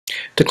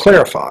To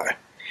clarify,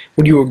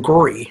 would you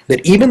agree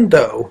that even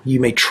though you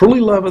may truly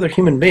love other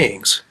human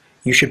beings,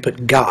 you should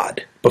put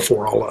God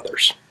before all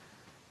others?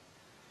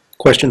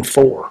 Question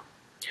 4.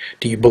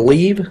 Do you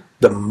believe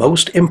the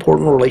most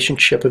important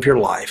relationship of your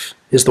life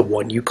is the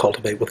one you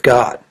cultivate with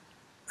God?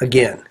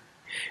 Again,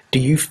 do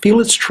you feel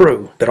it's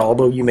true that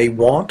although you may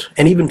want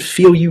and even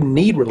feel you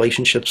need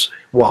relationships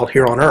while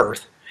here on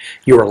earth,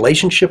 your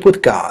relationship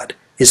with God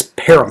is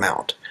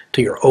paramount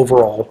to your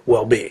overall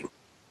well-being?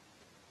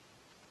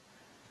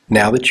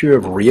 Now that you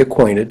have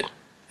reacquainted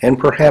and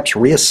perhaps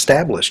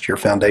reestablished your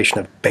foundation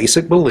of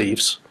basic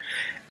beliefs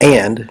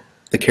and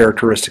the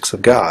characteristics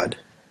of God,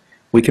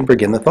 we can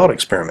begin the thought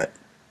experiment.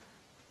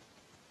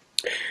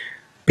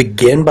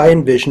 Begin by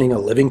envisioning a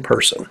living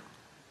person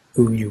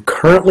who you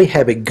currently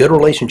have a good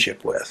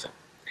relationship with.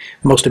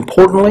 Most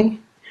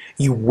importantly,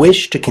 you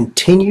wish to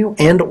continue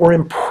and or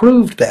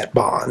improve that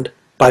bond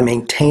by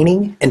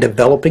maintaining and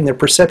developing their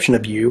perception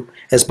of you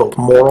as both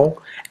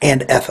moral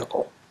and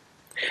ethical.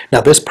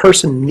 Now, this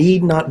person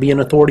need not be an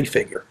authority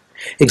figure.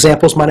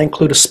 Examples might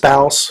include a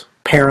spouse,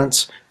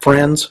 parents,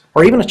 friends,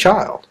 or even a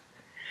child.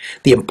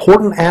 The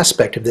important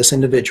aspect of this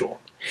individual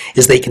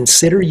is they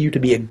consider you to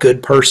be a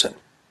good person,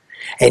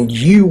 and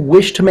you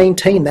wish to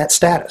maintain that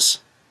status.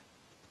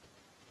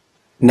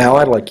 Now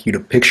I'd like you to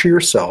picture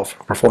yourself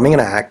performing an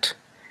act,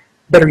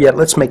 better yet,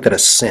 let's make that a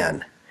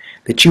sin,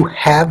 that you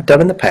have done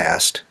in the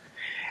past,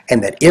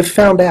 and that if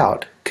found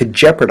out, could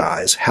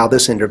jeopardize how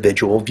this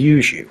individual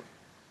views you.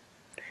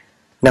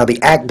 Now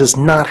the act does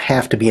not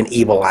have to be an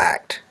evil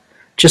act,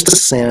 just a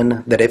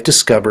sin that if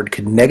discovered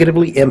could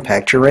negatively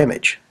impact your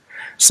image.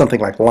 Something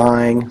like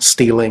lying,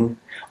 stealing,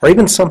 or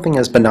even something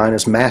as benign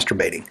as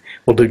masturbating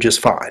will do just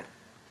fine.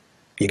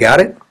 You got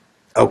it?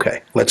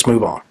 Okay, let's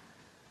move on.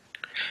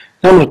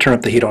 Now I'm going to turn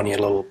up the heat on you a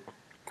little.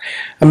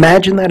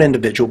 Imagine that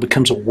individual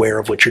becomes aware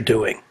of what you're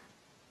doing.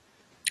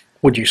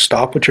 Would you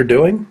stop what you're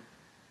doing,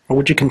 or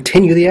would you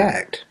continue the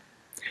act?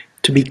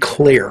 To be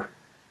clear,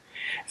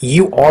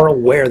 you are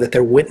aware that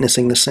they're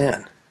witnessing the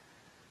sin,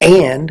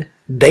 and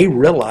they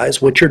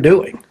realize what you're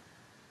doing.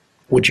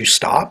 Would you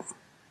stop?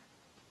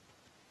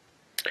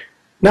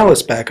 Now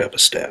let's back up a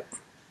step.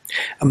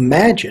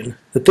 Imagine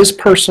that this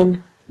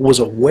person was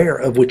aware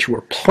of what you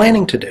were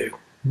planning to do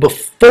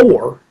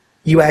before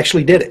you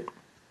actually did it.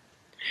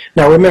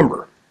 Now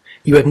remember,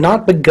 you have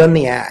not begun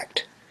the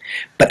act,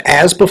 but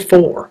as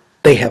before,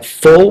 they have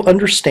full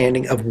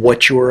understanding of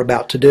what you are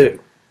about to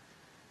do.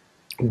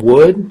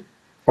 Would,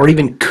 or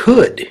even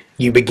could,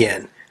 you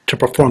begin to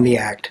perform the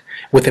act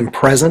with them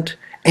present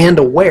and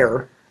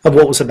aware of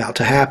what was about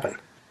to happen?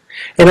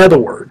 In other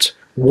words,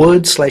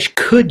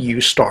 would/could you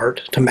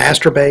start to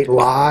masturbate,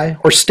 lie,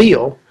 or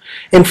steal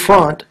in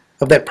front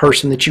of that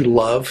person that you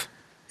love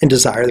and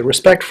desire the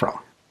respect from?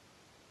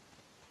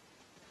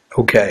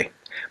 Okay,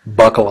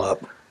 buckle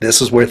up.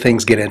 This is where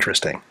things get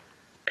interesting.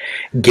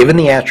 Given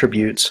the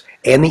attributes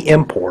and the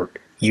import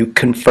you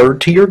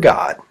conferred to your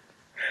God,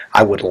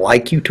 I would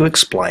like you to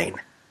explain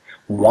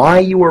why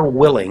you are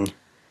willing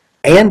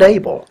and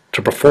able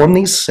to perform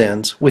these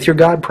sins with your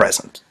God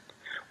present,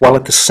 while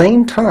at the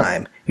same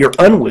time you're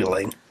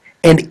unwilling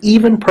and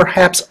even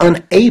perhaps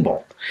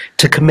unable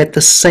to commit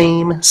the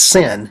same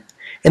sin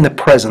in the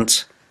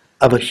presence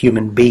of a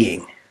human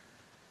being.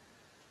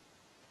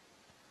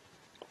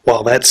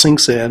 While that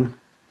sinks in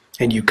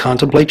and you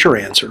contemplate your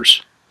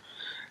answers,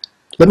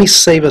 let me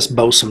save us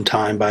both some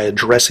time by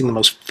addressing the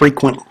most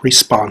frequent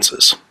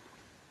responses.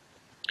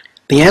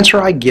 The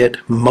answer I get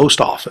most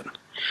often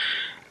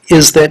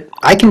is that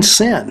I can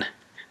sin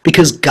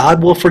because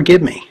God will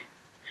forgive me.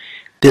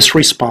 This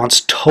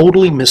response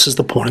totally misses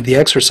the point of the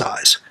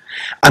exercise.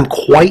 I'm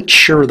quite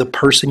sure the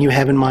person you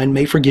have in mind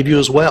may forgive you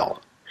as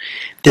well.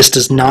 This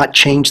does not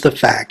change the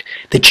fact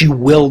that you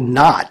will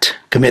not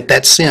commit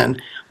that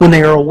sin when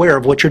they are aware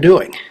of what you're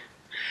doing.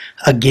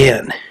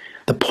 Again,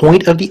 the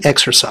point of the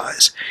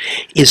exercise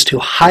is to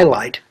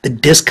highlight the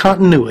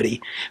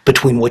discontinuity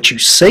between what you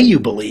say you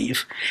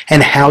believe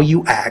and how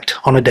you act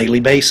on a daily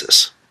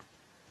basis.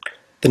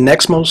 The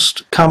next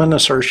most common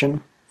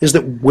assertion is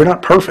that we're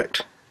not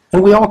perfect,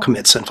 and we all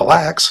commit sinful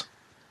acts.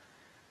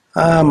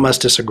 I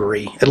must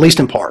disagree, at least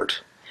in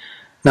part.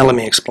 Now let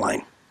me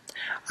explain.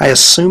 I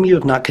assume you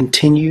have not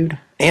continued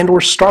and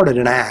or started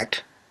an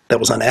act that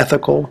was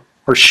unethical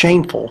or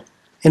shameful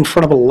in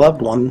front of a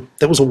loved one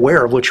that was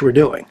aware of what you were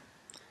doing.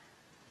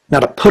 Now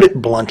to put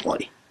it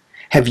bluntly,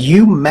 have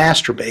you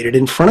masturbated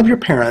in front of your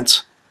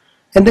parents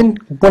and then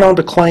went on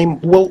to claim,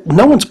 well,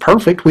 no one's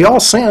perfect, we all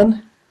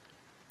sin?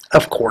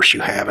 Of course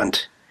you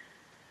haven't.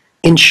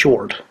 In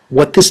short,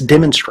 what this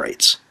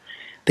demonstrates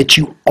that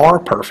you are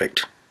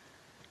perfect,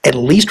 at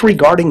least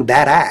regarding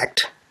that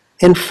act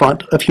in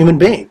front of human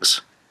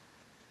beings.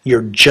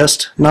 You're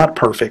just not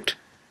perfect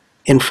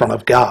in front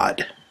of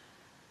God.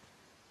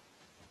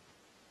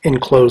 In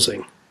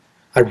closing,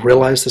 I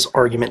realize this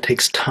argument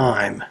takes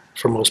time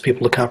for most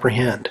people to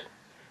comprehend,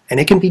 and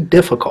it can be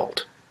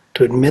difficult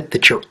to admit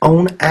that your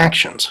own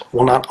actions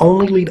will not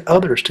only lead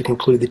others to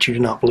conclude that you do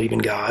not believe in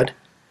God,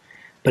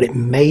 but it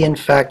may in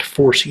fact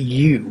force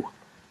you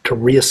to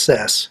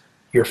reassess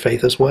your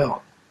faith as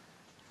well.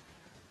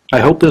 I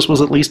hope this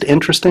was at least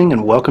interesting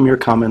and welcome your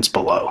comments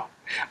below.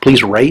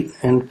 Please rate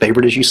and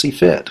favorite as you see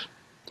fit.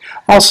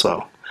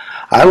 Also,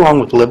 I, along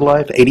with Live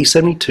Life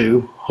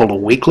 8072, hold a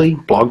weekly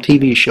blog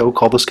TV show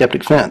called The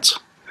Skeptic Fence.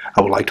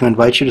 I would like to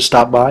invite you to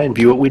stop by and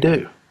view what we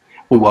do.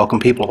 We welcome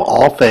people of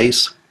all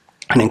faiths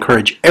and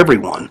encourage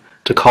everyone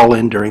to call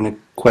in during the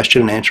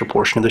question and answer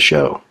portion of the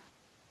show.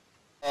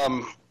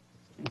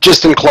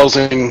 Just in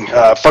closing,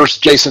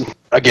 first, Jason,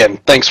 again,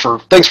 thanks for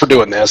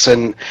doing this.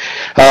 And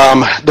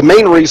the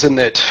main reason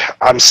that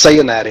I'm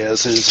saying that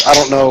is I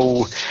don't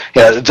know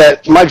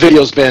that my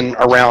video's been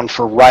around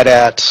for right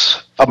at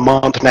a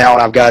month now,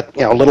 and I've got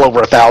a little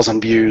over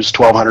 1,000 views,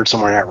 1,200,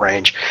 somewhere in that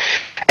range.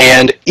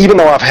 And even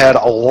though I've had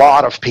a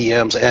lot of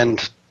PMs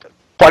and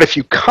quite a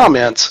few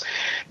comments,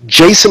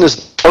 Jason is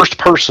the first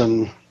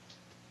person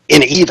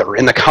in either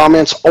in the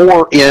comments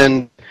or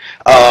in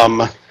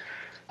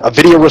a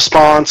video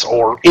response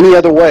or any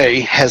other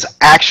way has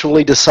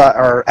actually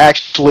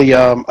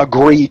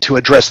agreed to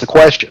address the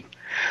question.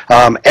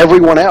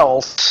 Everyone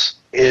else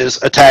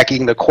is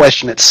attacking the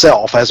question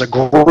itself as a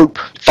group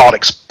thought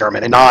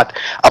experiment and not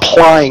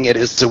applying it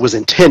as it was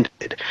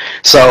intended.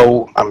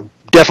 So I'm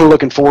definitely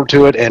looking forward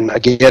to it. And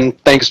again,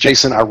 thanks,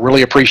 Jason. I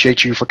really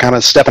appreciate you for kind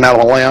of stepping out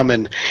on a limb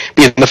and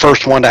being the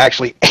first one to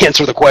actually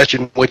answer the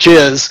question, which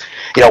is,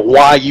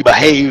 why you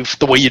behave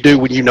the way you do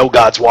when you know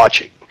God's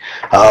watching.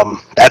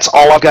 That's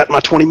all I've got in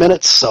my 20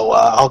 minutes, so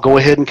I'll go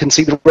ahead and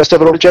concede the rest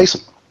of it over to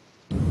Jason.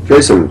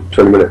 Jason,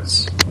 20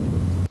 minutes.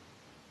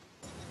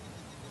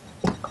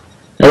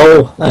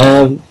 Hello,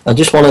 I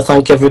just want to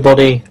thank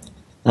everybody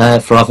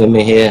for having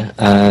me here,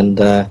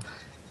 and I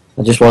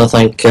just want to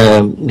thank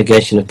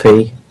Negation of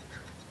P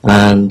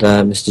and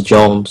Mr.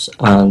 Jones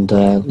and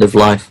Live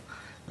Life,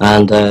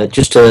 and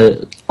just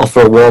to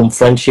offer a warm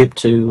friendship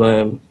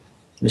to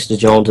Mr.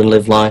 Jones and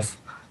Live Life,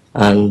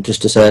 and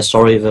just to say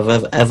sorry if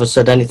I've ever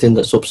said anything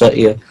that's upset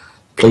you.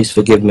 Please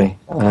forgive me.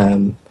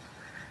 I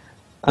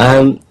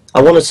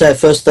want to say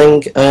first thing,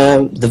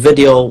 the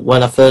video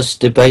when I first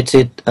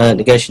debated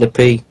Negation of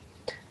P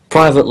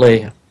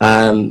privately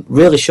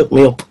really shook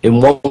me up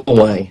in one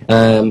way,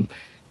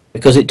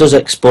 because it does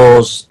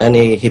expose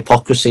any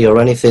hypocrisy or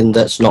anything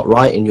that's not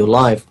right in your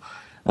life.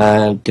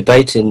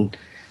 Debating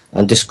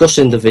and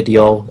discussing the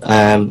video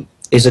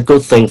is a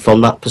good thing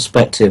from that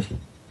perspective.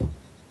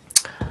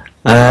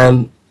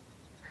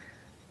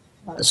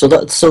 So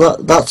that's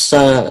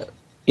and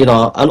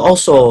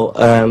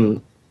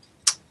also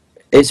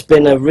it's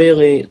been a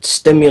really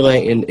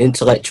stimulating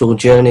intellectual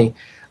journey,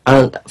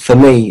 and for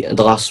me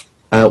the last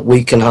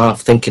week and a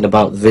half thinking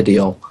about the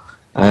video.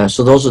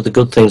 So those are the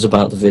good things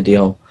about the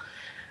video.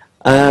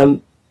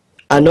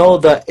 I know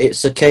that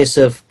it's a case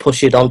of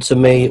push it onto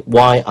me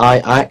why I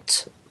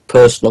act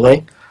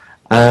personally,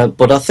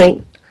 but I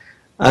think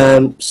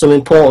some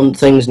important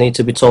things need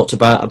to be talked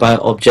about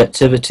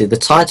objectivity. The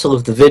title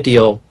of the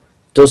video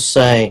does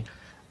say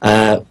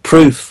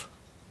proof,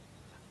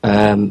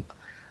 and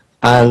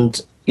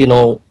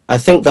I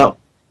think that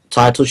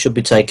title should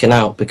be taken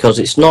out because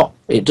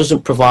it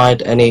doesn't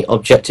provide any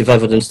objective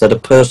evidence that a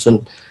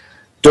person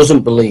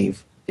doesn't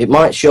believe. It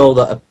might show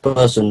that a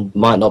person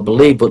might not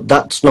believe, but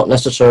that's not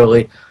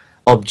necessarily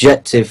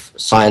objective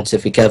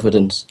scientific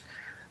evidence,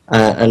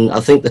 and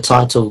I think the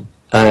title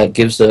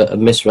gives a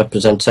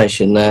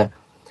misrepresentation there.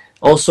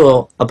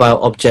 Also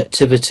about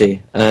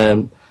objectivity,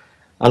 and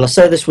I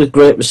say this with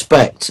great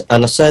respect,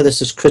 and I say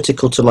this as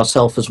critical to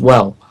myself as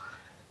well,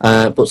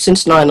 but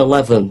since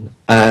 9/11,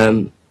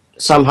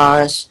 Sam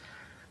Harris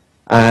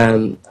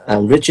and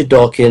Richard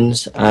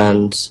Dawkins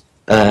and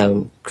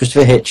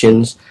Christopher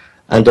Hitchens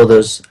and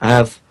others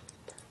have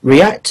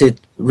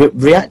reacted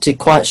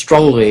quite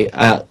strongly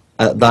at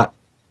that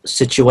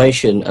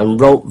situation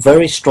and wrote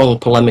very strong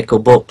polemical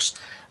books.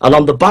 And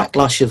on the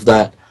backlash of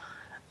that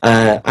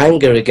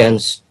anger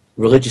against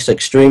religious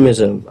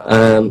extremism,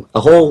 a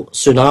whole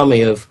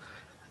tsunami of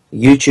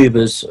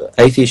YouTubers,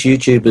 atheist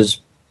YouTubers,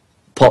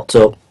 popped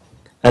up,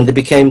 and they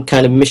became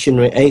kind of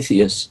missionary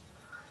atheists.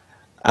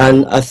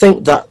 And I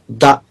think that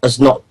has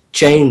not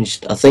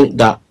changed. I think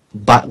that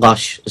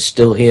backlash is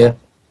still here.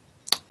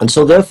 And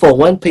so therefore,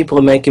 when people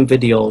are making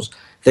videos,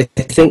 they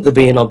think they're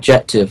being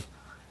objective,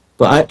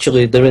 but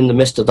actually they're in the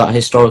midst of that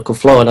historical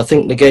flow. And I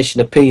think Negation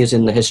of P is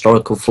in the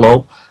historical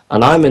flow,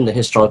 and I'm in the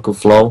historical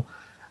flow.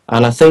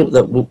 And I think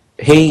that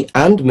he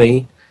and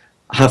me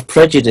have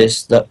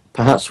prejudice that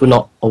perhaps we're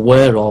not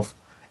aware of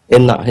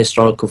in that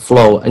historical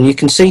flow. And you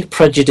can see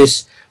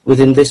prejudice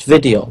within this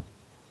video.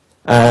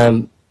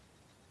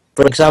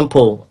 For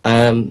example,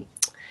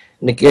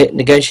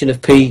 Negation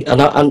of P,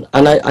 and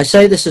I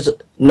say this as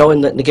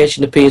knowing that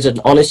Negation of P is an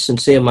honest,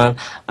 sincere man,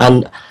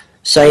 and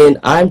saying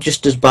I'm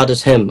just as bad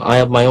as him. I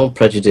have my own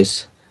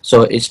prejudice,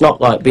 so it's not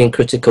like being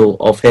critical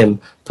of him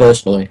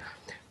personally.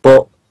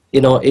 But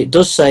it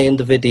does say in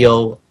the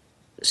video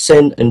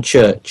sin and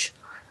church,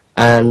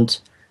 and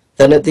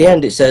then at the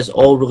end it says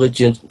all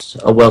religions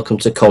are welcome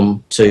to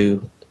come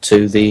to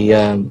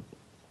the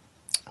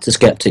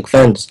Skeptic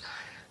Fence.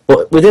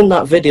 But within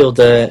that video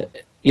there,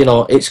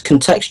 it's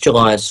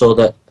contextualized so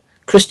that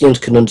Christians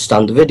can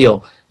understand the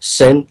video.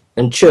 Sin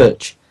and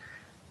church,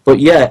 but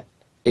yet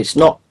it's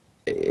not.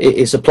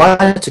 It's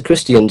applied to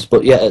Christians,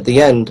 but yet at the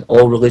end,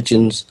 all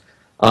religions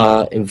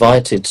are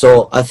invited.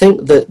 So I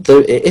think that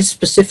it is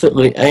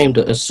specifically aimed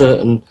at a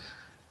certain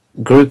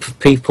group of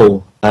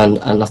people,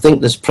 and I think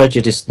there's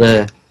prejudice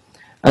there.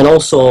 And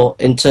also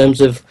in terms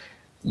of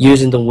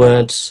using the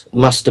words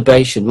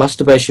masturbation.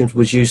 Masturbation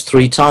was used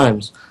 3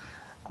 times,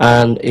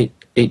 and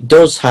it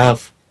does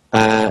have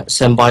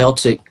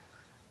symbiotic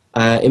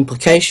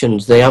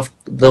implications.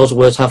 Those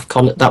words have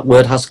that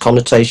word has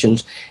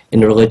connotations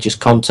in a religious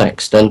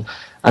context, and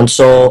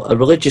so a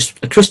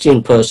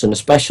Christian person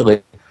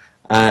especially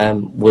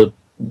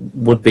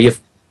would be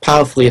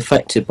powerfully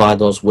affected by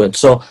those words.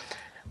 So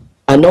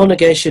I know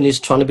negation is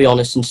trying to be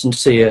honest and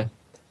sincere,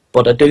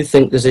 but I do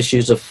think there's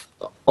issues of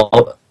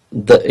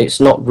that it's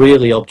not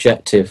really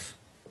objective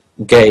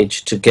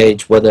to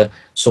gauge whether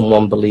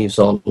someone believes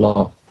or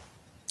not.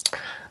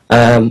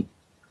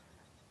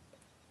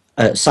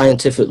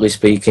 Scientifically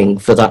speaking,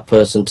 for that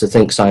person to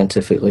think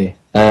scientifically.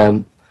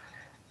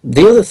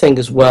 The other thing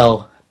as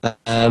well,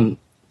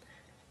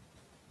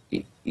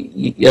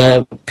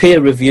 peer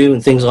review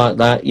and things like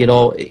that, you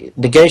know,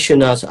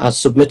 Negation has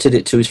submitted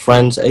it to his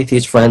friends,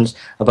 atheist friends,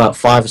 about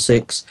 5 or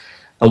 6,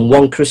 and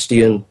one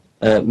Christian,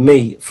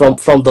 me,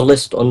 from the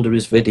list under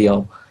his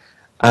video.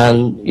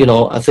 And, you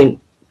know, I think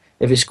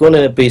if it's going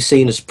to be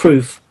seen as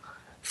proof,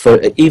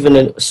 for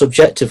even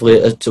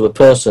subjectively to a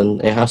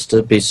person, it has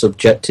to be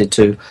subjected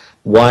to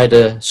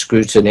wider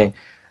scrutiny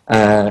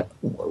and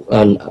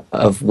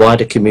of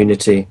wider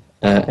community,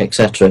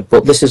 etc.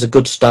 But this is a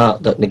good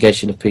start that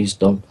Negation of Peace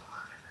done.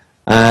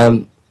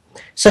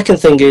 Second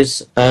thing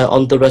is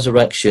on the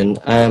resurrection.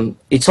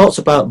 He talks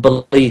about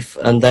belief,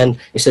 and then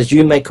he says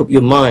you make up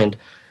your mind.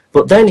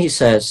 But then he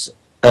says,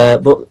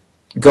 but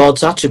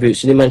God's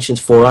attributes, and he mentions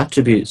 4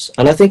 attributes.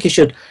 And I think he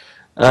should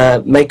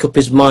make up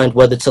his mind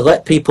whether to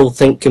let people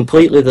think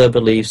completely their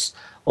beliefs,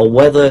 or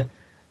whether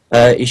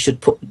he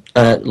should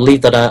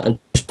leave that out and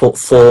just put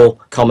 4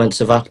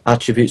 comments of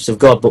attributes of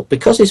God. But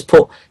because he's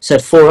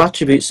said 4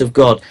 attributes of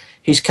God,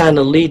 he's kind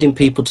of leading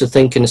people to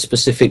think in a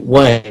specific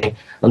way,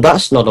 and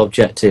that's not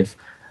objective.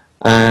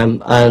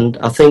 And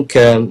I think,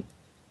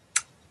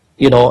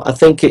 you know, I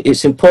think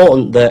it's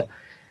important that,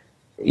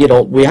 you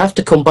know, we have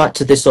to come back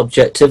to this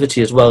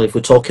objectivity as well if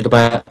we're talking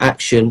about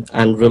action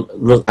and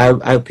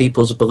how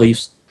people's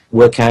beliefs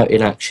work out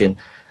in action.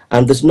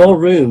 And there's no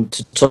room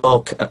to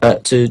talk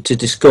to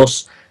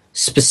discuss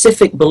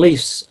specific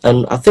beliefs,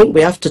 and I think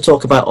we have to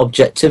talk about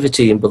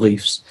objectivity in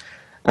beliefs.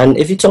 And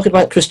if you're talking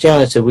about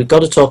Christianity, we've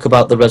got to talk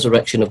about the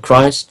resurrection of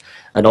Christ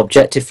and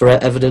objective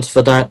evidence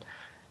for that.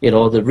 You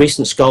know, the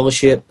recent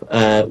scholarship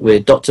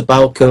with Dr.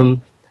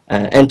 Balcom,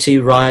 N.T.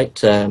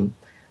 Wright,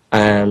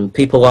 and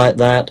people like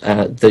that,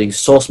 the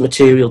source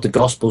material, the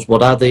Gospels,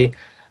 what are they?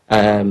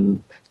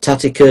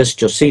 Tacitus,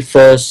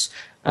 Josephus,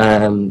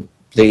 lots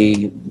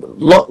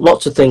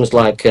of things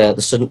like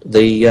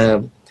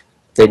the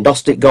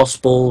Gnostic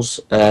Gospels,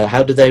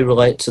 how do they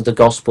relate to the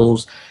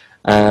Gospels?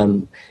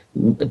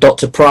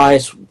 Dr.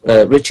 Price,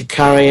 Richard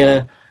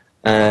Carrier,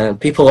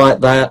 people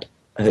like that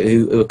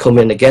who are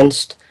coming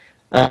against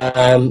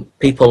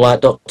people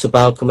like Dr.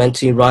 Balcom,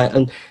 N.T. Wright,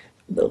 and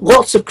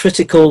lots of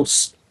critical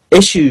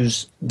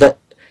issues that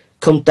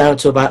come down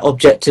to about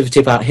objectivity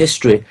about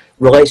history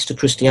relates to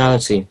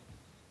Christianity.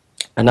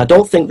 And I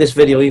don't think this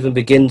video even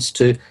begins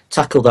to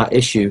tackle that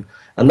issue,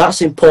 and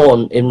that's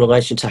important in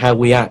relation to how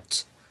we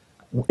act.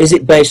 Is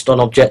it based on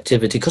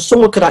objectivity? Because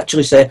someone could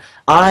actually say,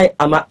 I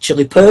am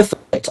actually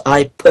perfect,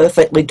 I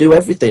perfectly do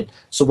everything,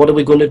 so what are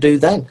we going to do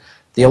then?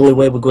 The only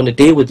way we're going to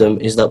deal with them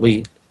is that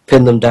we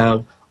pin them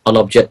down on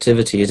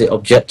objectivity. Is it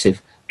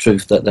objective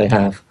truth that they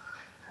have?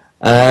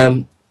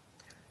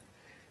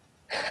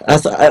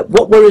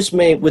 What worries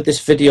me with this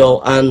video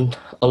and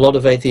a lot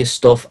of atheist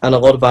stuff and a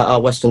lot about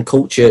our Western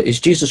culture is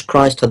Jesus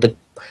Christ had the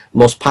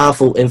most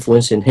powerful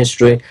influence in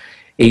history.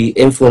 He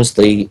influenced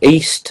the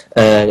East.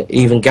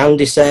 Even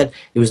Gandhi said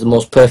he was the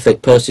most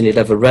perfect person he'd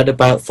ever read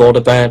about, thought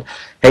about.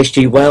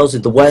 H.G. Wells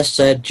in the West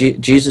said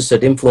Jesus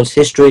had influenced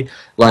history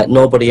like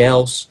nobody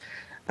else.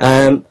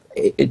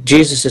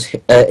 Jesus has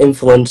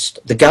influenced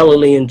the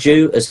Galilean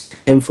Jew, has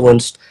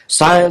influenced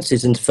science,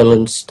 he's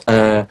influenced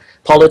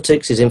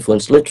politics, he's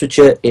influenced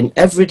literature in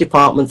every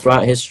department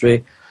throughout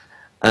history,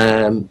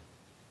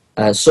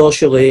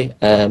 socially.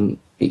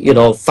 You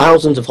know,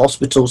 thousands of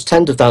hospitals,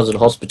 tens of thousands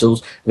of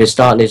hospitals we're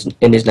starting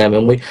in his name,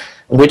 and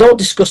we don't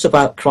discuss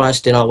about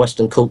Christ in our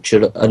Western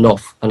culture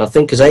enough, and I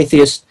think as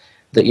atheists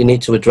that you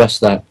need to address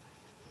that.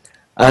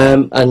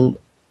 The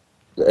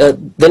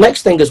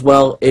next thing as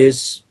well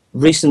is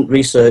recent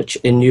research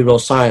in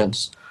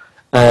neuroscience.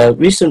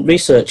 Recent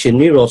research in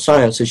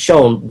neuroscience has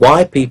shown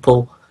why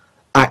people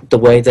act the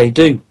way they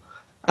do.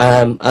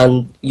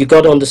 And you've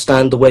got to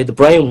understand the way the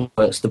brain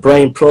works. The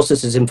brain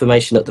processes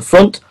information at the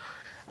front,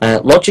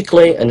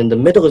 logically, and in the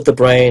middle of the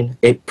brain,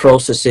 it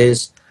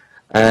processes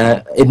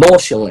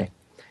emotionally.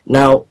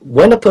 Now,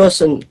 when a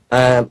person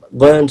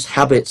learns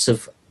habits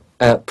of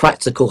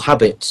practical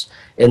habits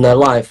in their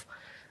life,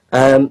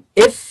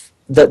 if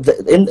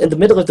in the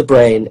middle of the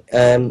brain,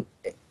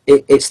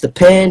 it's the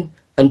pain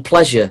and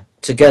pleasure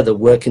together,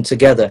 working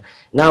together.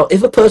 Now,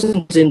 if a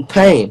person's in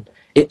pain,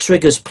 it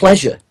triggers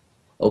pleasure,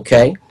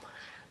 okay?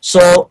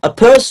 So a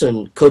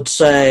person could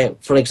say,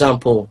 for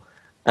example,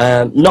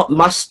 not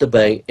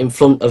masturbate in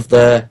front of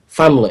their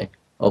family,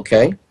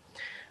 okay?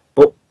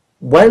 But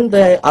when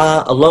they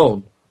are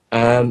alone,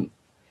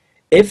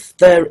 if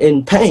they're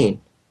in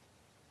pain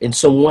in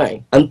some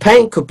way, and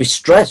pain could be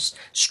stress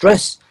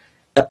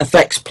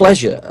affects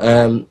pleasure,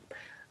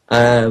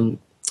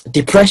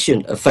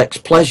 depression affects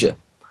pleasure,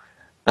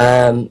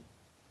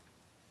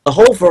 a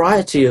whole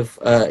variety of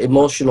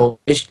emotional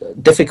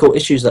difficult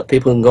issues that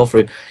people can go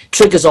through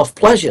triggers off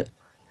pleasure.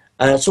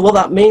 So what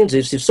that means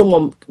is if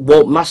someone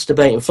won't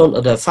masturbate in front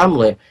of their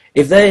family,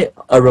 if they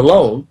are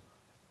alone,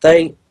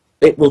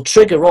 it will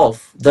trigger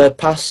off their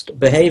past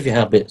behaviour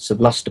habits of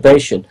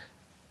masturbation.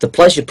 The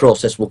pleasure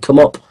process will come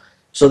up.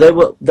 So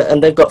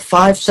they've got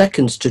 5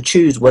 seconds to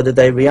choose whether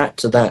they react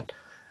to that.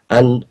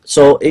 And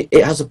so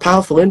it has a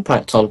powerful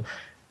impact on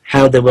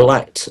how they will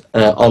act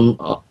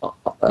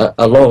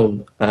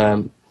alone.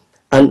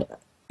 And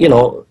you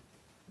know,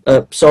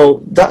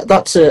 so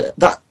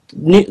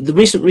the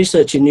recent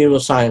research in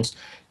neuroscience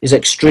is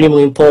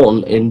extremely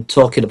important in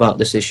talking about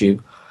this issue.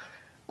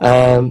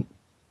 And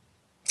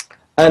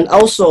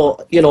also,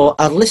 you know,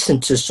 I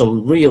listened to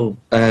some real,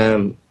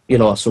 you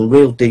know, some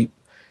real deep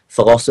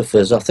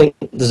philosophers. I think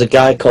there's a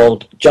guy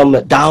called John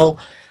McDowell.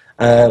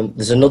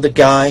 There's another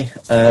guy,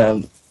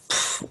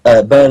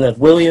 Bernard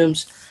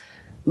Williams.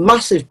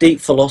 Massive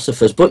deep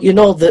philosophers, but you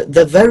know,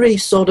 they're very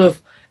sort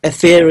of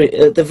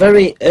the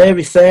very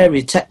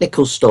airy-fairy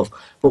technical stuff,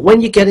 but when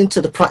you get into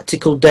the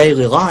practical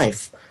daily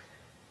life,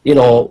 you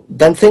know,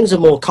 then things are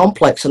more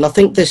complex. And I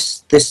think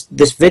this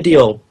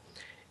video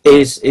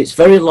it's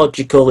very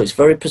logical, it's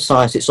very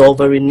precise, it's all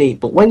very neat,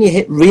 but when you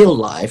hit real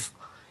life,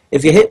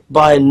 if you're hit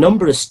by a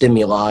number of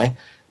stimuli,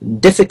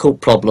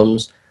 difficult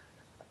problems,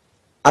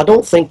 I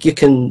don't think you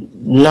can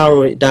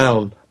narrow it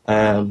down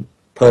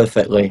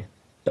perfectly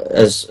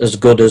as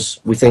good as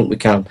we think we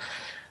can.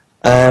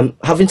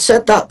 Having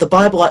said that, the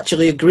Bible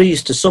actually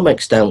agrees to some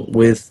extent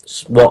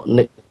with what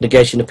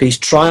Negation of Peace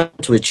trying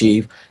to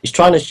achieve. It's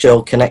trying to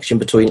show connection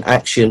between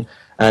action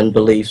and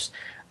beliefs.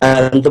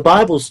 And the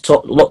Bible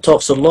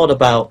talks a lot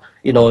about,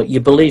 you know,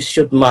 your beliefs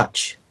should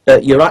match,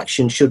 your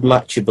action should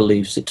match your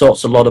beliefs. It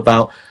talks a lot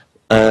about,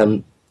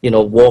 you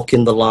know, walk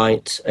in the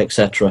light,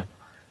 etc.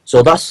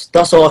 So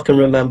that's all I can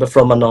remember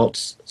from my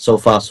notes so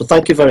far. So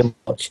thank you very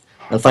much,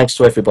 and thanks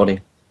to everybody.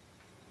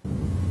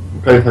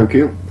 Okay, thank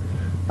you.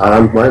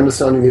 My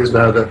understanding is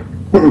now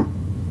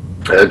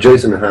that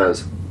Jason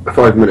has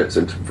 5 minutes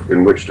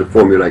in which to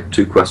formulate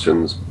 2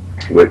 questions,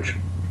 which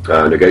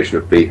Negation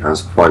of P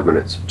has 5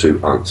 minutes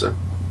to answer.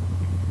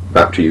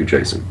 Back to you,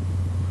 Jason.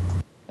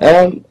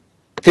 The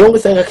only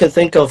thing I can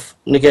think of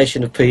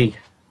Negation of P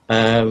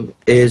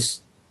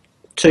is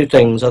 2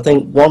 things. I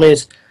think one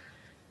is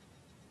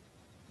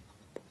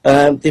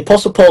the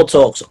Apostle Paul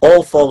talks,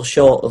 all fall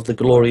short of the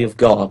glory of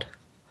God.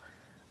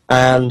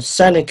 And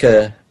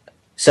Seneca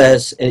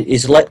says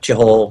his lecture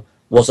hall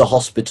was a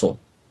hospital.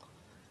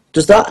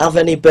 Does that have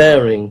any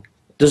bearing?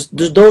 Does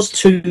those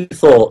 2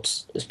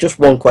 thoughts, it's just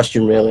one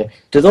question really,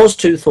 do those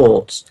 2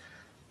 thoughts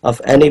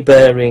have any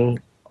bearing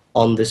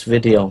on this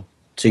video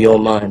to your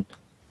mind?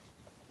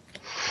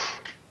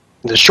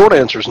 The short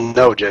answer is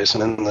no,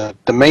 Jason, and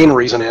the main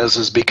reason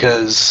is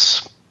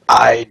because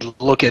I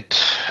look at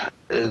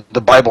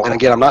the Bible, and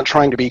again, I'm not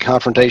trying to be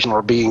confrontational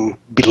or being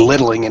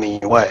belittling in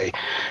any way,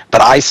 but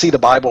I see the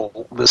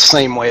Bible the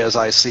same way as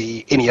I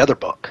see any other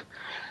book.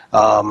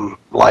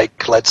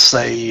 Like, let's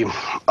say,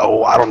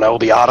 I don't know,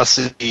 the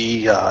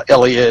Odyssey,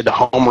 Iliad,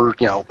 Homer,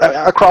 you know,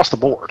 across the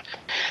board.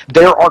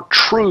 There are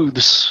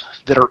truths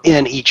that are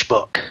in each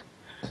book.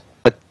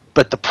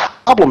 But the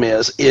problem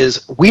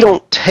is we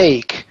don't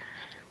take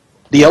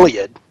the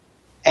Iliad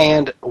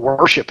and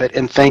worship it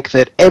and think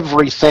that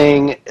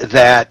everything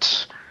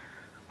that,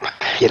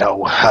 you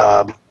know,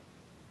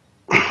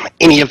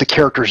 any of the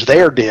characters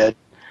there did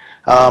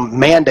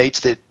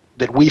mandates that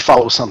we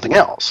follow something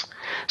else.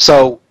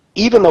 So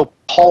even though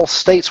Paul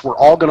states we're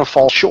all going to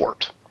fall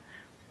short,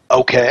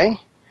 okay,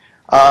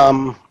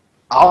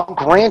 I'll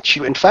grant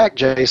you, in fact,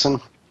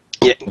 Jason,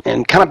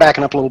 and kind of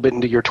backing up a little bit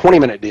into your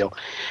 20-minute deal,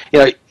 you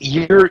know,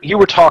 you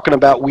were talking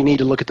about we need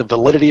to look at the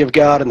validity of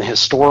God and the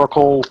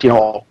historical, you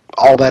know,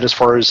 all that as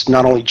far as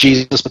not only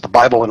Jesus but the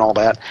Bible and all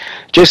that.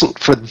 Jason,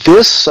 for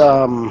this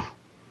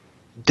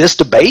this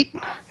debate,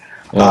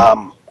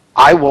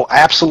 I will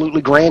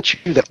absolutely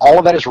grant you that all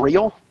of that is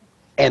real,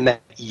 and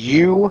that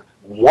you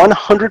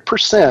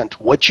 100%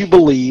 what you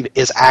believe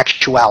is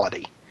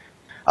actuality.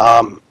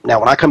 Now,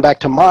 when I come back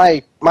to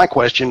my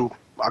question,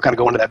 I'll kind of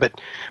go into that,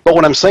 but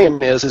what I'm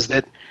saying is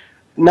that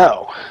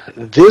no,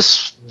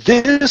 this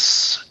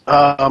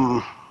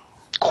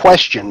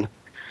question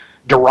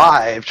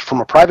derived from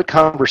a private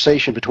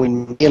conversation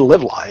between me and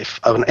Live Life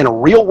in a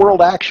real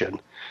world action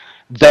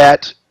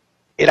that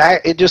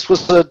it just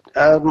was a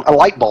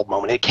light bulb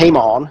moment. It came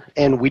on,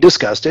 and we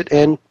discussed it,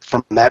 and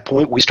from that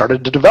point, we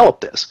started to develop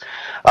this.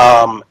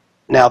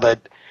 Now that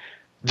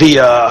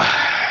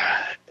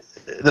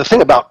the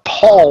thing about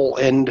Paul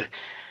and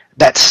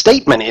that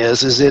statement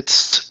is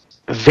it's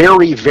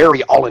very,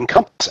 very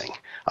all-encompassing.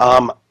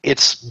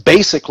 It's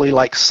basically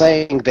like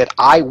saying that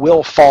I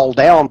will fall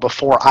down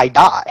before I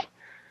die.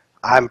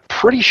 I'm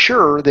pretty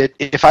sure that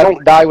if I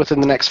don't die within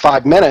the next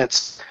 5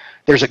 minutes,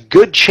 there's a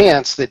good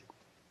chance that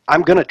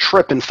I'm going to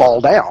trip and fall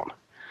down.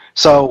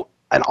 So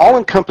an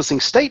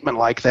all-encompassing statement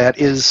like that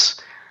is,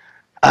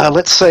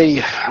 let's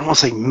say, I don't want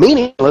to say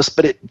meaningless,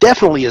 but it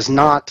definitely is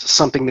not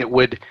something that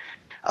would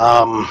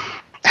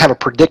have a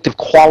predictive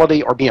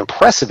quality or be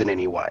impressive in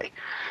any way.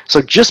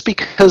 So just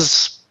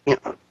because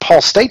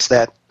Paul states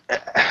that,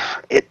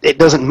 it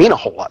doesn't mean a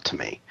whole lot to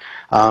me.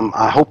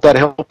 I hope that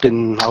helped,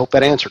 and I hope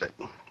that answered it.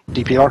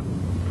 DPR?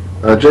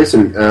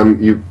 Jason,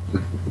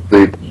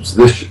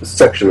 this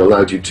section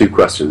allowed you 2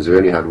 questions. You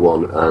only had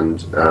 1,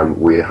 and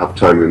we have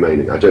time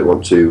remaining. I don't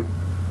want to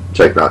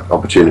take that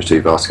opportunity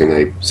of asking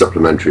a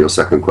supplementary or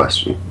second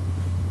question.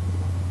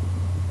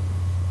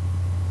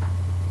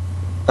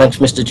 Thanks,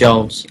 Mr.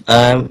 Jones.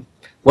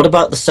 What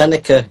about the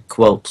Seneca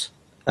quote?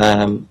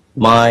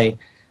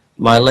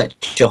 My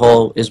lecture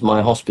hall is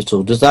my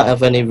hospital. Does that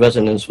have any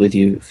resonance with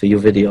you for your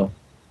video?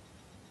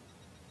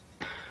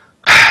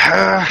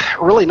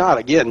 Really not,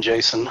 again,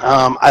 Jason.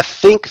 I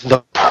think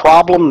the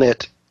problem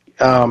that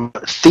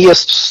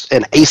theists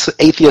and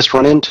atheists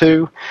run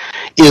into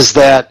is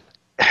that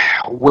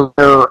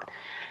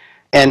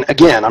and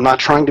again, I'm not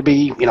trying to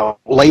be,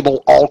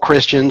 label all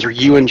Christians or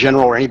you in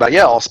general or anybody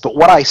else, but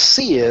what I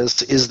see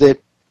is that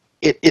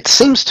it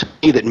seems to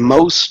me that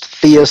most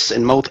theists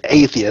and most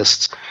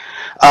atheists,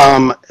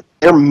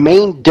 their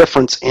main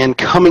difference in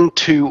coming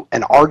to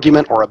an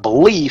argument or a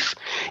belief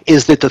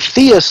is that the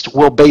theist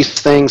will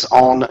base things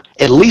on,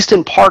 at least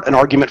in part, an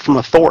argument from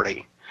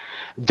authority.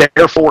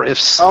 Therefore, if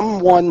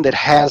someone that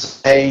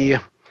has a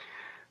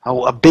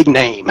big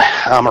name,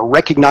 a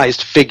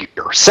recognized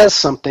figure, says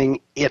something,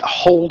 it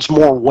holds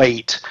more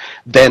weight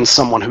than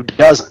someone who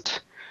doesn't.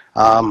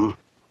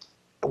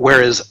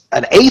 Whereas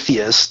an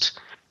atheist,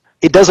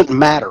 it doesn't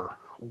matter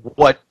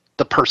what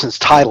the person's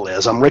title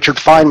is. Richard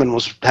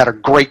Feynman had a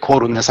great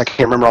quote on this. I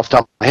can't remember off the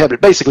top of my head, but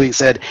basically he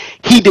said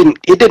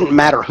it didn't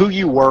matter who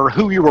you were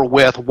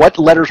with, what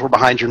letters were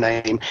behind your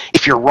name.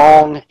 If you're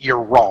wrong,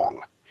 you're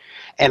wrong.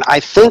 And I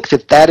think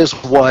that is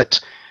what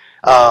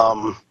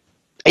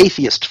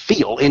atheists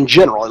feel in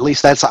general. At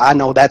least I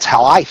know that's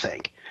how I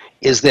think,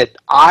 is that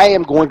I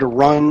am going to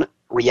run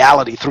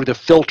reality through the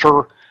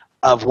filter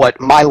of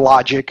what my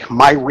logic,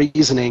 my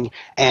reasoning,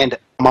 and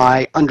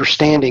my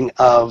understanding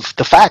of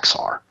the facts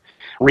are,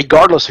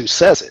 regardless who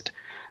says it.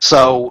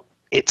 So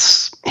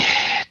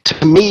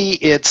to me,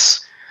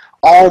 it's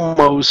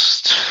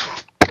almost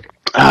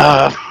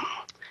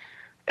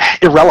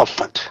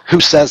irrelevant who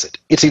says it.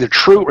 It's either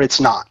true or it's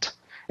not.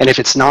 And if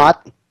it's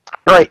not,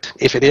 great.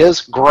 If it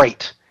is,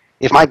 great.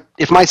 If my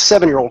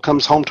 7-year-old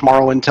comes home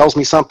tomorrow and tells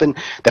me something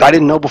that I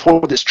didn't know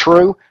before that's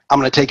true, I'm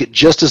going to take it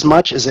just as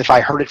much as if I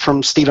heard it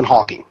from Stephen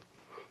Hawking.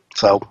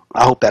 So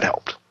I hope that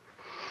helped.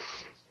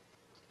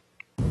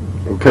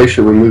 Okay,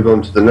 shall we move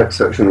on to the next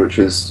section, which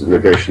is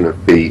negation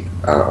of B,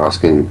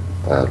 asking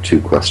 2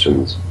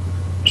 questions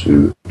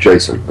to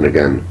Jason. And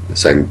again, the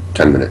same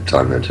 10-minute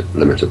time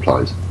limit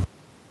applies.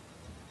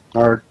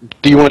 Or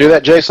do you want to do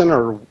that, Jason?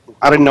 Or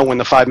I didn't know when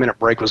the 5-minute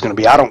break was going to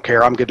be. I don't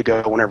care. I'm good to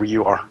go whenever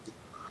you are.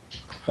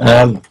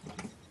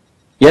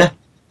 Yeah.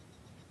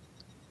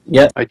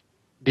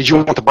 Did you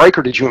want the break,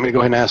 or did you want me to go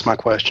ahead and ask my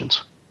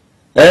questions?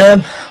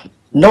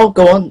 No,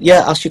 go on.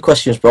 Yeah, ask your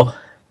questions, bro.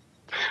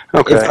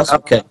 Okay. If that's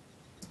okay.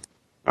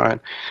 All right.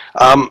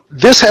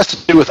 This has to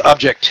do with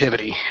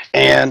objectivity,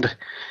 and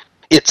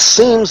it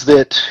seems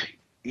that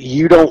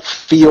you don't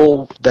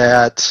feel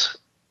that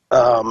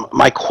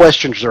my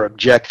questions are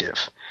objective.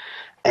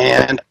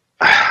 And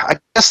I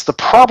guess the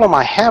problem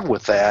I have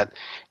with that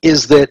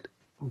is that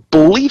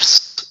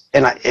beliefs,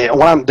 and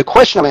the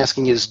question I'm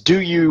asking is, do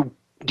you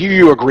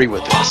agree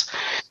with this?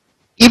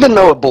 Even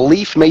though a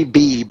belief may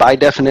be, by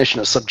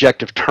definition, a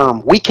subjective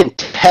term, we can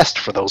test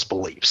for those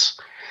beliefs.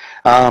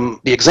 The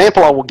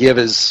example I will give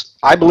is,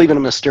 I believe in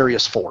a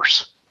mysterious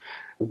force.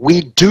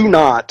 We do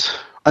not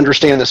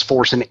understand this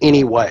force in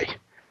any way.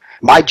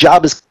 My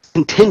job is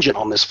contingent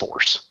on this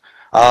force.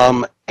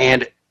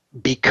 And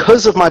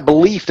because of my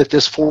belief that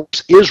this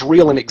force is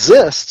real and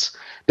exists,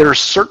 there are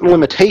certain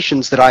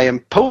limitations that I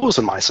impose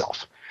on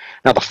myself.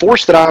 Now, the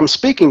force that I'm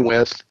speaking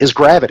with is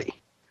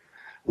gravity.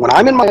 When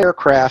I'm in my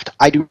aircraft,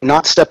 I do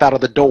not step out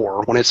of the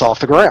door when it's off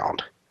the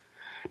ground.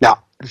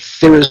 Now,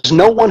 there is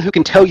no one who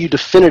can tell you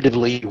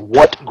definitively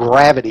what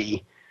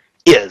gravity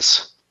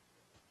is.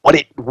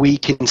 We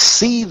can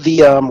see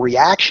the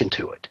reaction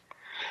to it.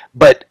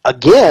 But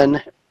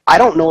again, I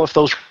don't know if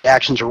those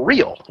reactions are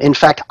real. In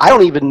fact, I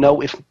don't even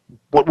know if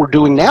what we're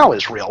doing now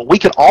is real. We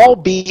could all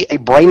be a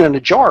brain in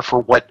a jar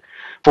for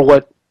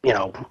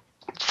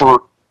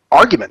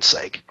argument's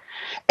sake.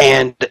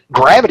 And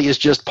gravity is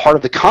just part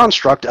of the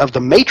construct of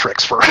the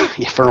matrix, for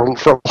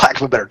lack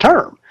of a better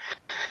term.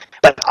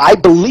 But I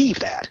believe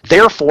that.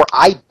 Therefore,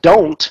 I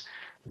don't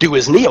do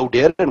as Neo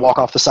did and walk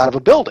off the side of a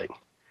building.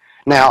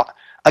 Now,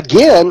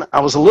 Again, I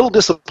was a little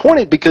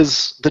disappointed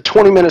because the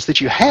 20 minutes that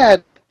you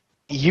had,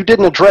 you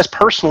didn't address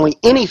personally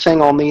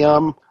anything on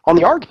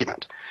the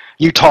argument.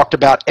 You talked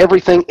about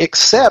everything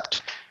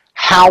except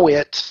how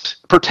it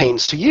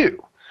pertains to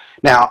you.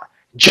 Now,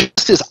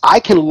 just as I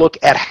can look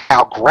at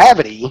how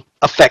gravity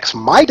affects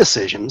my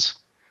decisions,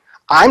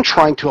 I'm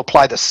trying to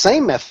apply the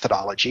same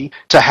methodology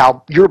to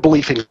how your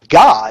belief in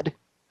God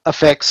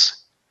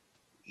affects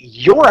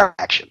your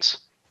actions.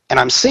 And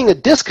I'm seeing a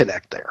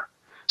disconnect there.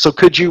 So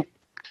could you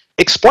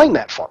explain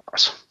that for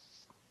us?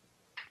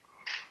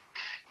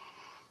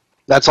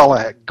 That's all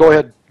I had. Go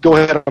ahead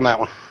on that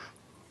one.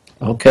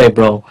 Okay,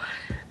 bro.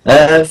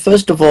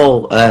 First of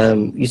all,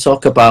 you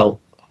talk about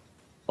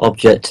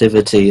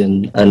objectivity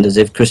and as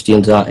if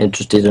Christians aren't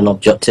interested in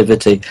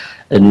objectivity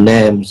and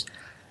names.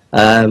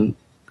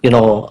 You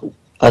know,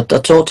 I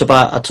talked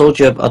about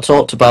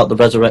the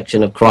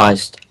resurrection of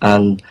Christ,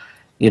 and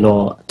you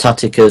know,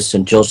 Tacitus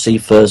and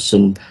Josephus,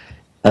 and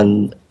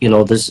you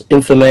know, there's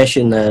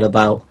information there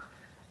about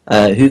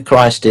who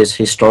Christ is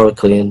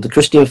historically, and the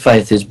Christian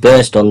faith is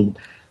based on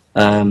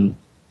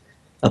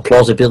a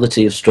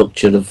plausibility of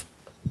structure of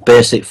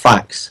basic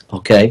facts.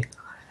 Okay,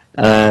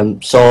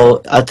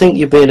 so I think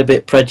you're being a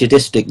bit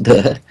prejudiced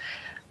there.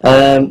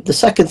 The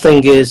second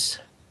thing is,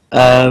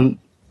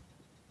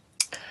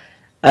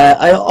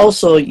 I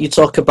also, you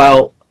talk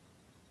about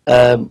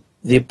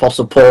the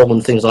Apostle Paul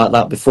and things like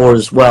that before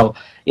as well.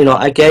 You know,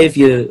 I gave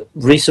you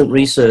recent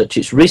research.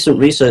 It's recent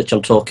research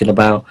I'm talking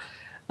about,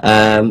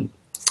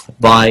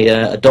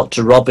 by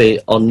Dr. Robbie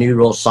on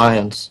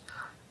neuroscience.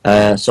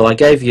 So I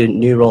gave you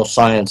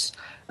neuroscience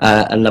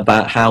and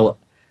about how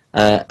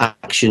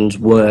actions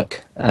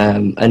work.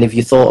 And if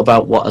you thought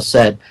about what I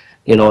said,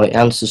 you know, it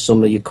answers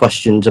some of your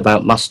questions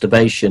about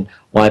masturbation,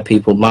 why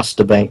people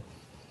masturbate.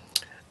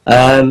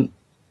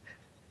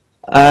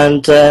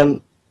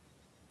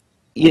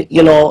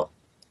 You know,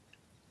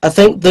 I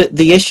think that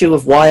the issue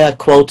of why I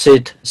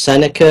quoted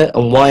Seneca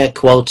and why I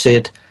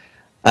quoted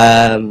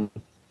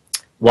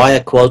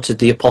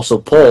the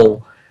Apostle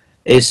Paul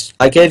is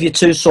I gave you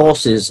two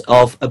sources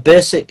of a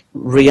basic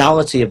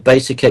reality, of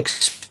basic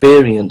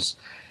experience,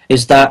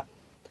 is that,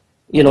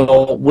 you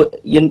know,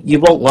 you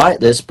won't like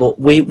this, but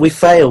we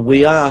fail.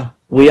 We are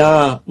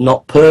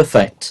not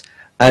perfect,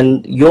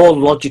 and your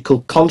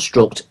logical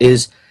construct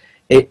is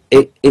it's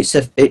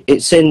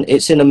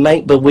in a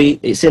make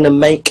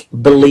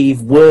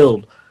believe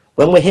world.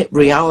 When we hit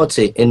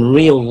reality in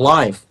real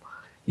life,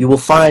 you will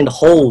find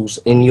holes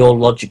in your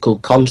logical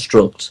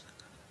construct.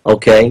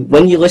 Okay,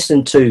 when you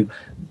listen to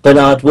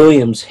Bernard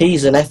Williams,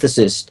 he's an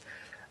ethicist,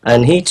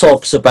 and he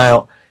talks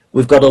about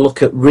we've got to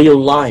look at real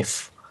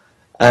life,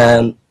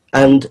 and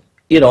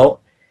you know,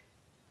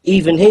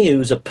 even he,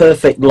 who's a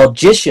perfect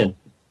logician,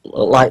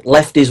 like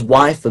left his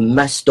wife and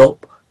messed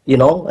up, you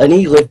know, and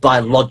he lived by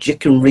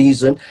logic and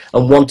reason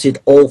and wanted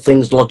all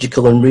things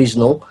logical and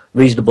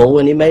reasonable,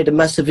 and he made a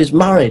mess of his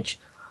marriage.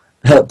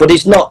 But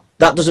he's not.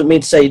 That doesn't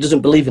mean to say he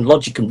doesn't believe in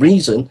logic and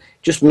reason.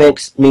 Just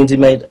means he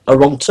made a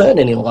wrong turn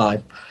in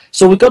life.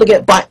 So we've got to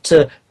get back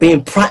to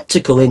being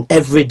practical in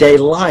everyday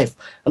life,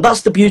 and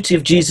that's the beauty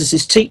of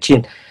Jesus'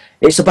 teaching.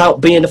 It's about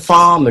being a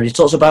farmer. He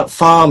talks about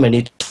farming.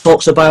 He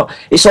talks about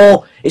it's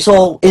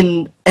all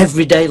in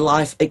everyday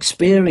life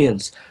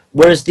experience.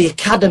 Whereas the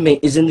academy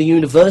is in the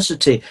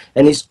university,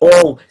 and it's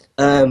all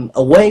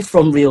away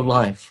from real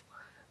life.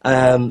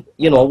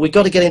 You know, we've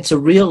got to get into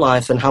real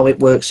life and how it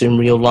works in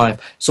real life.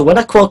 So when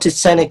I quoted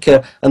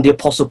Seneca and the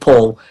Apostle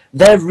Paul,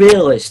 they're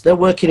realists. They're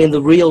working in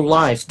the real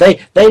life. They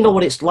know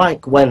what it's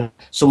like when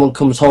someone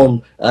comes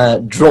home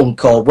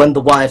drunk, or when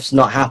the wife's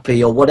not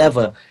happy, or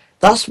whatever.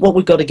 That's what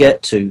we've got to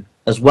get to,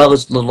 as well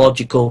as the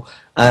logical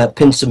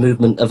pincer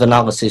movement of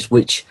analysis,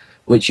 which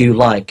you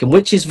like, and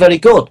which is very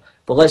good.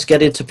 But let's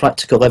get into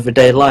practical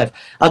everyday life.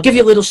 I'll give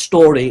you a little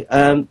story.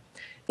 A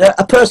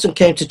person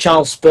came to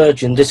Charles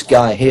Spurgeon, this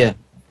guy here.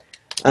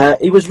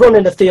 He was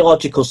running a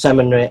theological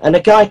seminary, and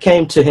a guy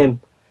came to him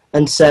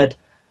and said,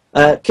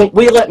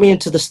 will you let me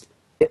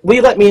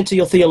into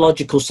your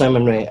theological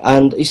seminary?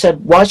 And he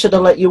said, why should I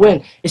let you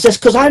in? He says,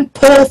 because I'm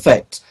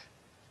perfect.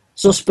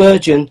 So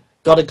Spurgeon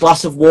got a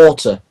glass of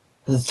water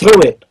and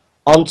threw it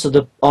onto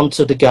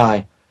the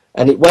guy,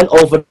 and it went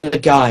over the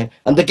guy,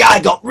 and the guy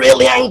got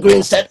really angry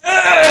and said,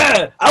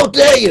 how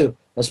dare you?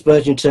 And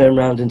Spurgeon turned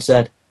around and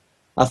said,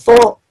 I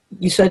thought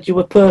you said you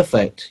were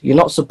perfect. You're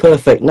not so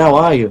perfect now,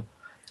 are you?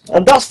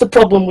 And that's the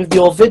problem with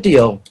your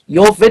video.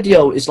 Your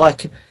video is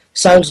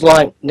sounds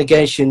like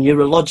negation.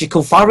 You're a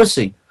logical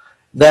Pharisee,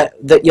 that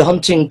you're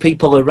hunting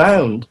people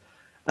around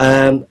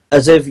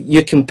as if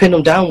you can pin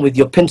them down with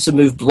your pincer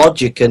moved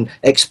logic and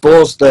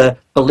expose their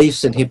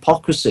beliefs in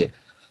hypocrisy.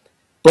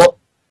 But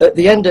at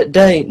the end of the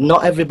day,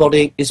 not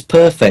everybody is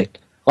perfect.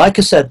 Like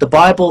I said, the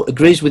Bible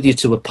agrees with you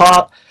to a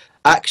part.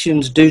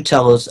 Actions do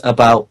tell us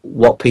about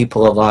what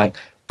people are like.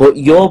 But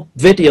your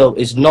video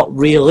is not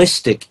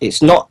realistic.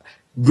 It's not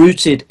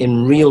rooted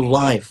in real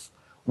life.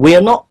 We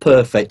are not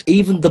perfect.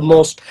 Even the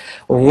most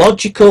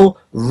logical,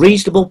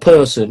 reasonable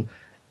person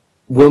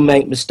will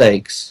make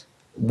mistakes,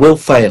 will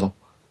fail,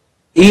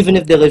 even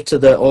if they live to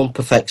their own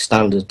perfect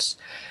standards.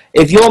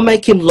 If you're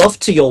making love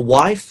to your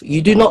wife,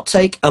 you do not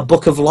take a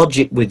book of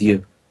logic with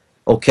you,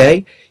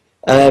 okay?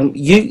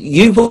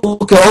 You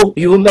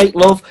will make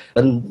love,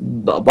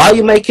 and while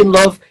you're making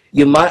love,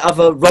 you might have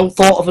a wrong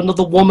thought of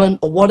another woman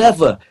or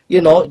whatever.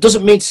 You know, it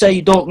doesn't mean to say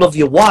you don't love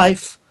your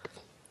wife.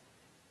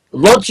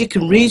 Logic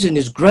and reason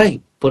is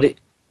great, but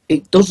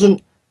it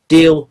doesn't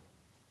deal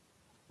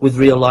with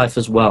real life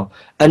as well.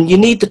 And you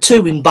need the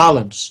two in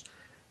balance.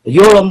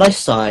 You're on this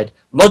side,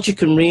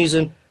 logic and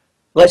reason,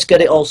 let's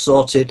get it all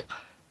sorted.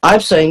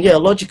 I'm saying, yeah,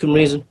 logic and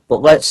reason,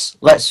 but let's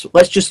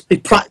just be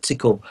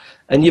practical.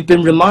 And you've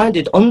been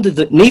reminded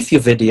underneath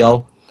your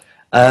video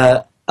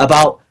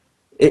about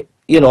it,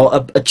 you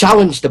know, a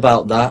challenged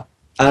about that,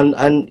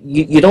 and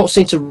you don't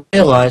seem to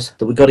realise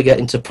that we've got to get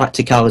into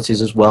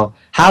practicalities as well.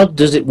 How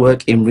does it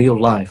work in real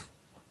life?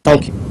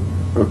 Thank you.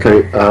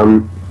 Okay,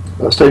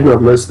 that's taken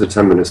up most of the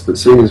 10 minutes, but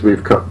seeing as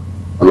we've cut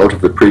a lot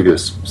of the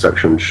previous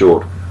section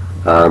short,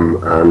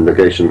 and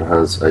Negation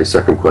has a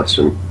second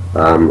question,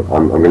 I'm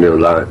going to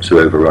allow it to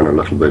overrun a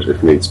little bit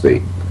if needs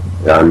be.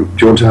 Do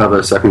you want to have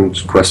a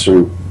second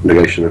question,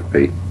 Negation of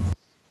P?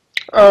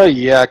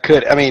 Yeah, I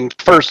could. I mean,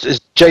 first,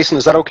 Jason,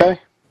 is that okay?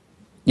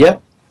 Yeah.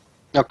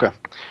 Okay.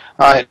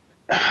 I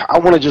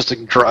want to just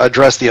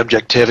address the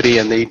objectivity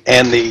and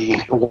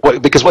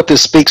because what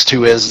this speaks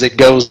to is it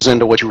goes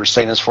into what you were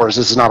saying as far as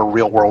this is not a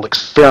real world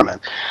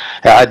experiment.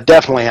 I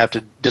definitely have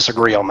to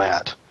disagree on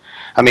that.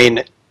 I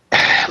mean,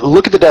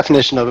 look at the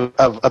definition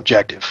of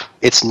objective.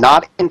 It's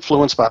not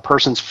influenced by a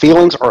person's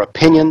feelings or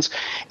opinions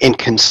in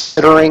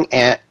considering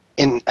and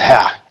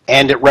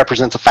it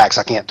represents the facts.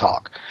 I can't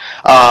talk.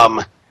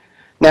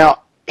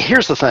 Now,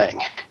 here's the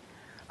thing.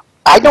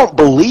 I don't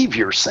believe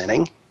you're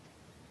sinning.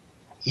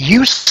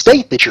 You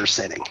state that you're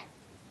sinning.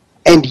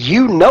 And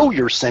you know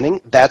you're sinning.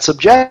 That's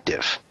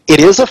objective. It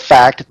is a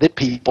fact that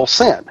people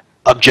sin.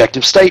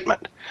 Objective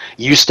statement.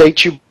 You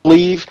state you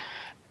believe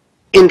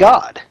in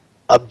God.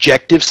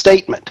 Objective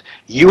statement.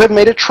 You have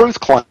made a truth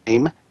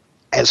claim.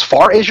 As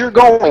far as you're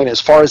going,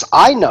 as far as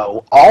I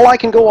know, all I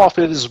can go off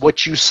of is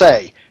what you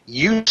say.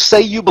 You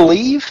say you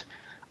believe,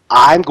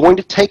 I'm going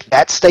to take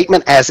that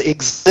statement as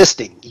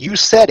existing. You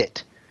said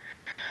it.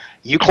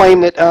 You claim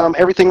that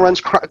everything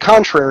runs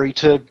contrary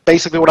to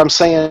basically what I'm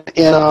saying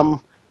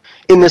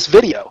in this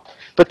video.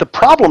 But the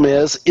problem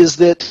is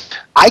that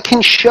I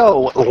can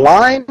show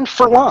line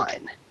for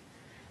line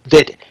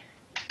that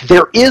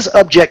there is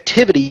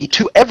objectivity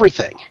to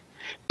everything.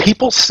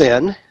 People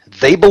sin.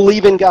 They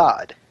believe in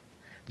God.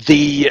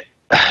 The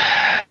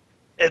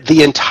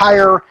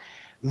entire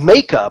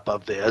makeup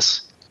of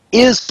this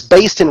is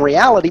based in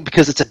reality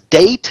because it's a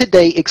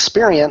day-to-day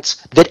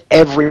experience that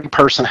every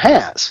person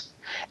has.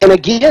 And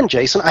again,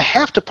 Jason, I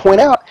have to point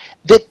out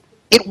that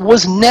it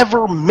was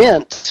never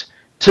meant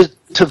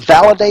to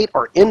validate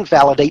or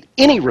invalidate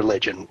any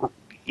religion,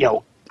 you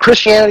know,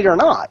 Christianity or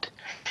not.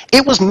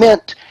 It was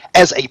meant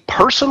as a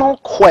personal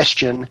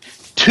question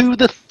to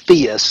the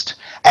theist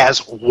as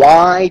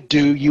why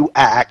do you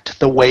act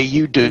the way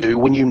you do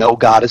when you know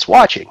God is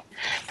watching?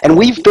 And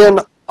we've been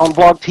on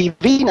Vlog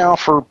TV now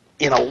for,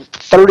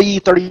 30,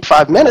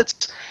 35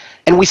 minutes,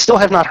 and we still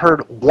have not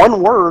heard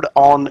one word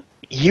on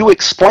you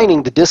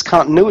explaining the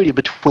discontinuity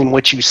between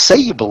what you say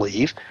you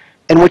believe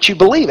and what you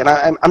believe. And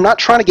I'm not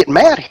trying to get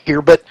mad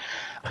here, but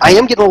I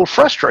am getting a little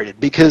frustrated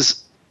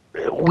because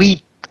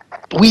we've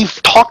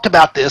talked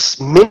about this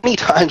many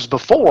times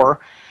before,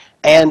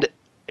 and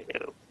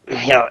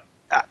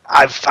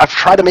I've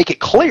tried to make it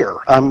clear.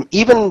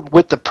 Even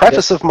with the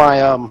preface of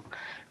my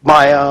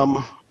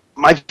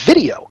my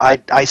video,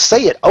 I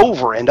say it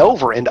over and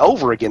over and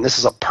over again. This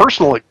is a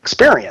personal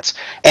experience,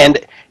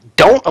 and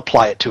don't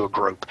apply it to a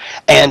group.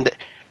 And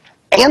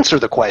answer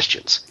the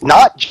questions,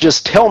 not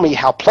just tell me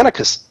how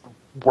Plenicus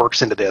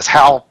works into this.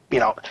 How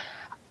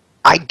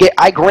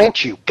I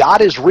grant you,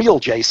 God is real,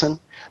 Jason.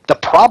 The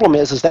problem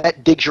is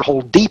that digs your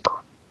hole deeper.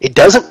 It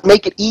doesn't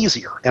make it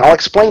easier, and I'll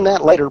explain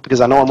that later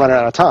because I know I'm running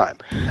out of time.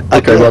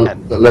 Okay, well,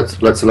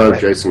 let's allow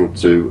Jason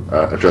to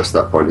address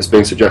that point. It's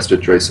being suggested,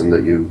 Jason,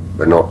 that you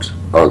are not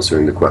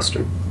answering the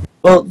question.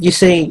 Well, you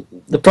see,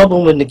 the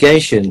problem with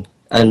negation,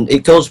 and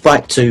it goes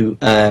back to,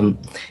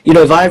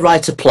 if I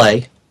write a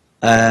play,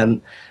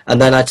 and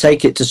then I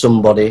take it to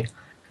somebody,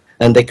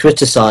 and they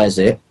criticise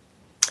it,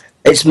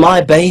 it's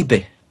my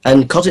baby.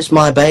 And because it's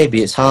my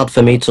baby, it's hard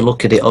for me to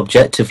look at it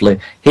objectively.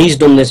 He's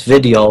done this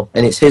video,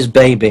 and it's his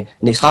baby,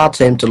 and it's hard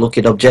for him to look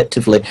at it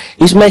objectively.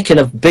 He's making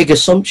a big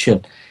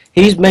assumption.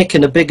 He's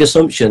making a big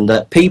assumption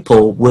that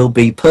people will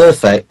be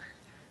perfect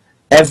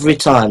every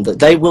time, that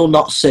they will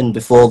not sin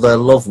before their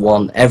loved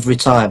one every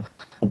time.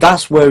 And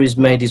that's where he's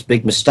made his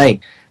big mistake.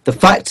 The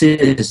fact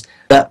is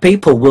that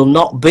people will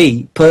not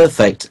be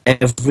perfect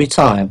every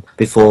time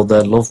before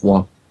their loved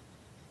one.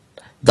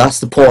 That's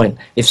the point.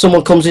 If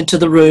someone comes into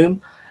the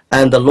room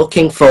and they're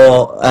looking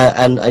for,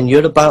 and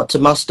you're about to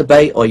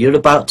masturbate or you're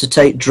about to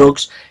take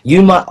drugs,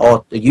 you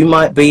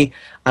might be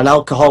an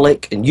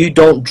alcoholic and you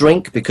don't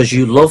drink because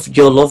you love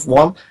your loved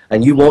one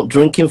and you won't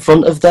drink in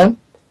front of them.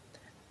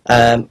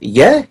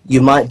 Yeah, you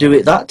might do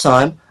it that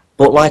time,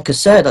 but like I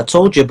said, I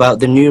told you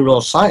about the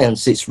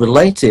neuroscience, it's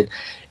related.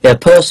 a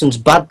person's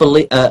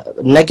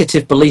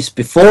negative beliefs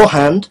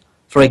beforehand,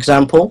 for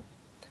example,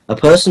 a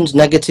person's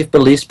negative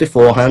beliefs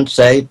beforehand,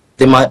 say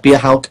they might be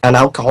an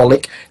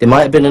alcoholic, they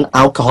might have been an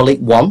alcoholic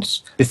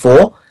once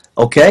before,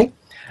 okay,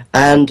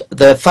 and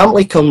the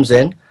family comes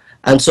in,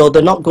 and so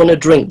they're not going to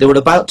drink. They were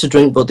about to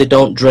drink, but they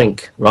don't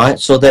drink, right?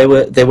 So they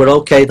were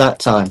okay that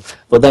time.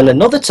 But then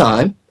another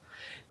time,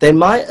 they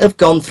might have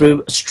gone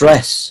through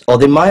stress, or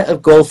they might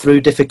have gone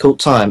through difficult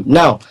time.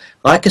 Now,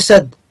 like I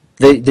said,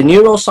 the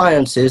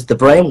neurosciences, the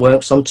brain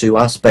works on two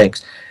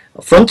aspects.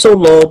 Frontal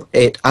lobe,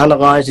 it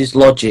analyzes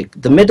logic.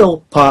 The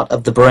middle part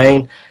of the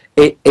brain,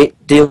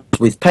 it deals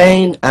with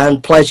pain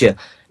and pleasure.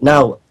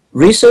 Now,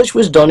 research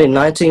was done in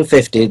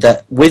 1950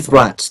 that with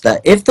rats,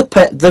 that if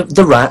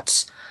the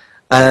rats,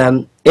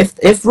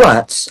 if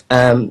rats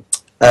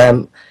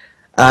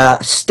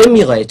are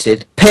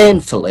stimulated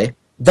painfully,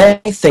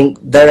 they think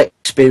they're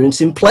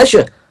experiencing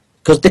pleasure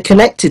because they're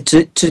connected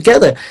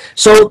together.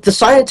 So the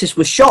scientists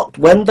were shocked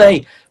when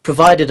they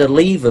provided a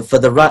lever for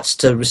the rats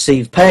to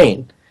receive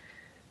pain.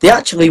 They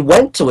actually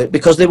went to it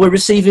because they were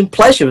receiving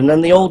pleasure, and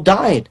then they all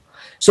died.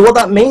 So what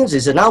that means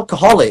is an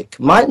alcoholic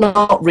might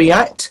not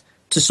react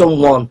to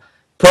someone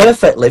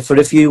perfectly for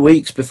a few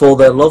weeks before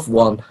their loved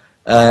one,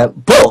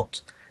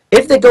 but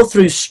if they go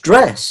through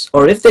stress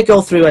or if they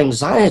go through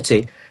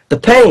anxiety, the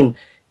pain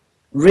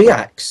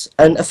reacts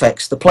and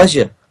affects the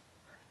pleasure.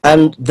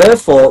 And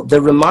therefore,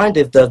 they're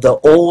reminded of the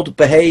old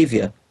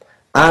behavior,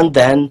 and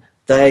then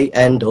they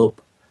end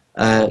up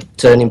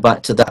turning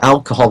back to the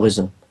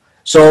alcoholism.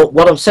 So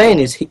what I'm saying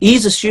is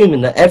he's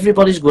assuming that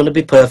everybody's going to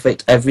be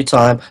perfect every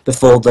time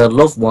before their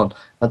loved one.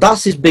 And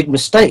that's his big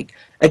mistake.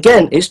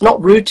 Again, it's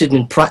not rooted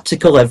in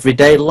practical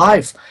everyday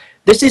life.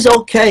 This is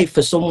okay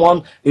for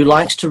someone who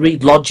likes to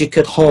read logic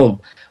at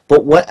home.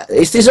 But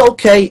it is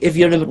okay if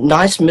you're a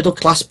nice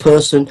middle-class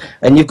person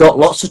and you've got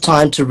lots of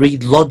time to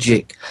read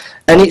logic.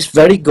 And it's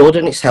very good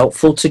and it's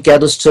helpful to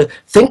get us to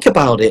think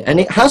about it. And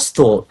it has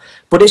thought.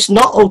 But it's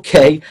not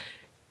okay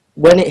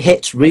when it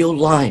hits real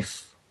life.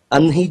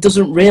 And he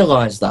doesn't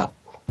realise that.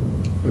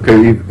 Okay,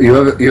 you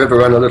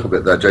overran a little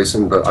bit there,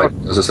 Jason, but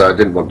as I say, I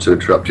didn't want to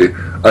interrupt you.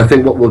 I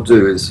think what we'll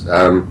do is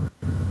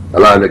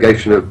allow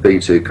Negation of B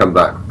to come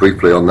back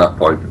briefly on that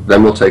point.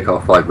 Then we'll take our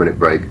 5-minute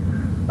break.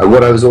 And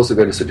what I was also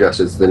going to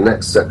suggest is the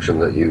next section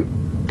that you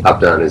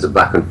have down is a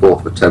back and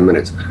forth for 10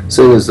 minutes.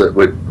 Seeing as that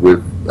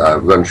we've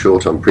run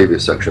short on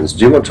previous sections,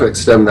 do you want to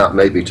extend that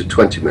maybe to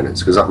 20 minutes?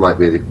 Because that might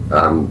be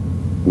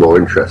more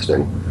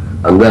interesting.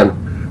 And then,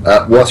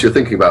 whilst you're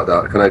thinking about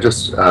that, can I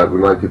just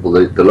remind people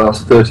that the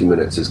last 30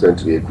 minutes is going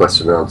to be a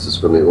question and answers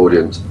from the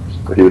audience.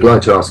 If you would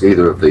like to ask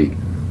either of the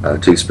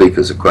two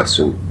speakers a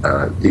question,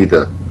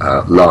 either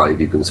live,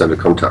 you can send a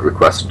contact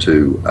request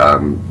to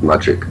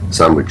Magic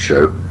Sandwich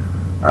Show,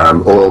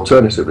 or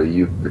alternatively, if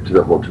you do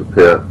not want to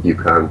appear, you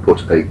can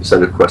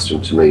send a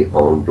question to me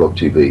on Blog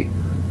TV.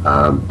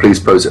 Please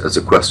pose it as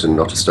a question,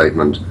 not a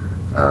statement,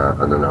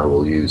 and then I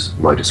will use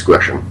my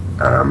discretion.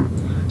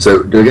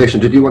 So,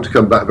 Negation, did you want to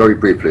come back very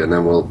briefly, and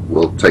then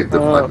we'll take the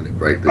 5-minute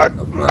break?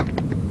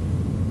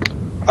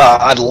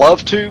 I'd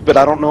love to, but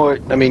I don't know.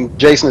 I mean,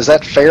 Jason, is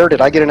that fair?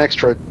 Did I get an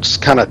extra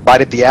kind of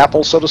bite at the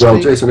apple, so to speak? Well,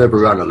 Jason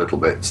overran a little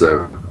bit,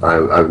 so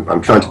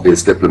I'm trying to be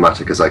as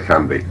diplomatic as I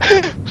can be.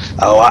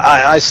 Oh,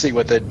 I see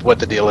what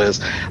the deal is.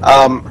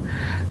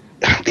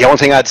 The only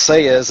thing I'd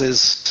say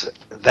is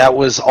that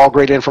was all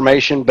great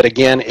information, but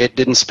again, it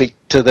didn't speak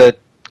to the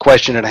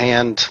question at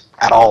hand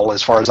at all,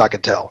 as far as I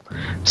could tell.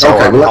 So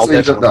okay, well, let's leave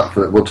it at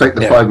that. We'll take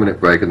the 5-minute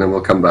break, and then we'll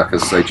come back and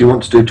say, do you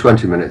want to do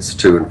 20 minutes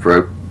to and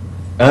fro?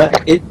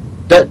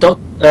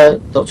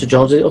 Dr.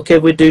 Jones, okay,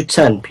 we do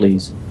 10,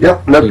 please.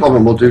 Yep, no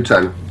problem, we'll do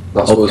 10.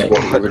 That was what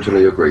we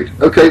originally agreed.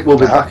 Okay, we'll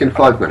be back in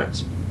 5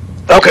 minutes.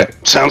 Okay,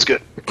 sounds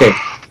good. Okay.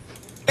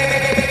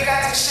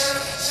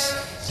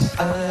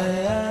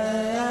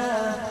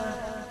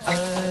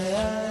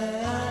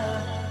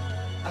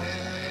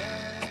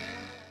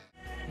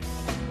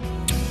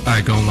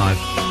 Alright, going live.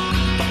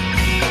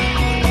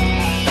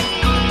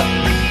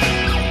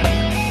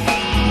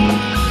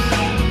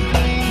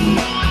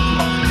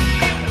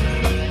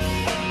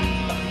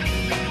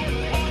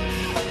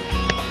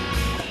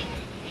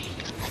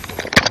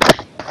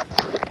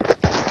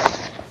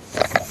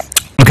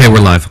 Okay, we're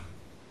live.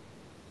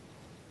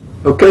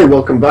 Okay,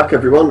 welcome back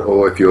everyone,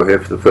 or if you're here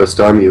for the first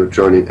time, you're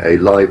joining a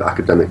live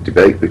academic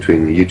debate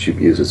between the YouTube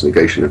users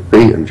Negation of B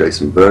and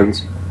Jason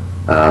Burns.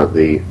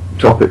 The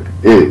topic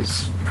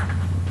is,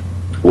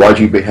 why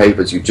do you behave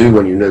as you do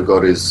when you know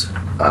God is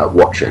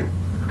watching?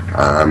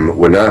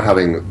 We're now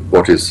having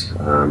what is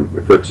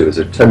referred to as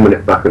a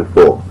 10-minute back and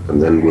forth,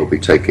 and then we'll be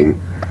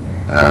taking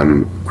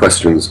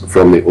questions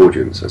from the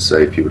audience. I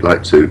say, if you would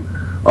like to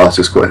ask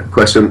us a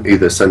question,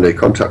 either send a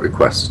contact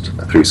request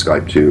through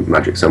Skype to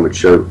Magic Sandwich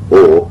Show,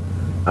 or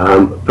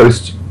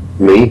post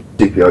me,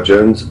 DPR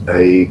Jones,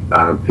 a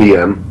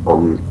PM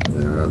on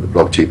the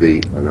Blog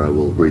TV, and I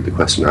will read the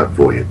question out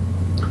for you.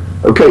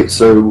 Okay,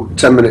 so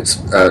 10 minutes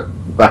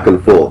back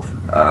and forth.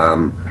 I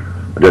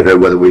don't know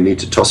whether we need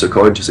to toss a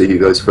coin to see who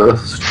goes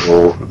first,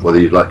 or whether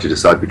you'd like to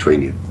decide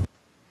between you.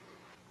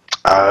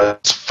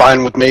 It's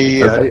fine with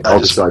me. Okay, I'll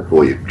decide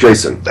for you.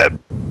 Jason,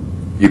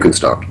 you can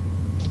start.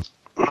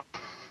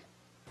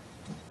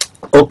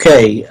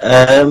 Okay,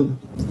 You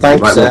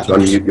thanks. might want to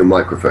unmute your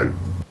microphone.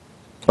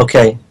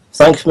 Okay,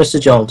 thanks, Mr.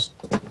 Jones.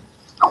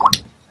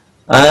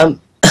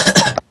 I'm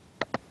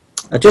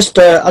just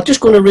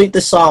going to read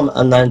the psalm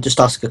and then just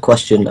ask a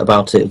question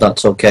about it, if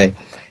that's okay.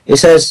 It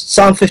says,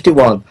 Psalm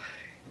 51.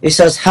 It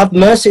says, "Have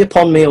mercy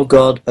upon me, O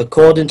God,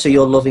 according to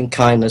your loving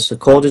kindness,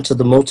 according to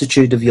the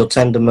multitude of your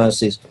tender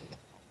mercies.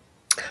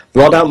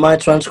 Blot out my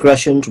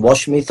transgressions,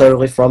 wash me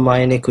thoroughly from my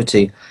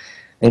iniquity,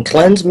 and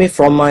cleanse me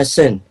from my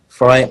sin.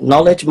 For I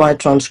acknowledge my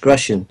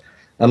transgression,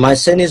 and my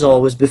sin is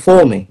always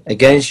before me.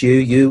 Against you,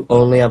 you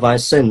only have I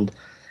sinned,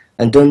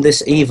 and done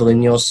this evil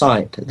in your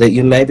sight, that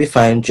you may be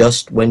found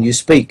just when you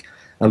speak,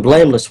 and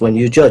blameless when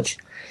you judge.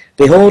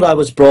 Behold, I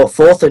was brought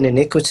forth in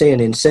iniquity,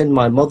 and in sin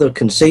my mother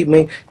conceived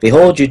me.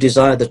 Behold, you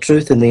desire the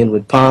truth in the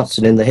inward parts,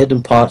 and in the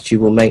hidden parts you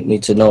will make me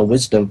to know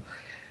wisdom.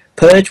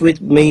 Purge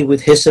with me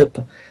with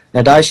hyssop,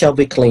 and I shall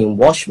be clean.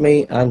 Wash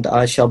me, and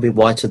I shall be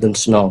whiter than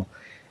snow.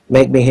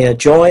 Make me hear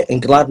joy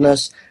and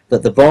gladness,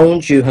 that the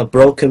bones you have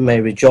broken may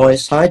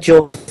rejoice. Hide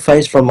your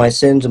face from my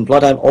sins, and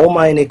blot out all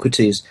my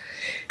iniquities.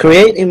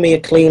 Create in me a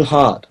clean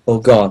heart, O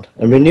God,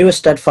 and renew a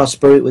steadfast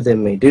spirit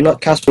within me. Do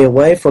not cast me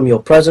away from your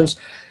presence,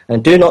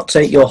 and do not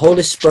take your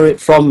Holy Spirit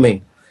from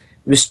me.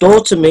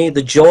 Restore to me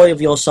the joy of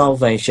your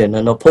salvation,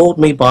 and uphold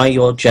me by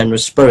your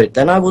generous spirit.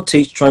 Then I will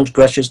teach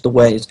transgressors the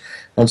ways,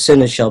 and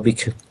sinners shall be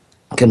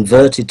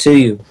converted to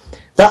you."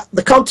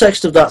 The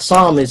context of that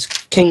psalm is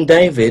King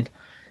David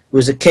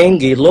was a king.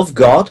 He loved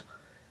God,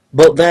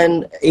 but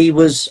then he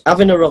was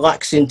having a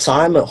relaxing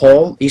time at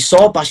home. He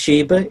saw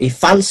Bathsheba. He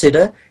fancied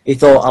her. He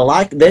thought, "I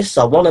like this.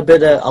 I want a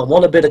bit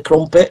of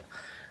crumpet,"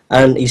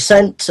 and he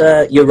sent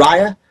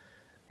Uriah,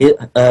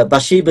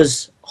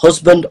 Bathsheba's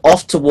husband,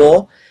 off to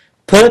war.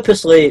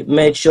 Purposely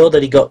made sure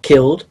that he got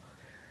killed.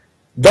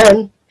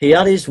 Then he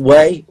had his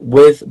way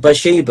with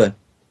Bathsheba.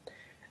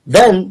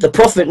 Then the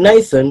prophet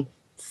Nathan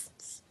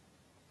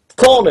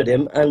cornered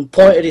him and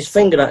pointed his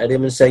finger at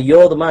him and said,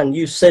 "You're the man,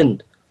 you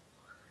sinned."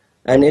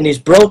 And in his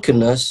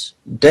brokenness,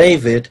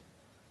 David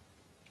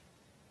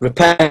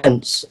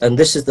repents, and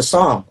this is the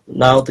psalm.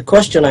 Now, the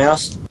question I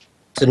asked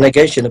to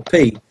negation of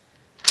P,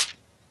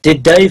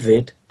 did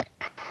David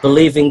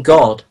believe in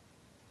God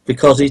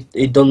because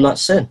he'd done that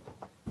sin?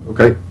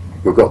 Okay,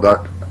 we've got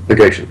that.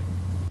 Negation.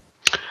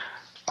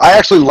 I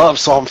actually love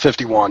Psalm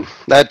 51.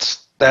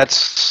 That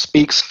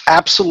speaks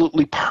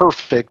absolutely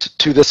perfect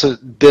to this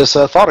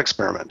thought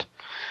experiment.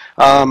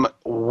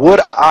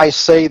 Would I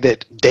say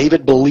that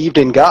David believed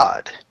in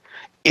God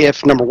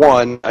if, number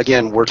one,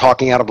 again, we're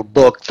talking out of a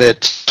book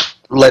that,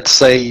 let's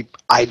say,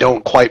 I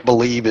don't quite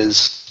believe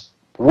is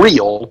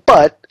real,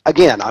 but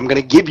again, I'm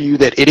going to give you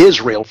that it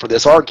is real for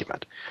this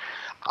argument.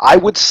 I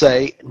would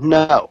say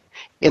no.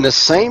 In the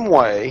same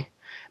way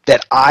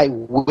that I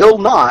will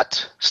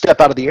not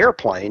step out of the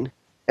airplane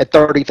at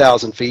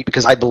 30,000 feet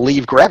because I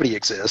believe gravity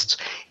exists,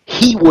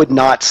 he would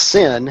not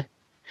sin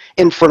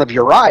in front of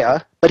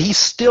Uriah, but he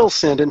still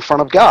sinned in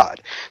front of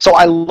God. So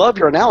I love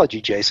your analogy,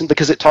 Jason,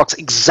 because it talks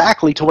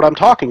exactly to what I'm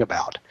talking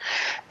about.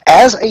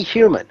 As a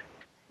human,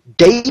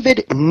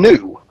 David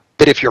knew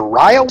that if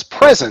Uriah was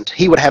present,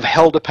 he would have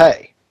hell to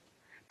pay.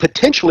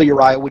 Potentially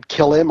Uriah would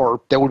kill him, or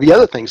there would be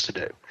other things to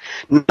do.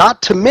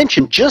 Not to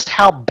mention just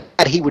how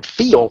bad he would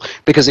feel,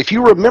 because if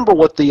you remember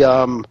what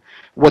the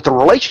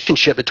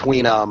relationship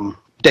between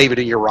David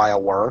and Uriah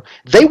were,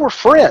 they were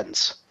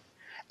friends.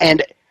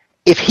 And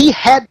if he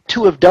had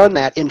to have done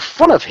that in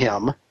front of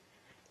him,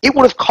 it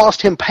would have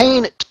cost him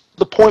pain to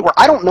the point where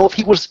I don't know if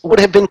he would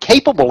have been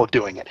capable of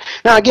doing it.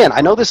 Now, again, I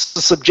know this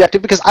is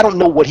subjective because I don't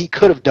know what he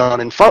could have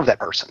done in front of that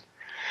person.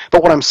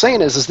 But what I'm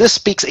saying is this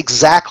speaks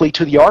exactly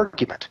to the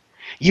argument.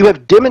 You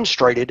have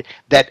demonstrated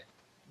that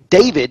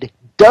David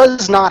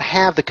does not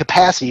have the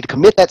capacity to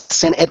commit that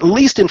sin, at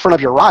least in front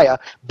of Uriah,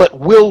 but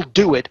will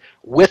do it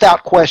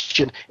without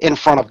question in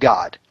front of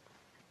God.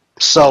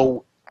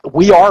 So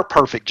we are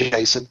perfect,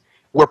 Jason.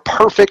 We're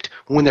perfect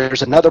when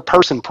there's another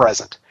person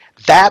present.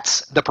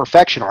 That's the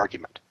perfection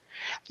argument.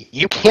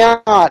 You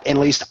cannot, at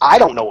least I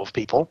don't know of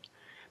people,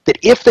 that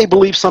if they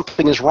believe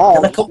something is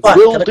wrong,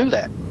 will do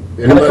that.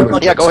 In a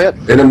moment. Yeah, go ahead.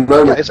 In a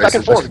moment. Yeah, it's back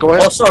and forth. Go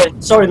ahead. Oh,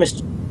 sorry,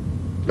 Mr.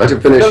 Let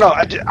him finish. No,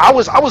 I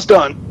was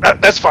done.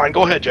 That's fine.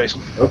 Go ahead,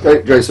 Jason.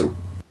 Okay, Jason.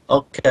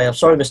 Okay, I'm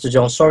sorry, Mr.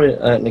 Jones. Sorry,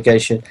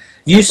 negation.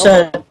 You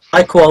said,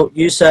 I quote,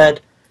 you said,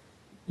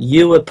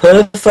 you were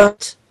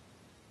perfect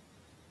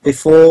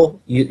before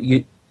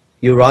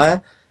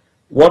Uriah.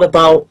 What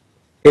about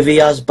if he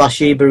has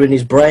Bathsheba in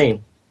his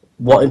brain?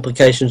 What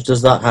implications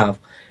does that have?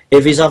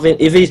 If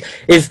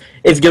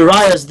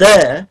Uriah's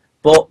there,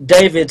 but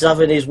David's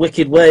having his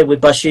wicked way with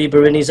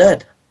Bathsheba in his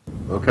head.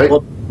 Okay.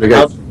 But,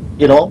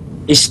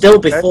 Negation. he's still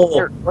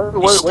before.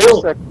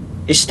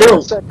 He's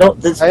still. No,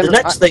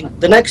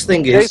 the next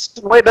thing is.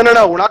 Jason, wait,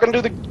 no. We're not going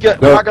to do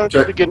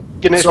the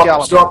Ganesh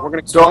Gallop. Stop. We're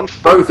going to go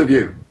Both of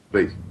you,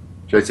 please.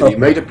 Jason, you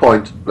made a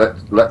point.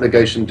 Let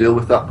negation deal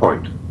with that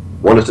point,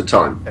 one at a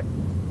time.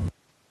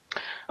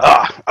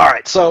 All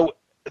right. So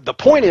the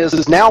point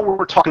is now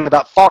we're talking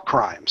about thought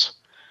crimes.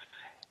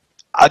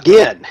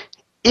 Again,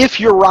 if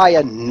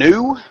Uriah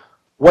knew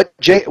what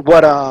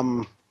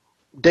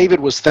David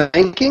was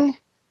thinking,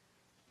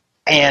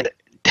 and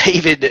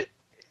David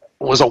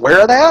was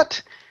aware of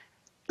that,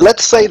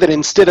 let's say that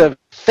instead of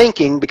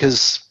thinking,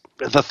 because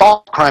the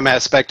thought crime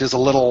aspect is a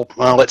little,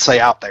 well, let's say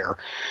out there.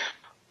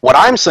 What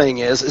I'm saying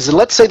is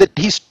let's say that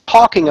he's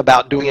talking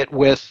about doing it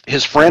with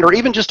his friend or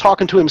even just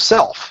talking to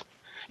himself.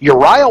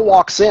 Uriah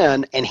walks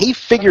in and he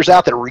figures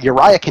out that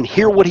Uriah can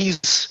hear what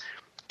he's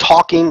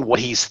talking, what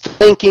he's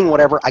thinking,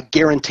 whatever. I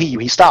guarantee you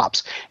he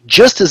stops,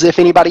 just as if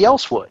anybody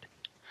else would,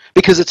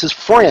 because it's his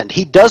friend.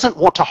 He doesn't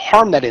want to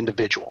harm that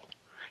individual.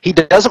 He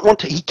doesn't want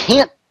to, he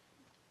can't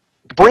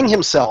bring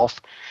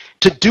himself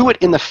to do it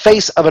in the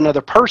face of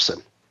another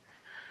person.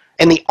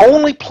 And the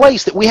only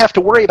place that we have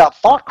to worry about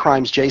thought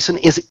crimes, Jason,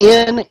 is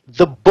in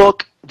the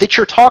book that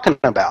you're talking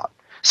about.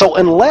 So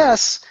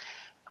unless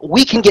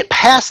we can get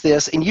past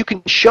this and you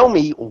can show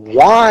me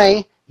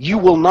why you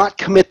will not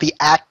commit the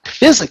act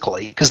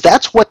physically, because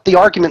that's what the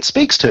argument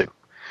speaks to.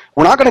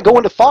 We're not going to go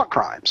into thought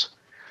crimes.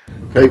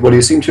 Okay, well,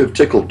 you seem to have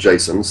tickled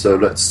Jason, so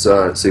let's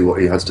see what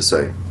he has to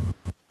say.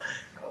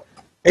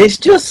 It's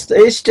just,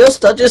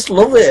 I just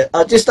love it.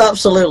 I just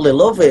absolutely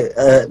love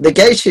it.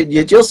 Negation,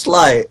 you're just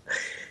like,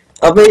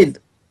 I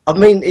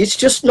mean, it's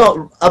just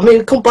not,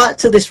 come back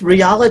to this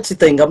reality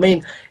thing.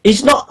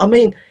 He's not,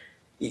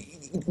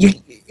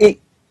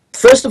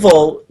 first of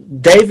all,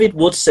 David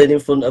would sit in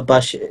front of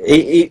Bathsheba.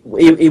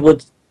 He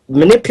would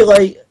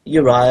manipulate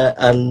Uriah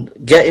and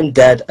get him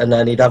dead, and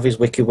then he'd have his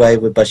wicked way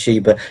with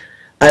Bathsheba.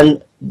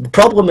 And the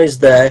problem is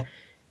there,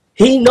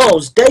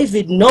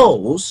 David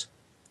knows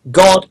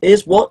God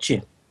is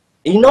watching.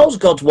 He knows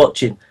God's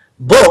watching,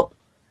 but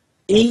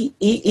he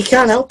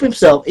can't help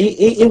himself.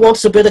 He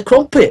wants a bit of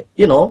crumpet,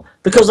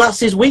 because that's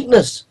his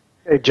weakness.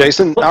 Hey,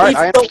 Jason, But all right.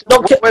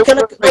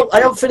 I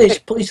haven't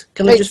finished. Please,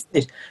 can I just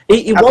finish?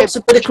 He wants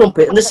a bit of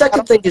crumpet. And the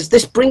second thing is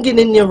this bringing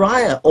in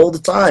Uriah all the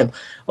time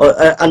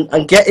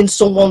and getting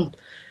someone,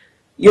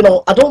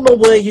 I don't know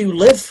where you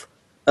live,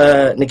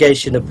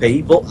 Negation of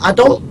P, but I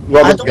don't...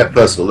 Well, rather than get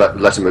personal,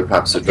 let him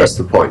perhaps address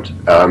the point.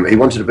 He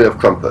wanted a bit of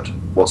crumpet.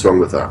 What's wrong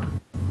with that?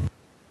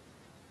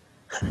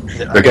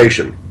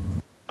 Negation.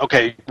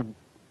 Okay.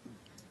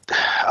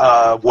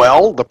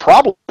 Well, the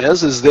problem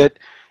is that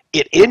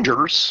it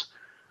injures.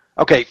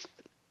 Okay,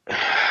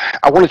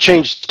 I want to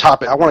change the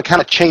topic. I want to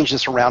kind of change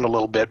this around a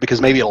little bit because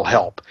maybe it'll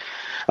help.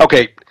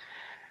 Okay,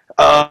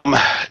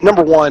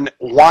 number one,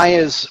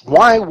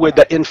 why would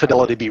that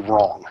infidelity be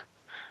wrong?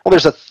 Well,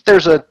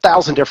 there's a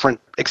thousand different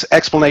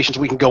explanations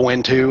we can go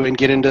into and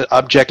get into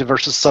objective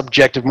versus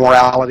subjective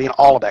morality and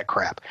all of that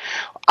crap.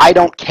 I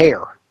don't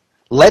care.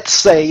 Let's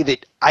say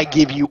that I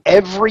give you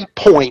every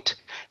point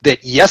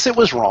that yes, it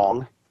was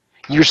wrong.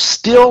 You're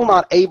still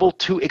not able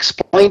to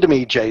explain to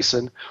me,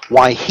 Jason,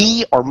 why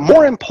he, or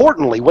more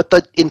importantly, what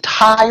the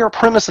entire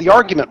premise of the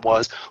argument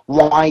was,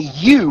 why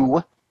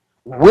you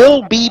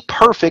will be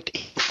perfect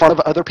in front of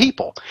other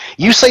people.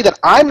 You say that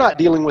I'm not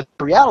dealing with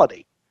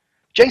reality.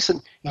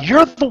 Jason,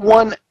 you're the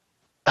one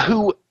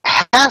who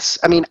has,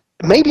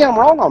 maybe I'm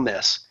wrong on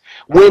this.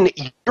 When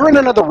you're in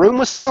another room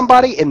with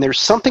somebody and there's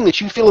something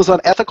that you feel is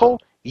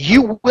unethical,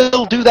 you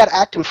will do that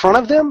act in front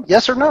of them,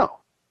 yes or no?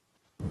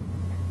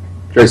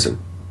 Jason.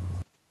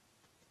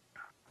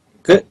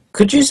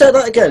 Could you say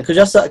that again? Could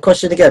you ask that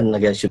question again, I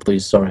guess,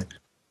 please? Sorry.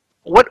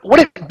 What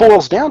it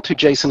boils down to,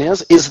 Jason,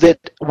 is that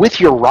with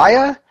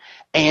Uriah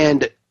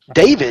and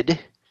David,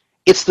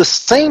 it's the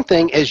same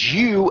thing as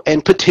you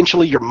and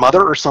potentially your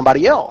mother or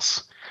somebody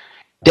else.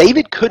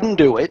 David couldn't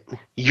do it.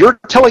 You're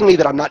telling me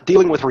that I'm not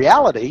dealing with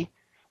reality,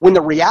 when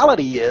the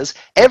reality is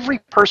every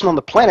person on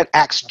the planet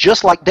acts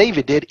just like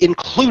David did,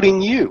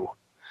 including you.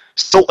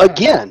 So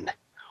again,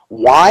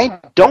 why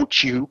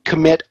don't you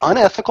commit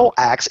unethical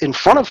acts in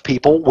front of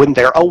people when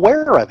they're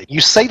aware of it?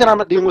 You say that I'm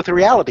not dealing with the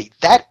reality.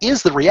 That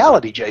is the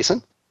reality,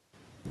 Jason.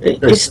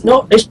 It's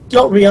not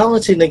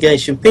reality,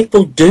 Negation.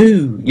 People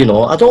do,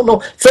 I don't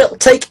know.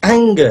 Take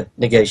anger,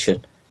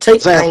 Negation.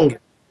 Take anger,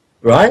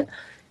 right?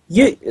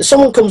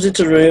 Someone comes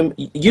into the room,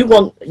 you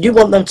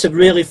want them to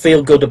really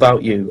feel good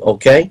about you,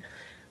 okay?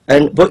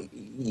 And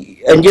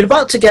you're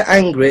about to get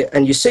angry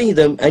and you see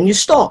them and you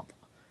stop.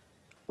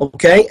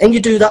 Okay, and you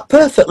do that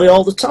perfectly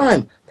all the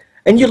time,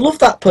 and you love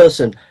that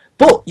person.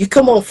 But you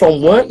come home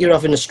from work, you're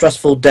having a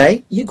stressful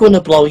day, you're going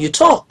to blow your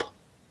top.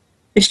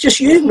 It's just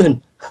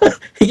human,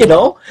 you're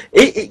not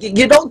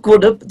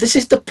good. This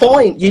is the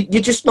point.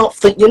 You're just not.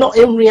 You're not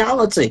in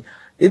reality.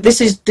 This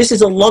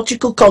is a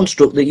logical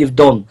construct that you've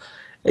done,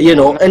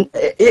 and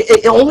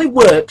it only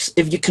works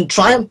if you can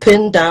try and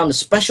pin down a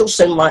special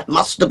sin like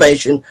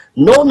masturbation.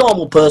 No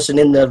normal person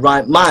in their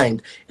right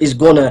mind is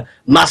going to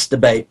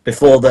masturbate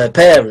before their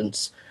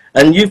parents.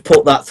 And you've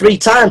put that 3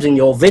 times in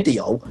your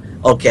video,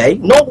 okay?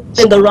 No one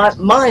in the right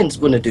mind's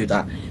going to do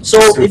that. So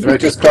can I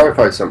just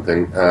clarify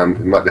something? It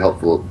might be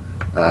helpful.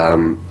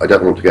 I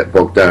don't want to get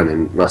bogged down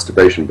in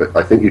masturbation, but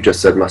I think you just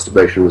said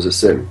masturbation was a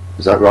sin.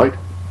 Is that right?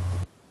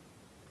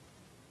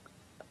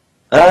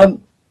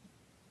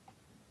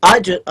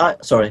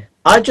 Sorry.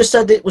 I just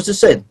said it was a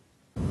sin.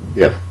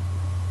 Yeah.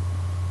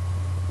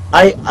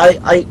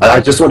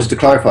 I just wanted to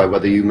clarify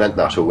whether you meant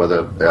that or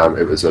whether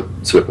it was a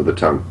slip of the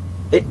tongue.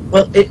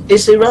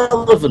 It's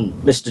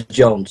irrelevant, Mr.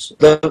 Jones.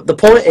 The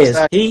point is,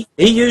 he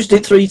used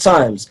it 3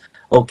 times,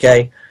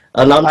 okay?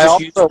 And I'm just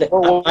using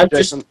it.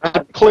 Jason,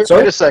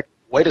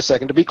 wait a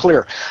second. To be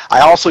clear,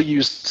 I also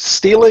used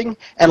stealing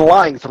and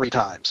lying 3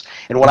 times.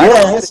 And what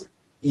no.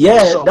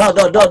 You're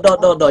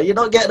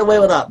not getting away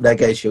with that,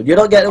 negation. You're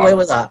not getting away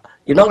with that.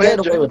 You're not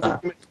getting away with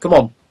that. Come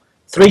on.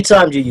 3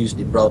 times you used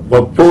it, bro.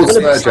 Well, pause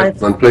there,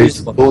 gentlemen, please.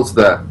 Pause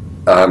there.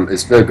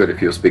 It's no good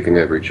if you're speaking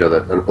over each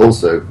other. And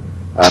also,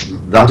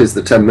 that is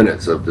the 10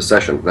 minutes of the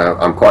session. Now,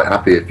 I'm quite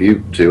happy if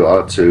you two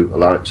are to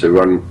allow it to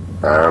run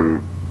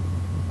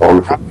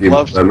on for a few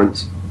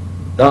moments.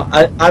 No,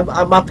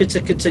 I'm happy to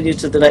continue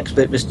to the next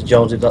bit, Mr.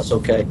 Jones, if that's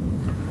okay.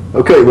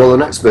 Okay, well, the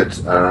next bit,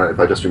 if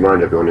I just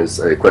remind everyone, is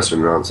a question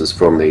and answers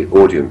from the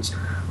audience.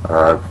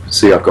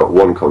 See, I've got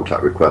 1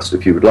 contact request.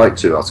 If you would like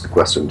to ask a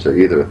question to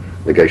either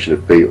Negation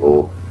of P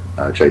or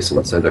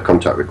Jason, send a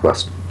contact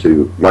request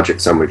to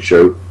Magic Sandwich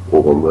Show,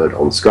 or 1 word,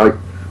 on Skype.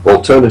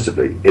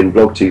 Alternatively, in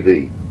Blog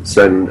TV,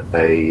 send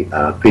a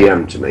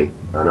PM to me,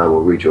 and I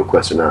will read your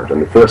question out.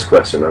 And the first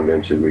question I'm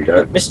going to read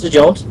out... Mr.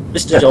 Jones,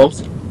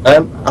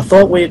 I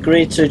thought we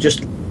agreed to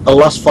just a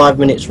last 5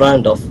 minutes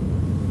round off.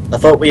 I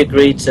thought we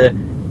agreed to...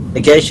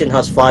 Negation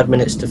has 5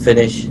 minutes to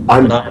finish,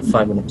 and I have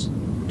 5 minutes.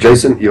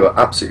 Jason, you are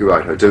absolutely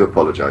right. I do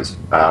apologise.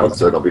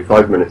 So there'll be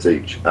 5 minutes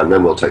each, and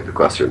then we'll take the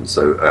questions.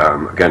 So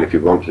again, if you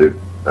want to,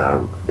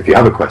 if you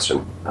have a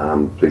question,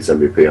 please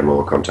send me a PM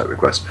or a contact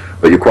request.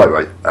 But you're quite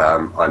right.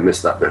 I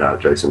missed that bit out,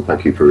 Jason.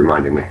 Thank you for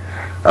reminding me.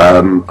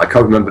 I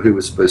can't remember who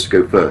was supposed to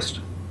go first.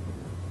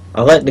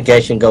 I'll let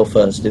Negation go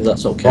first, if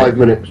that's okay. 5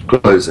 minutes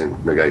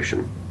closing,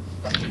 Negation.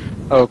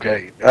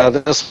 Okay,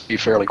 this will be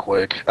fairly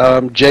quick.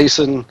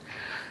 Jason,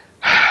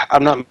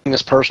 I'm not making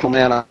this personal,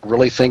 man. I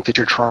really think that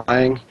you're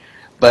trying,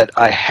 but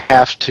I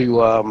have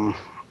to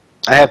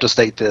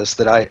state this,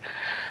 that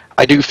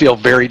I do feel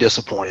very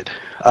disappointed.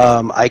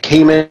 I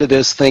came into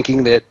this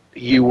thinking that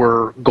you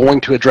were going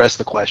to address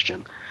the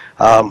question.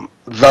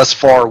 Thus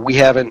far, you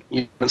haven't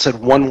said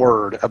 1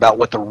 word about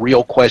what the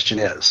real question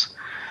is.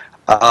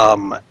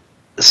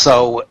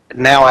 So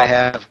now I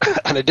have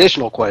an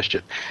additional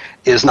question.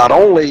 Is not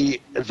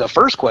only the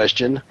first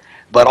question,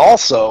 but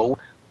also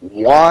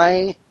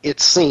why it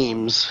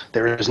seems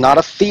there is not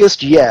a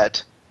theist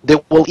yet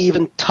that will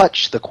even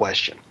touch the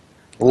question,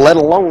 let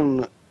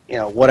alone,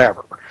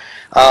 whatever.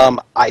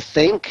 I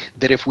think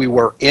that if we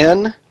were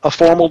in a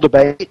formal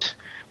debate,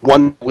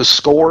 one that was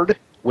scored,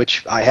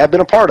 which I have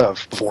been a part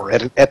of before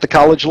at the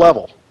college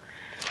level,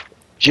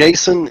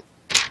 Jason,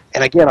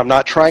 and again, I'm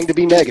not trying to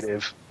be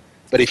negative,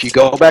 but if you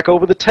go back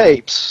over the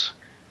tapes,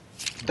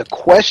 the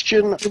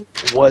question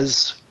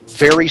was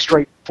very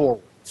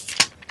straightforward.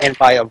 And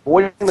by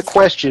avoiding the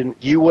question,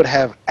 you would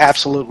have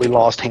absolutely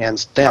lost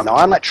hands down. Now,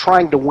 I'm not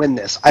trying to win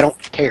this. I don't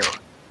care.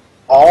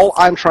 All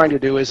I'm trying to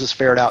do is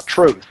ferret out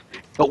truth.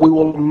 But we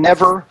will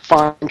never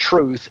find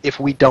truth if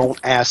we don't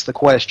ask the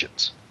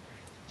questions.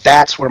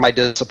 That's where my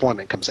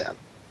disappointment comes in.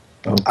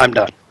 Oh. I'm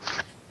done.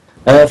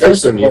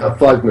 Jason, you have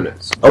 5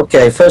 minutes.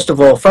 Okay, first of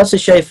all,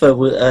 Francis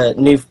Schaeffer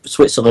knew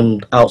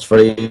Switzerland Alps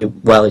very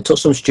well. He took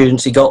some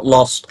students, he got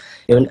lost,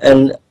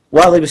 and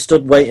while he was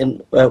stood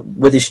waiting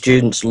with his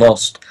students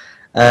lost,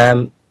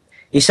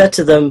 he said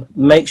to them,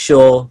 make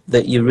sure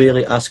that you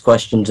really ask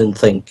questions and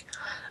think.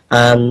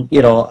 And,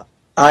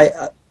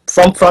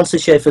 from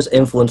Francis Schaeffer's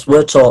influence,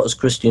 we're taught as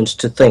Christians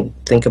to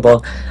think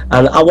about,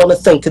 and I want to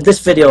think, and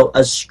this video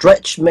has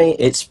stretched me.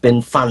 It's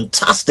been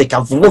fantastic.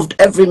 I've loved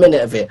every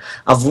minute of it.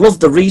 I've loved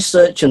the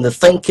research and the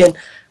thinking.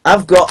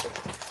 I've got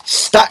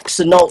stacks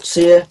of notes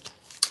here.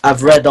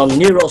 I've read on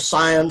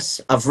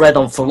neuroscience, I've read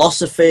on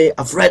philosophy,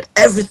 I've read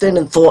everything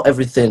and thought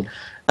everything.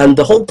 And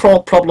the whole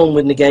problem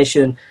with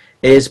negation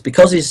is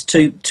because he's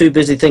too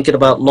busy thinking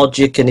about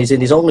logic and he's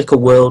in his own little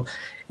world,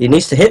 he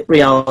needs to hit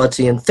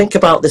reality and think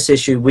about this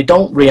issue. We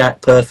don't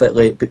react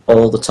perfectly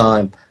all the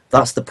time.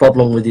 That's the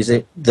problem with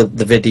the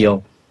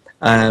video.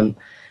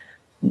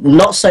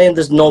 Not saying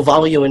there's no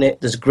value in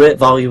it. There's great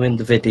value in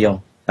the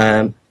video.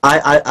 I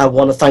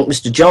want to thank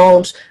Mr.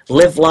 Jones,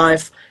 Live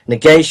Life,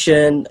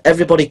 Negation,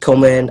 everybody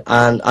come in,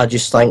 and I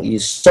just thank you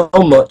so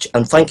much,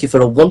 and thank you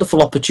for a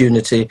wonderful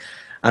opportunity,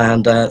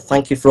 and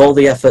thank you for all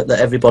the effort that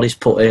everybody's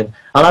put in.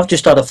 And I've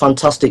just had a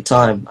fantastic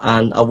time,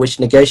 and I wish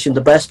Negation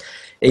the best.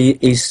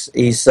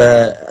 He's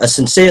a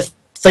sincere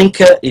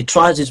thinker, he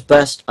tries his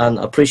best, and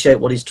I appreciate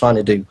what he's trying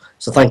to do.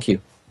 So thank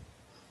you.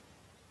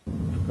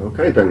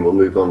 Okay, then we'll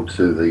move on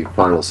to the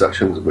final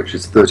section, which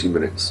is 30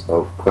 minutes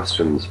of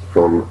questions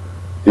from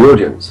the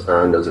audience.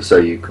 And as I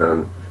say, you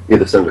can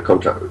either send a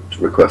contact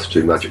request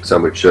to Magic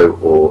Sandwich Show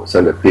or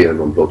send a PM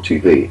on Blog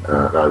TV,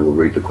 and I will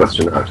read the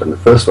question out. And the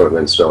first one I'm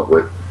going to start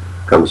with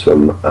comes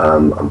from,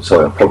 I'm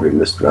sorry, I'll probably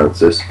mispronounce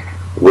this,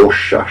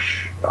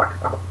 Roshash.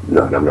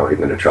 No, I'm not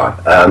even going to try.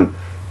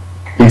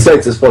 He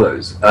says as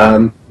follows,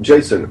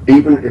 Jason,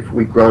 even if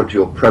we grant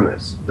your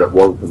premise that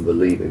one can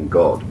believe in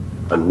God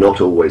and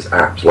not always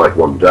act like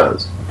one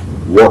does,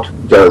 what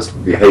does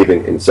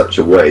behaving in such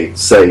a way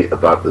say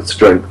about the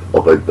strength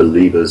of a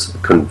believer's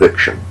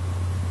conviction?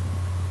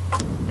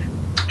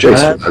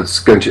 Jason,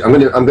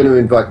 I'm going to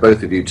invite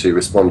both of you to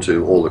respond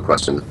to all the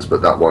questions,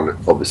 but that one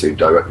obviously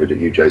directed at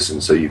you, Jason,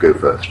 so you go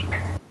first.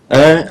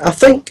 I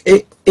think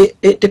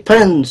it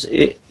depends.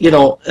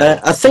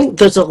 I think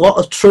there's a lot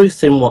of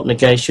truth in what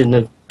Negation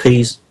of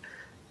P's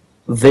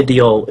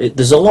video.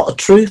 There's a lot of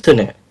truth in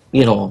it,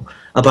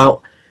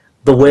 about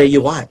the way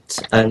you act,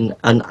 and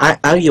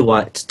how you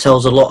act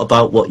tells a lot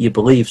about what you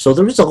believe. So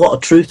there is a lot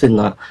of truth in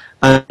that,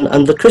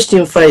 and the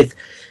Christian faith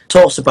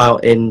talks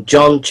about in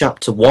John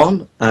chapter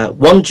 1,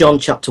 1 John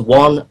chapter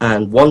 1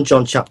 and 1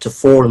 John chapter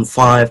 4 and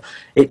 5,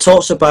 it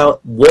talks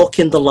about walk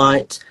in the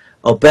light,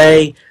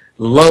 obey,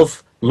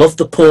 love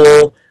the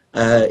poor,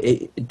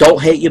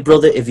 don't hate your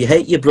brother. If you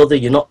hate your brother,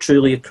 you're not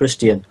truly a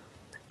Christian.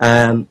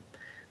 But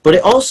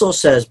it also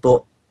says,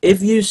 but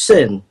if you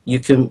sin, you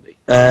can,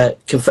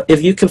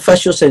 if you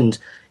confess your sins,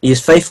 he is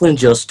faithful and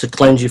just to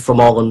cleanse you from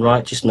all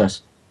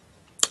unrighteousness.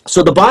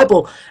 So the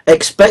Bible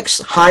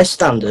expects high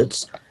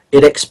standards.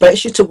 It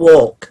expects you to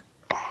walk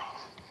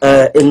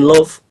in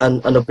love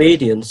and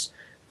obedience,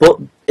 but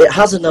it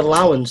has an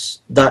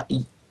allowance that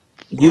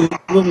you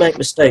will make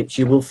mistakes,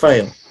 you will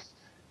fail.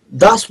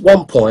 That's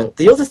one point.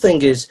 The other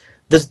thing is,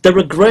 there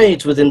are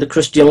grades within the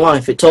Christian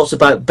life. It talks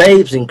about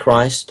babes in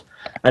Christ,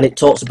 and it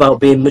talks about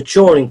being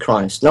mature in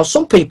Christ. Now,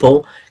 some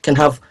people can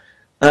have,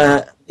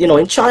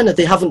 in China,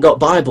 they haven't got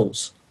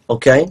Bibles,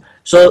 okay?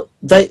 So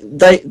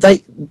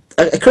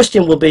a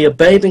Christian will be a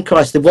babe in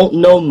Christ. They won't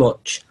know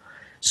much.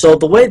 So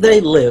the way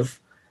they live,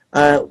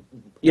 they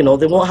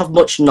won't have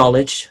much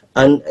knowledge,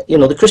 and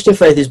the Christian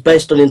faith is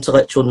based on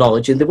intellectual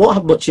knowledge, and they won't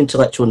have much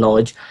intellectual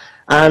knowledge,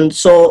 and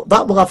so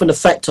that will have an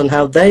effect on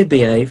how they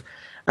behave.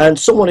 And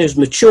someone who's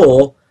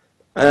mature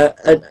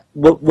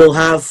will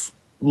have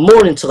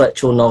more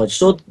intellectual knowledge.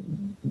 So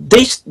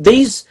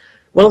these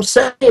what I'm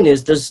saying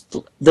is there's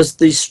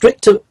the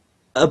stricter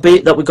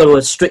that we've got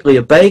to strictly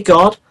obey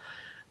God,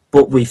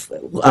 but we've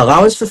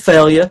allowance for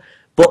failure.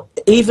 But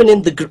even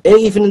in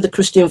the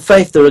Christian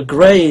faith, there are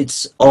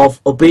grades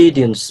of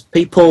obedience.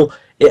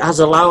 It has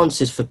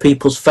allowances for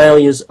people's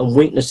failures and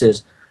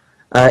weaknesses.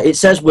 It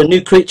says we're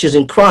new creatures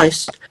in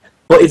Christ,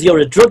 but if you're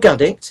a drug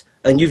addict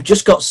and you've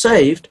just got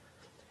saved,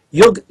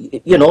 you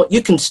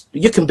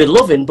can be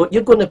loving, but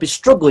you're going to be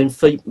struggling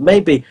for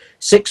maybe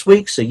 6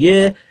 weeks, a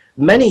year,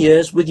 many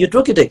years with your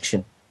drug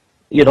addiction.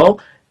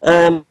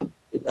 Are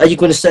you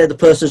going to say the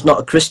person's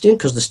not a Christian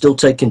because they're still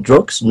taking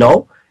drugs?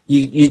 No.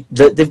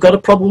 They've got a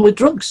problem with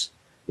drugs.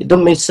 It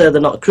doesn't mean to say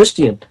they're not a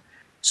Christian.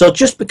 So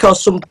just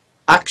because some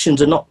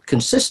actions are not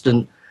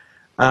consistent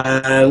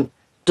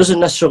doesn't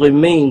necessarily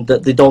mean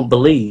that they don't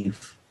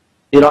believe.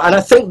 And I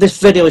think this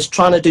video is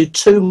trying to do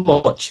too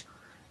much.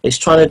 It's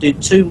trying to do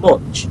too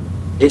much.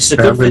 It's a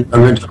good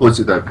I'm going to pause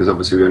it there because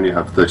obviously we only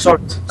have 30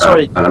 minutes.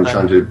 Sorry. And I'm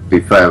trying to be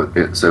fair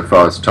so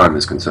far as time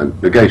is concerned.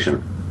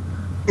 Negation.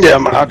 Yeah,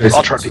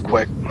 I'll try to be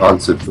quick.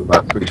 Answered for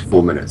about 3 to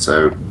 4 minutes,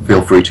 so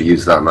feel free to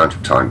use that amount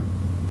of time.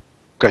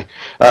 Okay.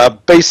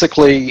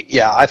 Basically,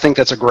 yeah, I think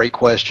that's a great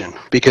question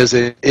because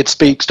it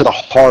speaks to the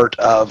heart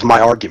of my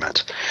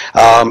argument.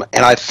 And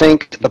I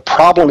think the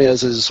problem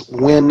is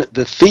when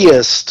the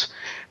theist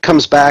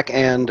comes back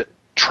and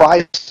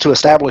tries to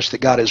establish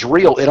that God is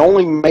real, it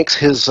only makes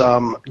his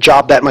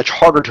job that much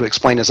harder to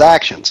explain his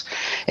actions.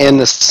 In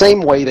the same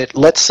way that,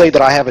 let's say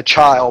that I have a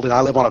child and I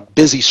live on a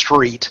busy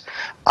street,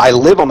 I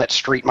live on that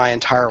street my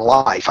entire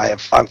life.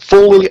 I'm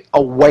fully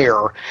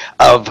aware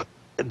of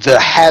the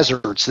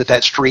hazards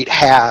that street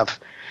have,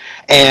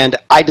 and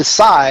I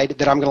decide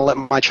that I'm going to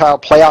let my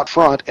child play out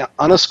front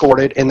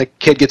unescorted, and the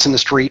kid gets in the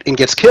street and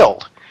gets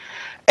killed.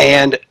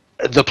 And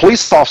the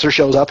police officer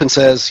shows up and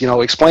says,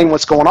 explain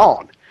what's going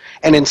on.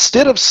 And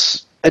instead of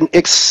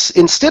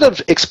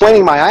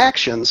explaining my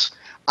actions,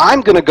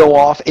 I'm going to go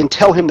off and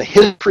tell him the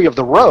history of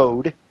the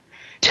road,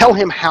 tell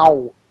him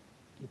how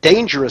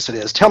dangerous it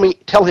is,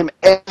 tell him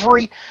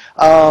every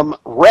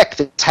wreck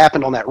that's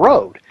happened on that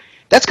road.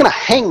 That's going to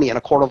hang me in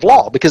a court of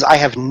law because I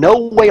have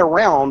no way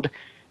around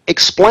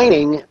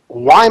explaining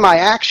why my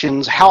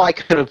actions, how I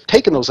could have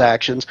taken those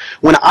actions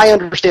when I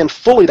understand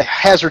fully the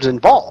hazards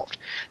involved.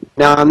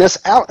 Now, in this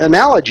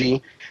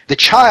analogy, the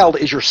child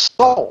is your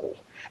soul,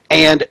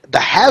 and the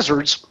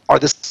hazards are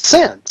the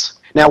sins.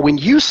 Now, when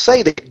you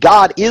say that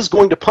God is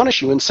going to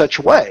punish you in such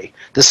a way,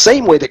 the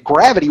same way that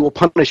gravity will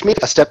punish me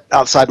if I step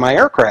outside my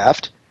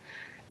aircraft,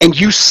 and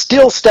you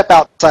still step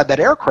outside that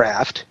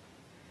aircraft,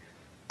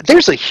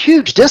 there's a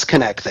huge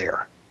disconnect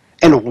there.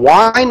 And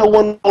why no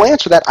one will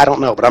answer that, I don't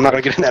know, but I'm not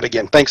going to get into that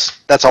again. Thanks.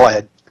 That's all I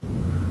had.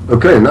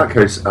 Okay, in that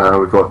case,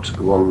 we've got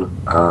one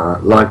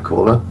live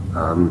caller.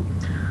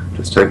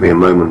 Just take me a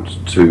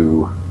moment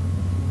to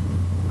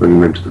bring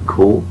him into the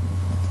call.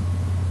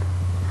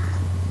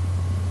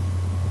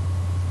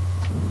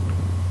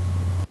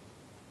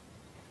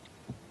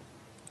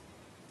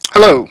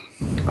 Hello.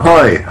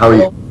 Hi, how are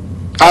you?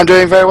 I'm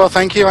doing very well,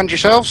 thank you. And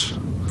yourselves?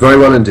 Very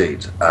well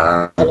indeed.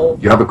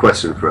 You have a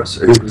question for us.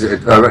 Is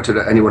it directed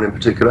at anyone in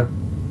particular?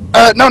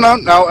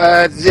 No.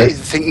 I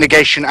think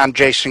Negation and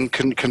Jason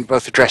can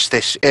both address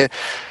this.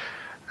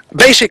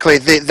 Basically,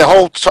 the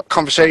whole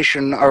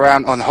conversation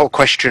around, on the whole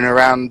question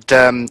around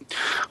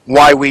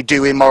why we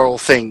do immoral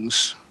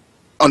things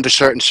under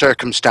certain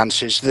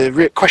circumstances,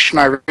 the question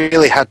I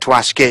really had to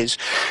ask is,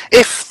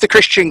 if the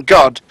Christian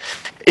God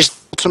is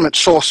the ultimate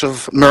source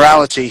of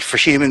morality for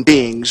human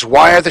beings,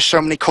 why are there so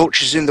many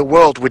cultures in the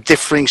world with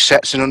differing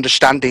sets and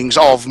understandings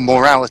of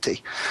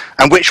morality?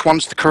 And which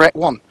one's the correct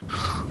one?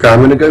 Okay, I'm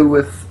going to go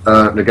with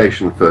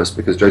Negation first,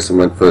 because Jason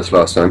went first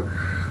last time.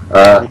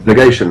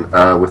 Negation,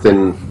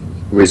 within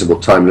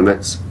reasonable time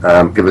limits,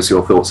 give us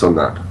your thoughts on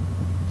that.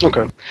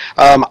 Okay.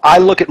 I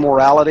look at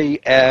morality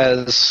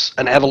as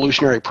an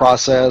evolutionary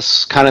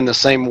process, kind of in the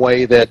same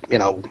way that,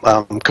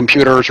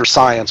 computers or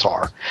science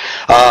are.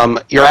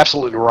 You're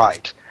absolutely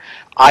right.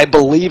 I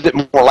believe that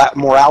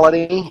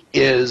morality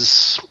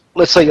is,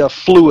 let's say, a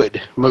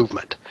fluid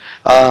movement.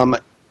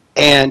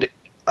 And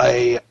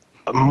a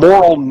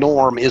moral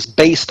norm is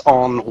based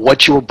on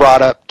what you were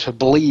brought up to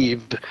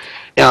believe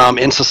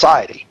in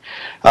society.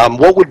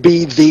 What would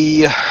be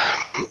the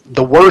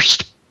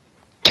worst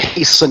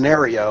case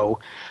scenario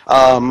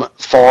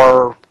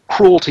for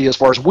cruelty as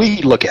far as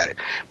we look at it?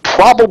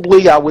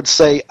 Probably, I would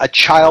say, a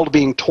child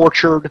being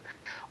tortured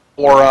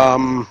or,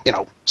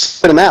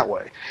 spit in that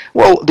way.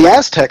 Well, the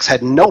Aztecs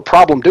had no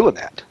problem doing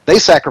that. They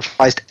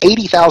sacrificed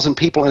 80,000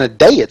 people in a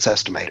day, it's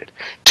estimated.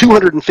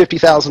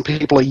 250,000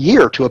 people a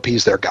year to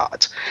appease their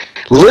gods.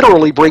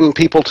 Literally bringing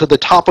people to the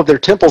top of their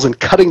temples and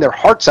cutting their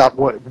hearts out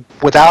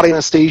without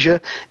anesthesia,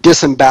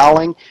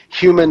 disemboweling,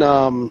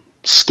 human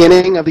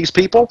skinning of these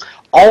people.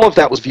 All of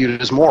that was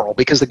viewed as moral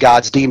because the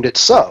gods deemed it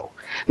so.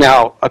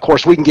 Now, of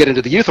course, we can get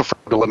into the Euthyphro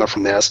dilemma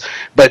from this,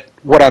 but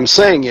what I'm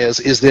saying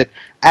is that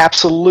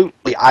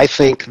absolutely I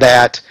think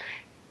that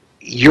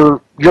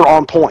you're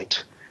on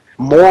point.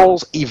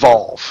 Morals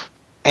evolve,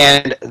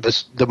 and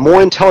the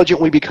more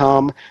intelligent we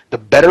become, the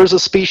better as a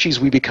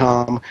species we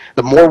become,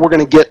 the more we're going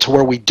to get to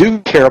where we do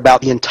care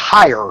about the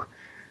entire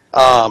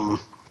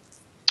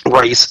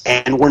race,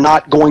 and we're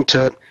not going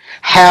to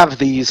have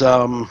these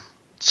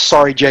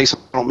sorry, Jason,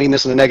 I don't mean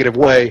this in a negative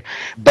way,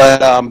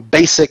 but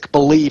basic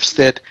beliefs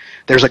that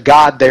there's a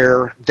God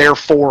there,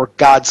 therefore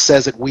God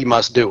says that we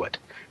must do it.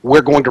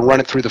 We're going to run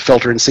it through the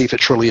filter and see if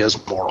it truly is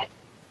moral.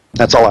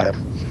 That's all I have.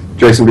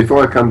 Jason,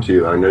 before I come to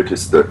you, I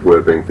noticed that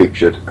we're being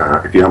featured.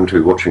 If you happen to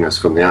be watching us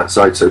from the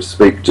outside, so to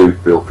speak, do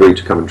feel free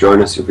to come and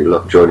join us. You'll be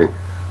joining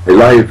a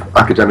live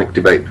academic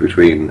debate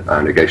between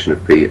Negation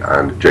of P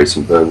and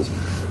Jason Burns.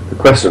 The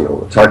question,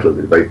 or the title of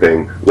the debate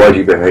being, why do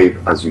you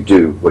behave as you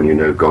do when you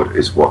know God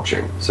is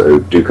watching? So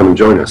do come and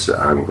join us.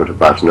 We've got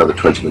about another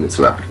 20 minutes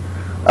left.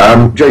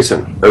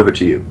 Jason, over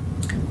to you.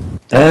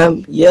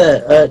 John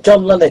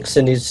Lennox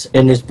in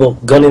his book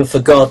Gunning for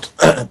God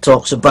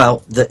talks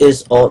about the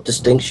is-ought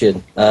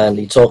distinction, and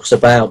he talks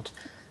about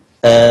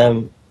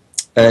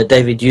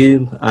David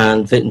Hume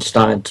and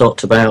Wittgenstein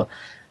talked about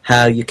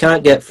how you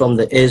can't get from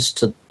the is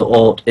to the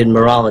ought in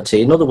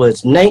morality. In other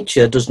words,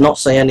 nature does not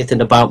say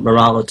anything about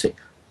morality.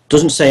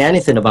 Doesn't say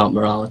anything about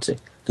morality.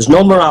 There's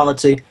no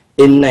morality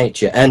in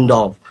nature, end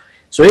of.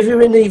 So if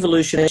you're in the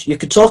evolutionist, you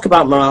could talk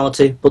about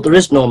morality, but there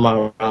is no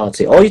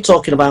morality. All you're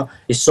talking about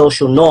is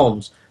social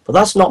norms, but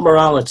that's not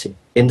morality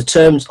in the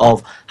terms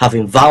of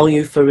having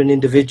value for an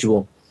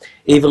individual.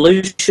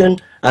 Evolution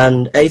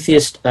and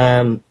atheist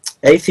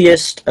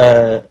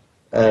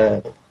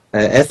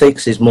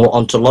ethics is more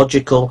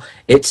ontological.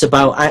 It's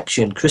about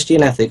action.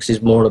 Christian ethics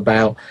is more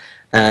about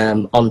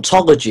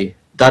ontology.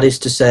 That is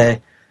to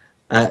say,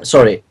 I'm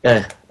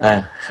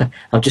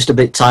just a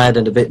bit tired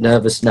and a bit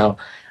nervous now.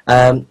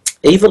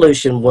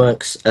 Evolution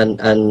works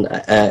and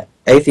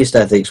atheist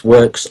ethics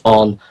works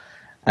on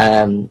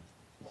the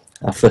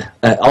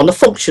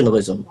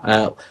functionalism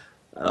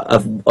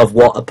of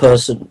what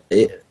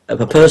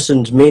a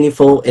person's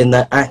meaningful in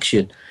their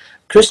action.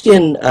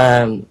 Christian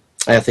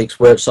ethics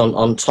works on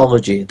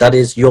ontology. That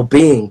is, your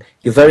being,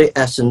 your very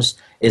essence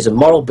is a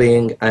moral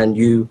being, and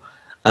you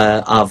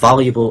are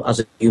valuable as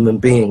a human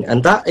being.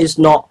 And that is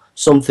not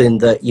something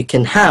that you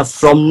can have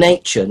from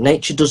nature.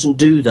 Nature doesn't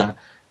do that.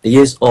 The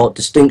is-ought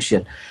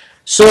distinction.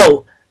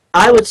 So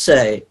I would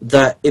say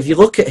that if you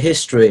look at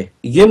history,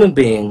 human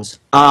beings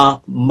are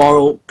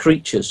moral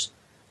creatures.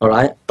 All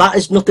right, that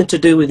has nothing to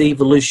do with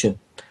evolution.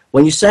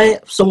 When you say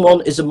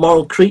someone is a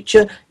moral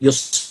creature, you're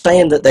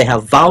saying that they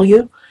have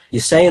value.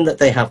 You're saying that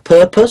they have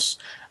purpose.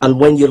 And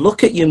when you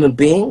look at human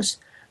beings,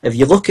 if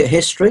you look at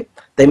history,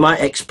 they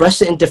might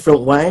express it in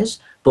different ways,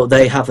 but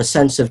they have a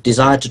sense of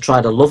desire to try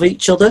to love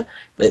each other.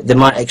 They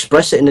might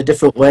express it in a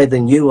different way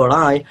than you or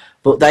I,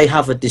 but they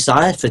have a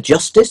desire for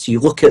justice. You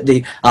look at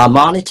the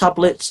Armani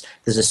tablets,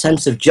 there's a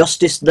sense of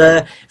justice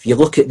there. If you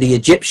look at the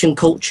Egyptian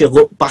culture,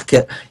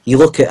 you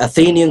look at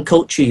Athenian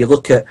culture, you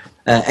look at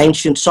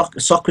ancient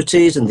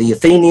Socrates and the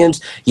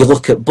Athenians, you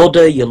look at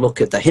Buddha, you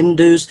look at the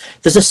Hindus.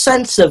 There's a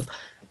sense of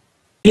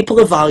people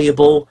are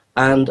valuable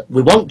and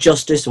we want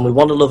justice and we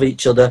want to love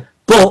each other,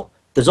 but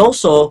there's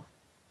also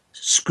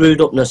screwed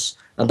upness.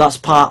 And that's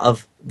part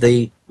of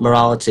the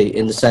morality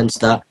in the sense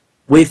that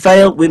we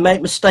fail, we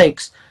make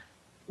mistakes,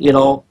 you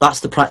know,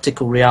 that's the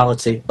practical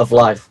reality of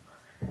life.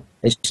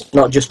 It's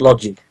not just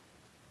logic.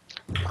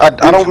 I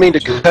don't mean to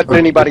cut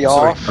anybody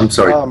Sorry, off. I'm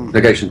sorry.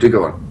 Negation, do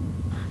go on.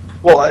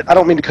 Well, I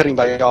don't mean to cut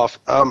anybody off.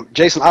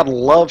 Jason, I'd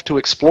love to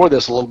explore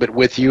this a little bit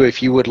with you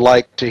if you would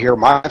like to hear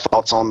my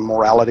thoughts on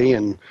morality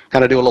and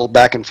kind of do a little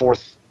back and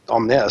forth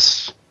on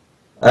this.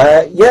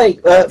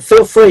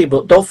 Feel free,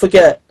 but don't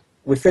forget,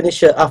 we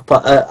finish at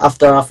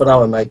after half an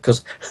hour, mate,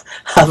 because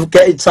I'm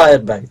getting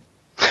tired, mate.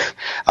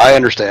 I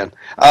understand.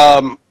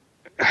 I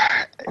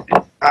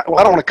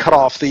don't want to cut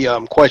off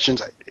the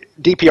questions.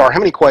 DPR, how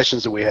many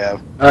questions do we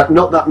have?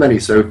 Not that many,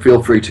 so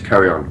feel free to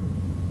carry on.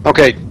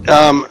 Okay.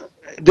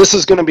 This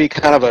is going to be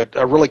kind of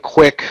a really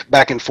quick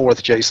back and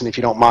forth, Jason, if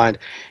you don't mind.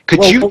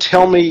 Could you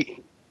tell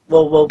me...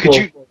 No,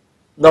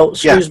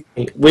 excuse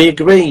me. We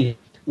agreed.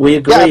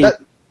 Yeah,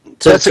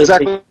 that's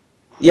exactly...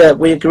 Yeah,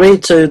 we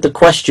agreed to the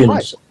questions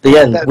Right. at the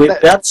end. We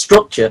had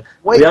structure.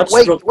 Wait,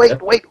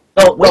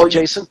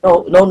 Jason.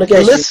 No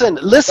negation.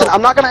 Listen,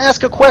 I'm not going to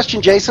ask a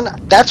question, Jason.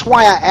 That's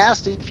why I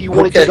asked if you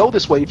wanted to go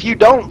this way. If you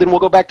don't, then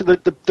we'll go back to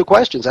the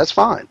questions. That's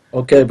fine.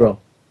 Okay, bro.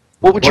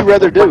 What would you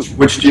rather do?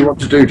 Which do you want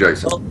to do,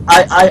 Jason? Well,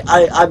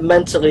 I've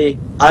mentally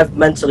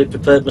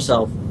prepared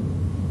myself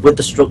with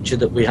the structure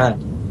that we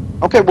had.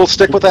 Okay, we'll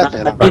stick with that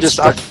then.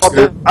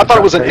 I thought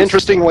it was an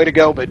interesting way to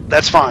go, but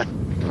that's fine.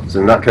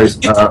 So in that case,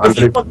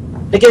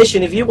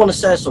 Negation, if you want to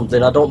say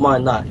something, I don't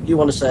mind that. If you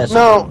want to say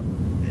something.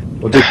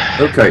 No.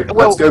 Okay,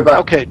 Well, let's go back.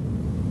 Okay.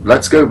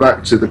 Let's go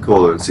back to the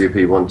caller and see if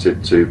he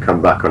wanted to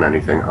come back on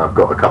anything. I've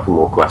got a couple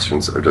more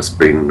questions that have just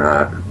been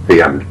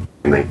PM'd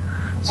me.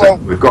 So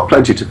we've got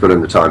plenty to fill in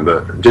the time,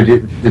 but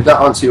did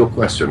that answer your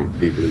question,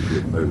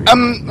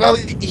 Well,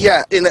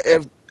 yeah,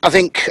 I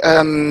think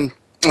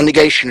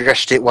Negation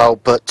addressed it well,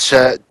 but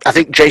I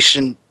think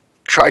Jason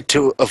tried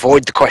to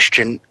avoid the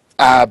question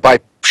by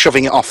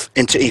shoving it off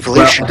into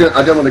evolution. Well,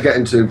 I don't want to get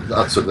into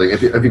that sort of thing.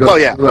 Have you got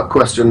a follow-up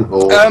question,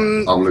 or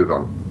I'll move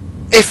on?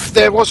 If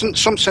there wasn't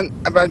something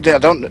about it, I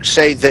don't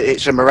say that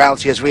it's a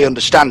morality as we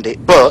understand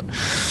it, but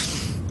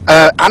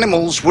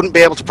animals wouldn't be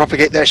able to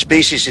propagate their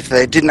species if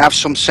they didn't have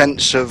some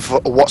sense of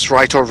what's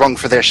right or wrong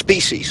for their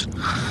species.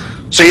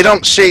 So you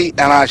don't see,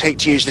 and I'd hate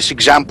to use this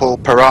example,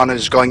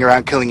 piranhas going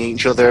around killing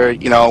each other,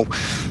 you know,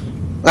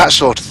 that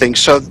sort of thing.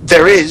 So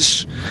there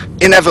is,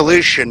 in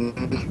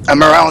evolution, a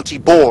morality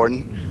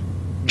born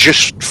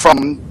just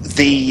from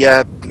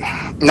the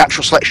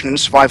natural selection and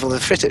survival of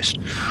the fittest.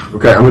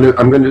 Okay,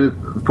 I'm going to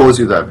pause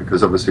you there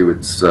because obviously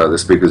it's the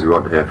speakers we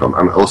want to hear from.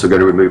 I'm also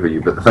going to remove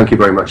you, but thank you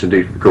very much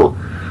indeed for the call.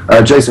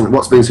 Jason,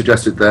 what's being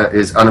suggested there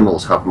is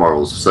animals have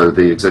morals, so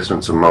the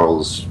existence of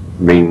morals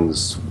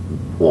means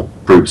or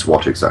proves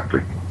what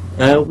exactly?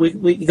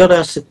 We got to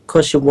ask the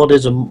question: what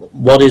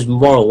is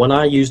moral? When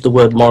I use the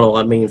word moral,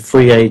 I mean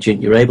free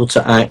agent. You're able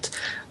to act,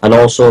 and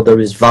also there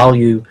is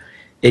value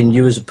in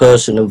you as a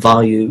person and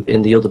value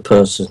in the other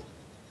person.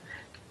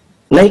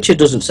 Nature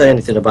doesn't say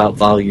anything about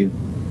value.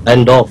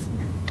 End of.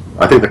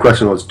 I think the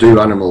question was, do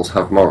animals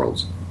have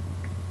morals?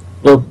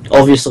 Well,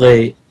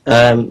 obviously,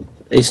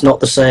 it's not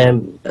the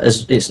same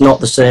as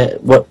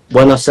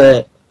when I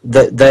say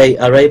that they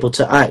are able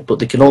to act, but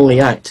they can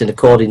only act in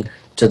according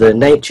to their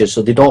nature,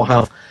 so they don't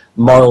have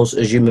morals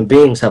as human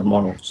beings have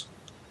morals.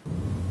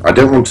 I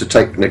don't want to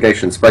take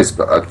negation space,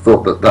 but I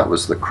thought that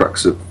was the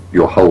crux of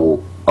your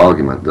whole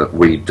argument, that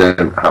we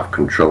don't have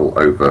control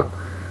over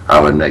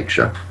our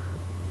nature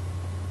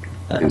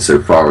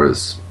insofar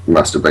as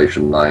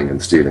masturbation, lying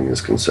and stealing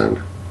is concerned.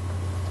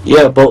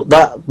 Yeah, but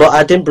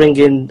I didn't bring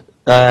in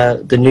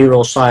the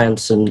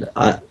neuroscience, and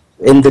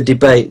in the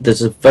debate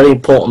there's a very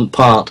important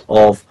part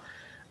of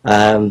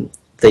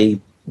the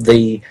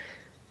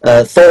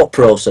thought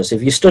process.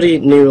 If you study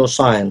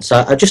neuroscience,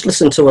 I just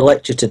listened to a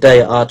lecture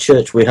today at our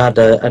church. We had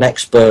an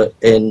expert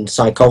in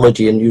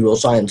psychology and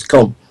neuroscience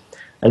come,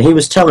 and he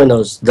was telling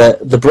us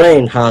that the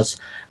brain has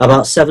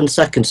about 7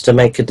 seconds to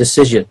make a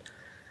decision.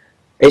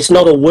 It's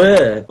not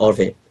aware of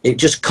it. It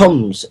just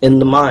comes in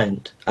the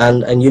mind,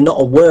 and you're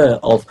not aware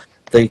of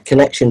the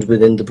connections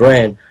within the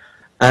brain.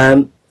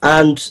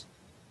 And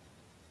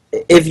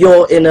if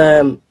you're in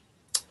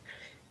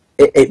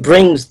it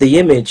brings the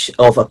image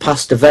of a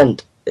past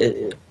event.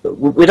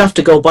 We'd have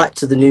to go back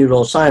to the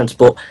neuroscience,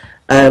 but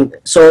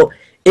so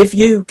if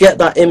you get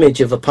that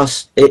image of a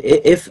past,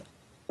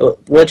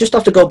 we'll just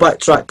have to go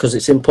backtrack because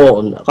it's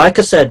important. Like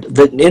I said,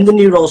 in the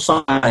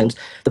neuroscience,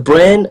 the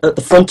brain at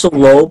the frontal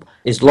lobe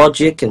is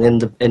logic, and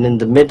in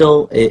the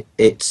middle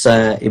it's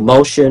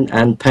emotion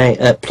and pain,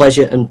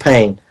 pleasure and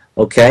pain.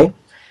 Okay,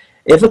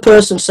 if a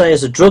person, say,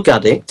 is a drug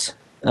addict,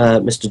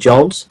 Mr.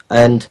 Jones,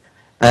 and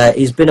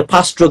he's been a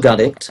past drug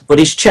addict, but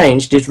he's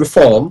changed, he's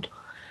reformed,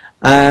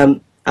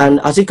 and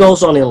as he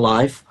goes on in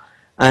life,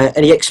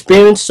 and he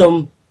experienced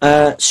some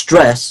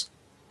stress,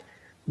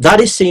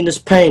 that is seen as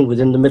pain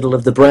within the middle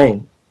of the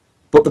brain.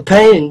 But the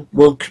pain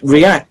will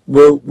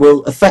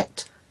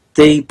affect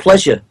the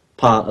pleasure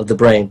part of the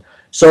brain.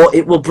 So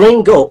it will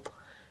bring up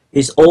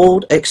his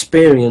old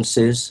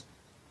experiences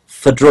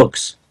for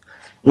drugs.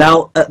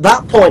 Now, at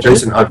that point...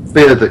 Jason, I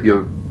fear that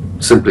you're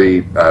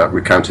simply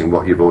recounting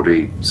what you've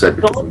already said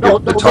before.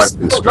 The time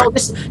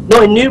constraint.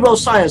 No, in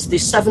neuroscience,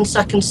 there's 7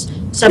 seconds.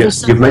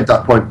 Yes, you've made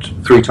that point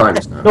 3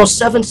 times now. No,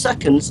 7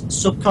 seconds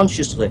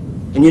subconsciously,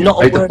 and you're not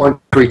Made aware. the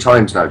point 3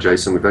 times now,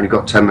 Jason. We've only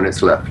got 10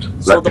 minutes left.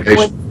 So Let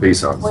negation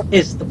please answer.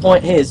 the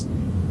point is,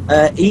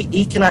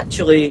 he can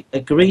actually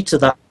agree to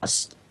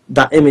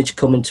that image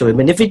coming to him,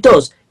 and if he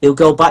does, he'll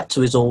go back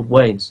to his old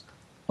ways.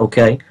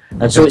 Okay,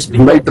 and so it's You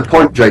made the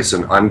point,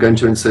 Jason. I'm going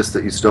to insist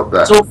that you stop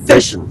there. so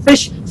Jason,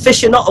 fish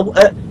are not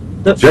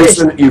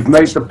Jason, you've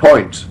made the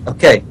point.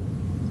 Okay,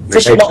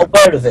 fish are not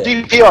aware of it.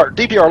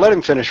 DPR, let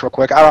him finish real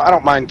quick. I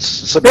don't mind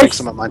submitting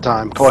some of my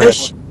time. Go ahead.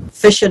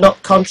 Fish are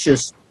not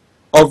conscious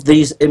of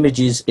these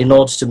images in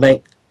order to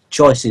make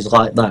choices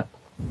like that.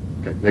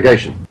 Okay,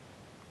 negation.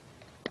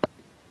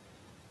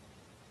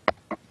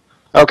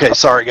 Okay,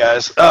 sorry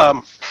guys.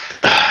 I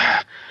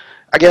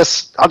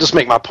guess I'll just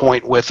make my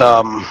point with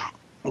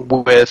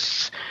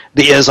the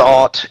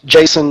is-ought.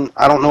 Jason,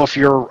 I don't know if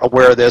you're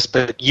aware of this,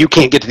 but you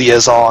can't get to the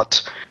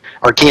is-ought,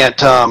 or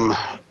can't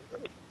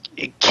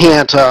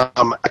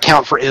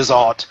account for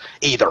is-ought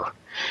either.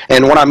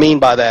 And what I mean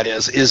by that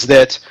is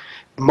that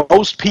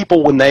most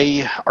people, when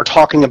they are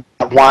talking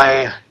about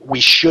why we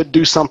should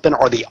do something,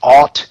 are the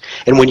ought,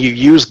 and when you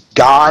use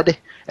God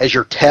as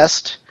your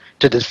test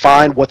to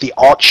define what the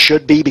ought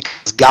should be,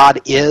 because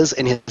God is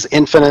in his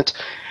infinite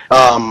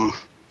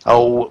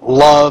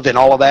love and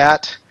all of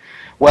that.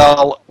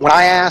 Well, when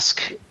I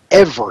ask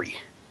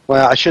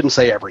I shouldn't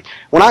say every,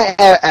 when I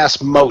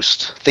ask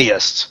most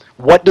theists,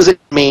 what does it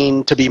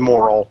mean to be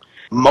moral?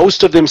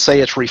 Most of them say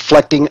it's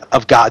reflecting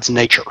of God's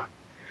nature.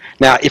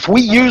 Now, if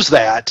we use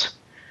that,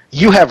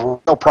 you have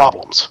real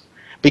problems,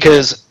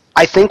 because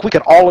I think we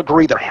could all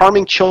agree that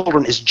harming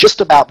children is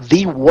just about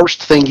the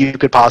worst thing you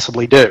could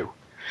possibly do.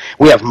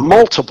 We have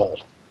multiple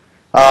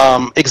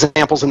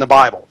examples in the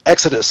Bible.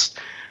 Exodus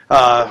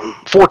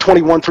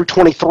 4:21 through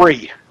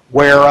 23,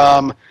 where,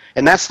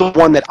 and that's the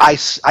one that I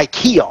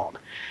key on.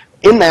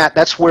 In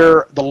that's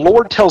where the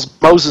Lord tells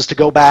Moses to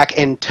go back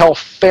and tell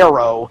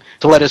Pharaoh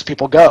to let his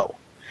people go.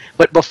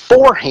 But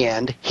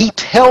beforehand, he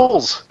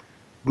tells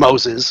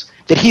Moses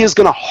that he is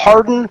going to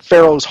harden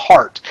Pharaoh's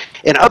heart.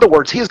 In other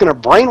words, he is going to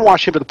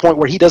brainwash him to the point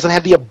where he doesn't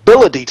have the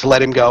ability to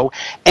let him go,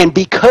 and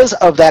because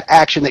of that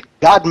action that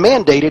God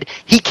mandated,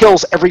 he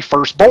kills every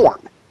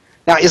firstborn.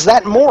 Now, is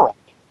that moral?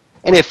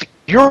 And if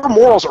your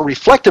morals are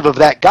reflective of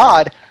that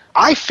God,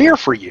 I fear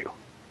for you.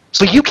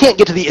 So you can't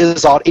get to the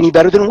is-ought any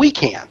better than we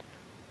can.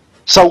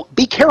 So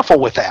be careful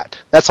with that.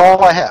 That's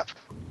all I have.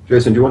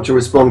 Jason, do you want to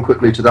respond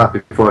quickly to that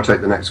before I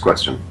take the next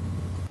question?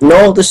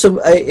 No, there's some.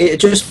 It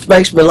just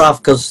makes me laugh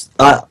because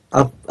I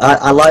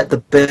like the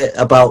bit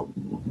about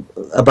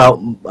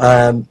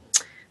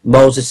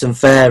Moses and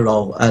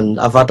Pharaoh, and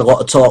I've had a lot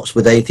of talks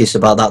with atheists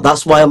about that.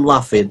 That's why I'm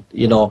laughing.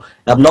 You know,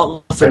 I'm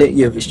not laughing at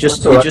you. It's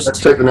just. Right. Let's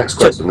take the next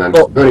question then.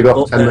 We've only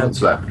got 10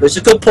 minutes left. It's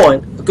a good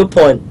point. A good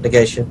point,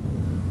 negation.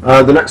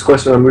 The next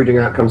question I'm reading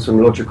out comes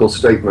from Logical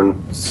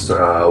Statements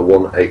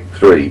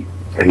 183.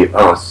 And he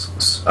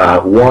asks,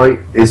 why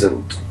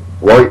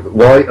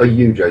are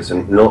you,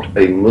 Jason, not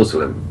a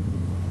Muslim?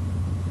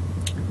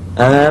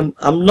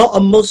 I'm not a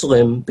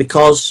Muslim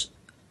because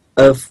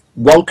of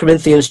 1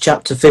 Corinthians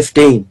chapter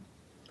 15.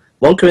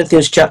 1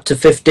 Corinthians chapter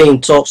 15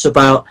 talks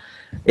about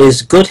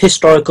is good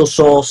historical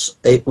source.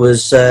 It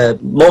was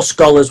most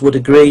scholars would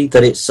agree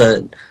that it's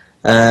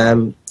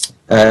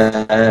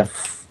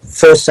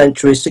 1st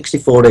century,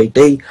 64 AD,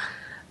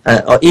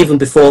 or even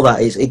before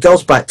that. It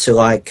goes back to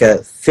like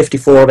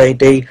 54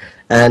 AD,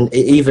 and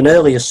even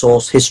earlier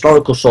source,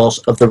 historical source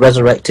of the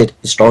resurrected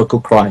historical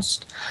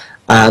Christ.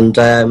 And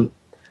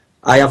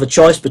I have a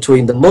choice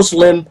between the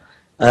Muslim,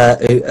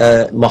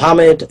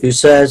 Muhammad, who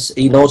says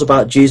he knows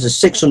about Jesus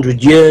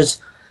 600 years,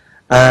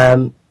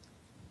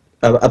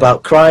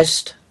 about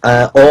Christ,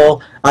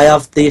 or I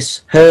have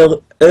this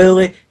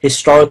early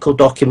historical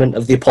document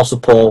of the Apostle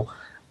Paul,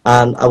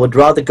 and I would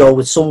rather go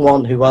with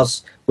someone who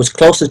was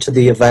closer to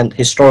the event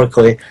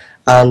historically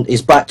and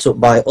is backed up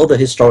by other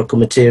historical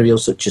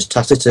materials such as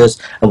Tacitus,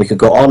 and we could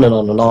go on and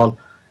on and on,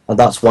 and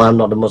that's why I'm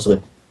not a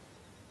Muslim.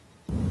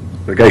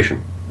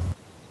 Negation.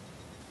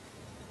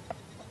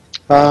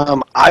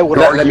 I would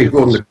Let me argue...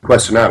 broaden the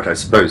question out, I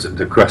suppose.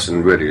 The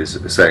question really is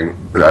saying,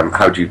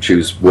 how do you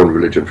choose one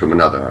religion from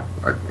another?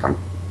 I'm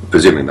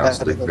presuming that's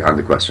behind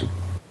the question.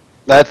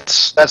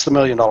 That's the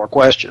million-dollar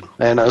question,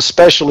 and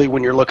especially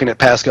when you're looking at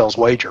Pascal's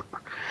wager.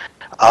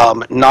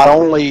 Not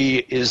only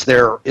is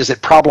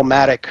it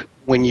problematic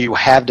when you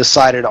have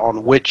decided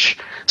on which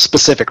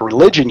specific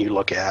religion you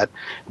look at,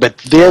 but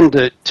then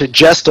to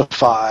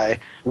justify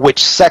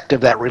which sect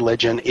of that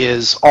religion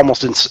is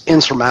almost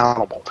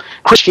insurmountable.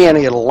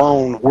 Christianity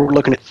alone, we're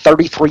looking at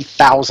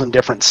 33,000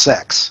 different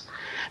sects.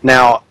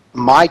 Now,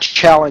 my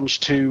challenge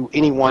to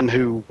anyone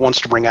who wants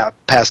to bring out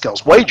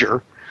Pascal's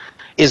wager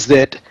is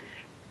that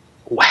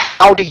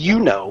how do you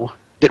know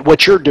that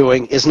what you're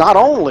doing is not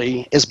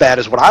only as bad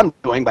as what I'm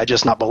doing by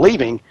just not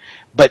believing,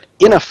 but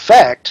in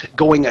effect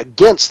going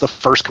against the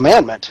first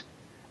commandment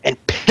and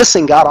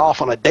pissing God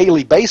off on a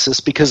daily basis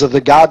because of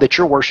the God that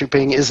you're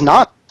worshiping is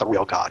not the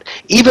real God.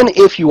 Even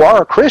if you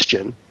are a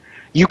Christian,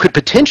 you could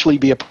potentially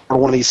be a part of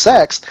one of these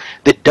sects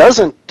that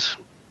doesn't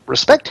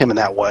respect him in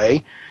that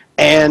way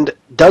and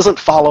doesn't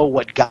follow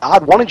what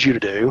God wanted you to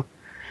do.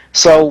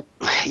 So,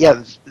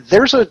 yeah,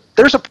 there's a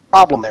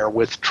problem there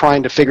with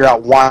trying to figure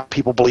out why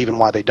people believe and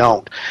why they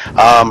don't.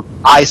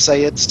 I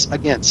say it's,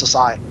 again,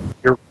 society.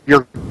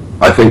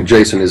 I think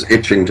Jason is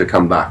itching to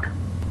come back.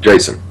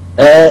 Jason.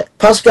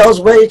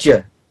 Pascal's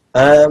wager.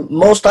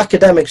 Most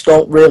academics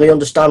don't really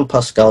understand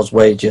Pascal's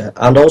wager,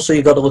 and also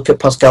you've got to look at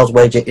Pascal's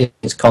wager in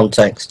its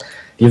context.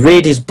 If you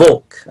read his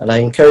book, and I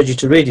encourage you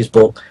to read his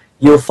book,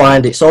 you'll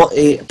find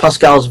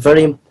Pascal's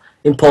very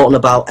important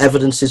about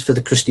evidences for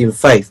the Christian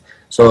faith.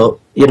 So,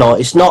 you know,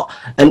 it's not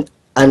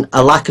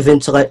a lack of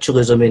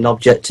intellectualism in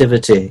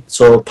objectivity.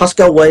 So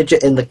Pascal wager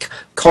in the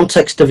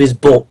context of his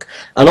book,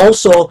 and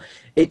also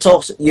it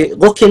talks, you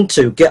look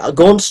into,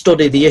 go and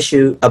study the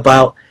issue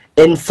about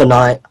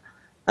infinite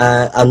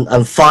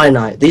and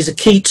finite. These are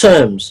key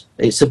terms.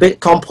 It's a bit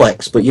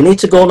complex, but you need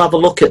to go and have a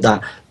look at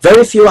that.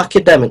 Very few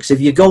academics, if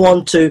you go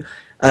on to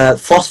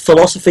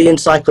Philosophy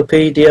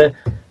Encyclopedia,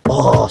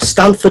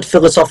 Stanford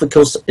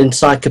Philosophical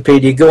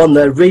Encyclopedia, go on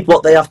there, read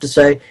what they have to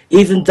say.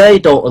 Even they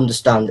don't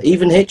understand.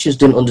 Even Hitchens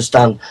didn't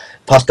understand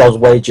Pascal's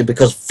wager,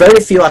 because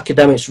very few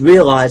academics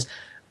realise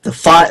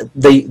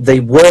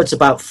the words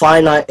about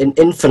finite and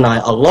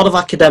infinite. A lot of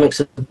academics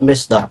have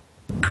missed that.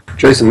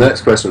 Jason, the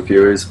next question for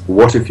you is,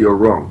 what if you're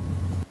wrong?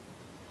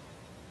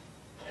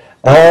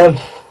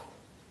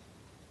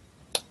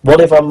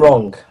 What if I'm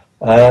wrong?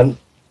 I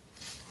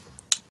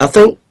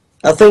think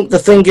the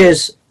thing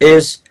is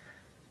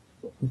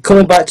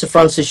coming back to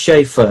Francis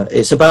Schaeffer,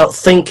 it's about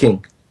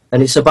thinking,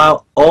 and it's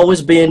about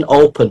always being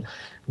open.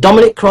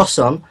 Dominic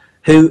Crossan,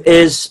 who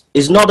is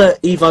not an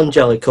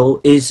evangelical,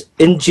 is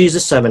in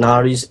Jesus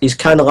Seminar, he's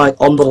kind of like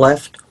on the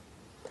left.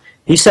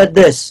 He said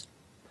this,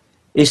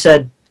 he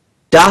said,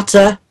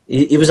 data,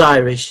 he was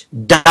Irish,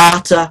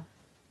 data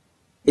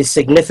is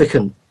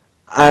significant,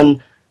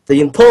 and the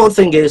important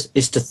thing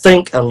is to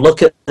think and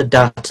look at the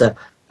data.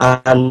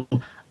 And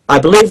I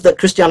believe that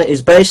Christianity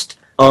is based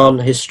on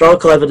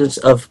historical evidence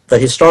of the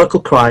historical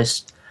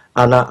Christ,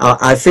 and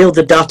I feel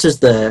the data's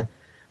there,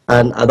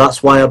 and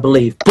that's why I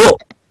believe.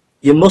 But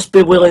you must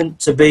be willing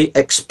to be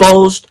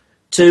exposed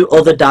to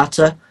other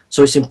data,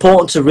 so it's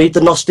important to read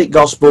the Gnostic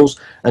Gospels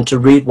and to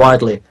read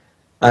widely.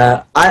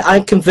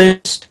 I'm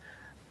convinced,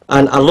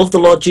 and I love the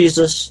Lord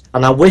Jesus,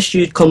 and I wish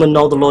you'd come and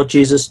know the Lord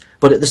Jesus,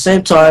 but at the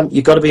same time,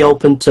 you've got to be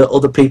open to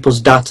other people's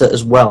data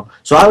as well.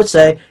 So I would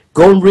say,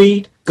 go and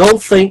read, go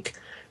and think,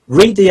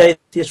 read the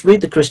atheists,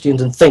 read the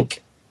Christians, and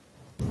think.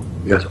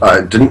 Yes,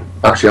 I didn't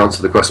actually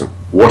answer the question.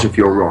 What if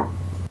you're wrong?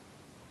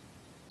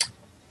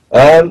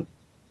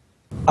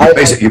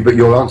 Basically, but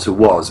your answer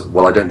was,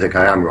 well, I don't think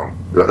I am wrong.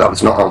 That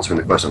was not answering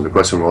the question. The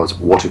question was,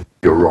 what if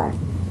you're wrong?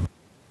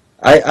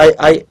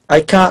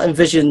 I can't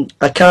envision,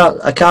 I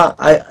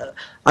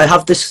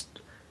have this,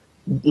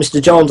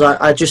 Mr. Jones,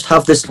 I just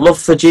have this love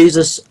for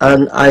Jesus,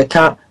 and I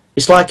can't,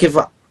 it's like if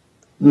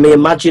me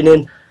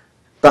imagining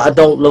that I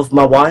don't love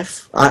my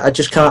wife. I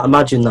just can't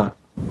imagine that.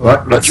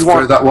 Right, let's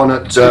throw that one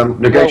at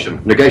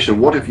negation. Negation,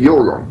 what if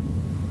you're wrong?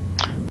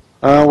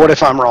 What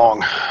if I'm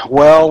wrong?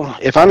 Well,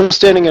 if I'm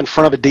standing in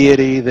front of a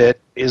deity that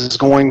is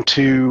going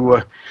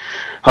to,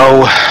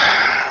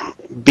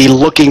 be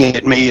looking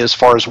at me as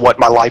far as what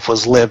my life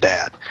was lived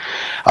at,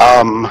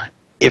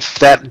 if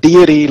that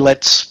deity,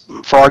 let's,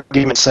 for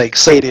argument's sake,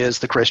 say it is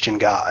the Christian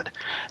God,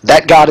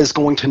 that God is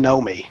going to know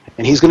me,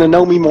 and he's going to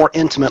know me more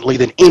intimately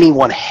than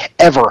anyone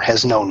ever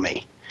has known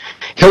me.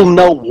 He'll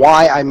know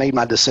why I made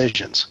my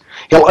decisions.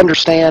 He'll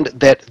understand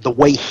that the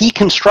way he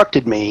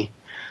constructed me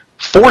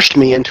forced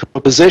me into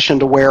a position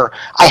to where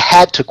I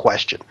had to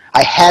question.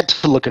 I had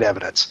to look at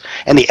evidence.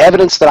 And the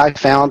evidence that I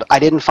found, I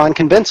didn't find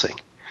convincing.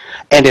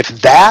 And if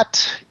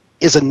that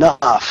is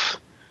enough,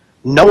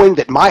 knowing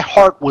that my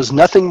heart was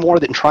nothing more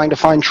than trying to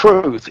find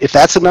truth, if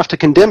that's enough to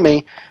condemn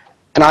me,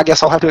 then I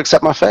guess I'll have to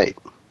accept my fate.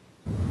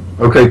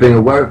 Okay, being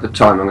aware of the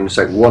time, I'm going to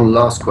take one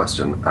last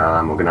question.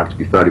 We're going to have to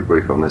be fairly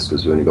brief on this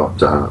because we've only got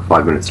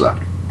 5 minutes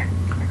left.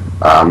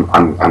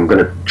 I'm going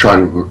to try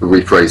and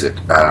rephrase it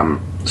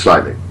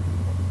slightly.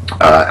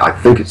 I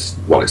think it's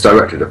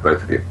directed at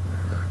both of you.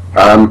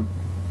 And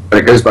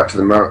it goes back to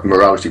the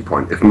morality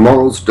point. If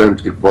morals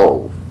don't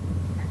evolve,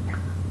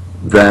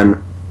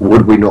 then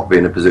would we not be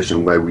in a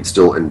position where we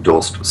still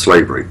endorsed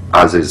slavery,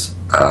 as is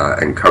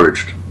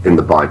encouraged in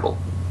the Bible?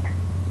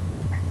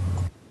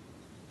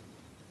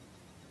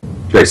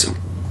 Jason.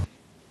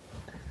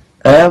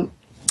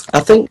 I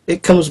think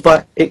it comes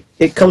back.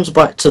 It comes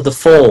back to the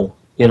fall.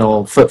 You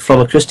know, from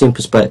a Christian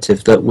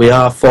perspective, that we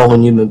are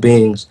fallen human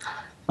beings,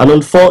 and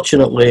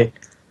unfortunately,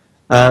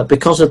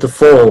 because of the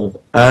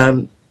fall,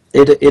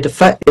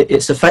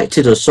 it's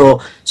affected us.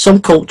 So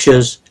some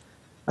cultures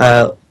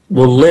will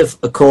live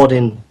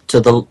according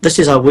to the. This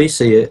is how we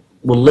see it.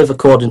 Will live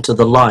according to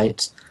the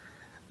light,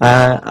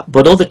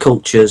 but other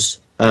cultures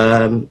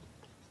will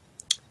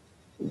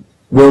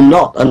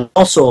not. And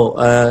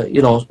also,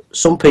 you know,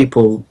 some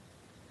people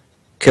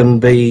can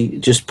be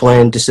just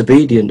plain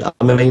disobedient.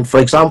 I mean, for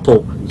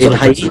example, in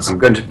Haiti... I'm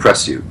going to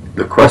press you.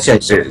 The question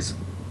is,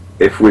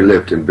 if we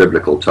lived in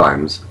biblical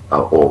times,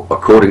 or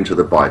according to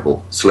the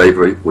Bible,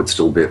 slavery would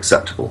still be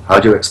acceptable. How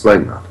do you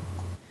explain that?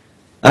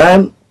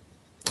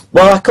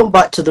 Well, I come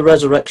back to the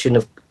resurrection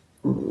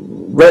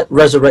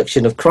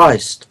of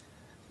Christ.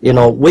 You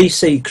know, we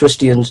see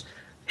Christians'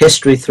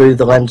 history through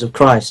the lens of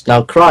Christ.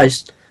 Now,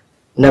 Christ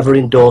never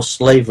endorsed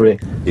slavery.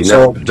 He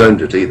never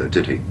condoned it either,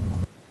 did he?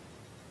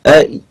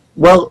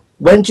 Well,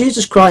 when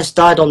Jesus Christ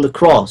died on the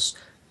cross,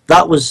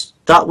 that was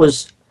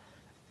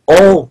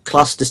all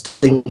class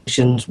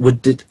distinctions were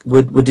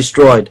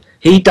destroyed.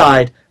 He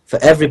died for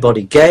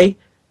everybody, gay,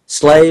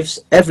 slaves,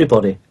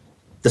 everybody.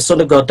 The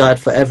Son of God died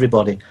for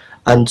everybody.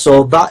 And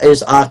so that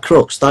is our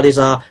crux, that is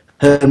our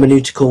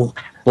hermeneutical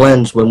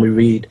lens when we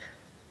read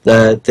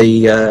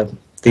the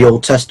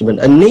Old Testament.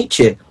 And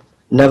Nietzsche,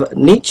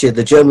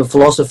 the German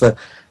philosopher,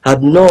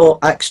 had no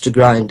axe to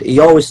grind. He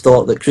always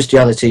thought that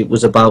Christianity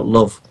was about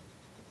love,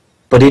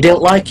 but he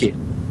didn't like it.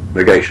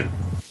 Negation.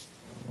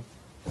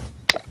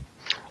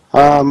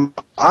 I'm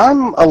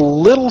a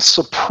little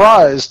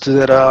surprised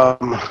that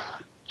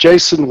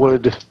Jason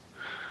would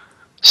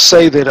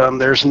say that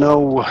there's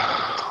no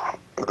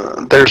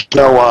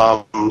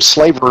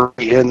slavery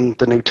in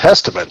the New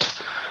Testament.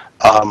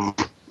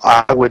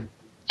 I would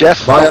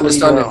definitely... My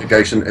understanding of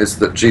negation is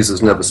that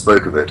Jesus never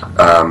spoke of it.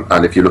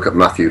 And if you look at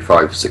Matthew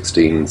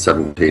 5:16,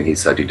 17, he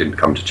said he didn't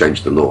come to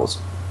change the laws.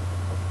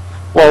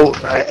 Well,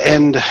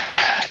 and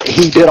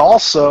he did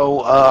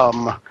also...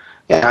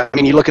 I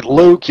mean, you look at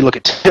Luke, you look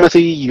at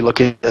Timothy, you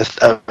look at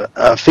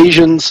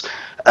Ephesians,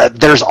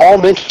 there's all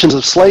mentions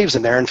of slaves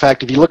in there. In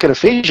fact, if you look at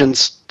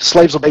Ephesians,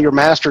 slaves obey your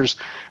masters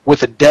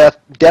with a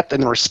depth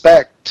and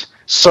respect,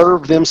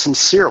 serve them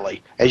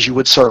sincerely as you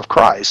would serve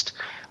Christ.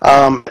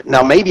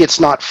 Now, maybe it's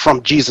not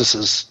from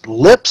Jesus'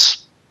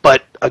 lips,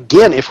 but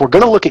again, if we're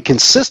going to look at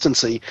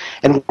consistency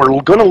and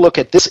we're going to look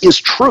at this is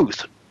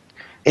truth,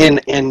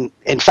 in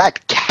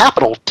fact,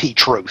 capital T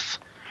truth,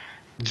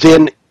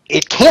 then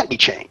it can't be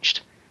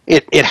changed.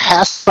 It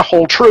has to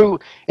hold true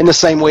in the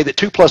same way that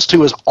 2 +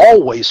 2 is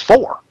always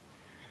 4.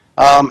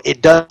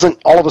 It doesn't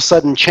all of a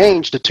sudden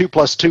change to 2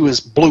 + 2 is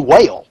blue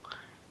whale.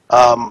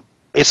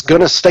 It's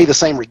going to stay the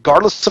same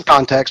regardless of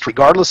context,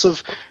 regardless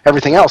of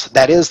everything else.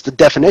 That is the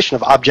definition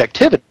of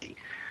objectivity.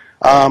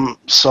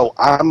 So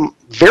I'm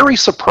very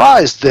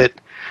surprised that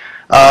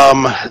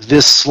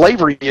this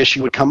slavery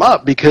issue would come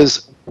up,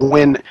 because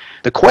when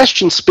the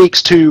question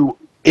speaks to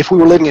if we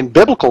were living in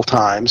biblical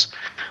times,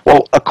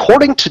 well,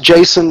 according to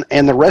Jason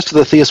and the rest of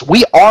the theists,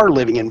 we are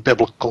living in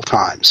biblical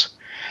times.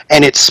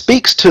 And it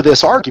speaks to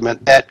this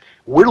argument that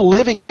we're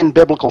living in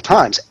biblical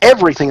times.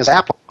 Everything is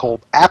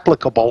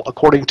applicable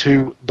according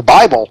to the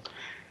Bible.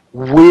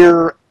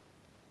 We're,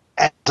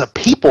 as a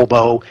people,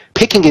 though,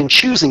 picking and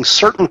choosing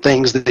certain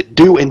things that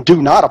do and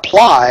do not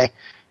apply.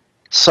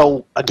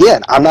 So,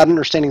 again, I'm not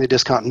understanding the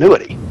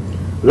discontinuity.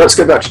 Let's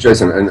get back to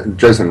Jason. And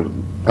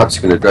Jason, perhaps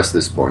you can address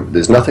this point.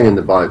 There's nothing in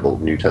the Bible,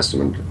 New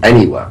Testament,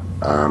 anywhere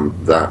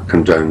that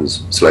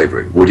condones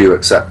slavery. Would you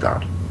accept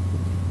that?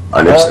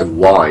 And if so,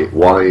 why?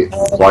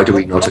 Why do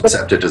we not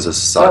accept it as a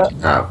society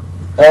now?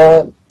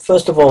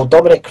 First of all,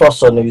 Dominic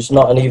Crossan, who's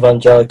not an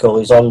evangelical,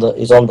 is on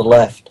the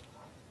left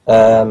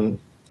in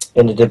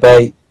a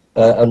debate,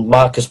 and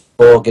Marcus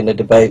Borg in a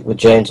debate with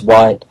James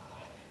White.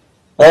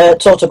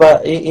 Talked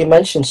about, he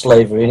mentioned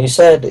slavery, and he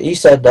said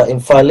that in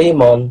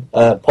Philemon,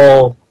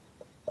 Paul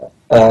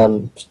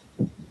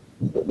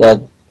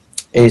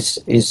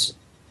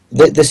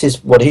this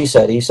is what he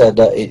said. He said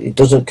that it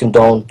doesn't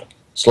condone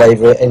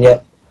slavery, and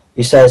yet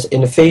he says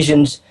in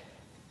Ephesians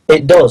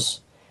it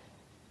does.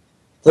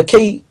 The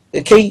key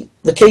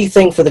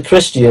thing for the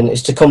Christian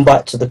is to come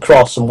back to the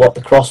cross and what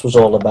the cross was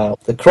all about.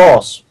 The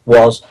cross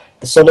was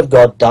the Son of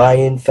God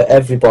dying for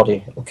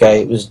everybody.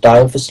 Okay, it was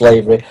dying for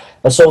slavery.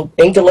 And so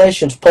in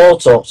Galatians, Paul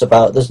talks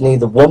about there's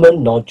neither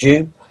woman nor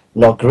Jew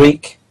nor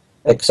Greek,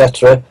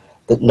 etc.,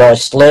 that nor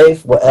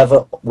slave,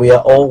 whatever. We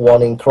are all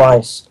one in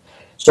Christ.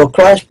 So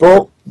Christ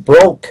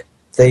broke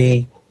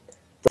the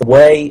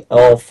way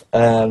of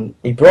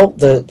he broke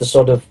the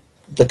sort of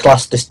the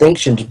class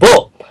distinctions,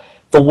 but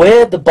the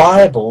way the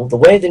Bible, the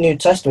way the New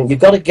Testament, you've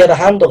got to get a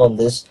handle on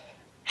this.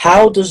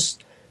 How does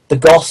the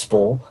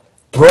gospel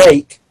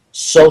break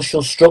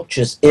social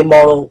structures,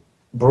 immoral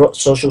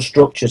social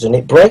structures? And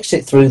it breaks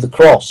it through the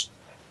cross,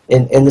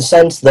 in the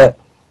sense that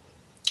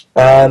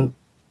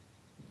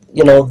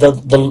you know,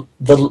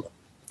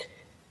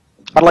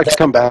 I'd like to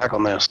come back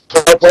on this.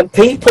 When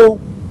people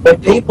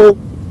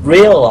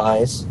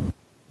realize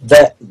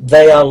that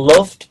they are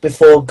loved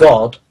before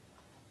God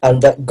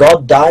and that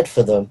God died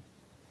for them,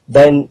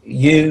 then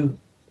you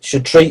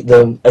should treat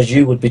them as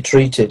you would be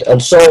treated.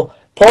 And so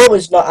Paul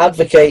is not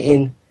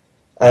advocating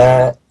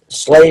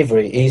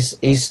slavery.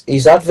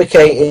 He's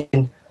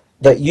advocating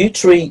that you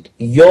treat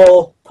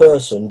your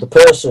person, the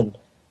person,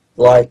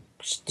 like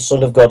the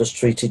Son of God has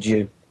treated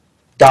you,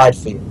 died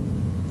for you.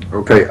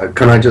 Okay,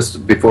 can I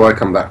just, before I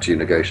come back to you,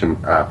 negation,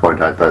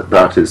 point out that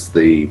that is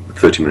the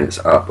 30 minutes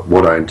up.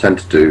 What I intend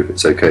to do, if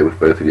it's okay with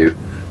both of you,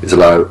 is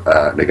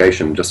allow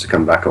negation just to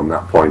come back on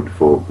that point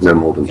for no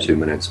more than 2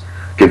 minutes.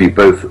 Give you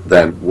both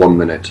then 1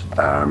 minute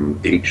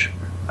each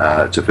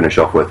to finish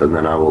off with, and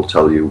then I will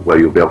tell you where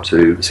you'll be able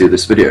to see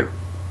this video.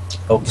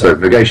 Okay. So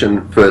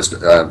negation first,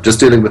 just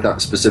dealing with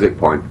that specific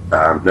point,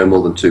 no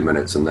more than 2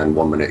 minutes, and then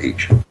 1 minute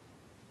each.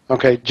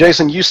 Okay,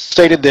 Jason, you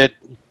stated that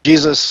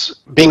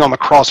Jesus being on the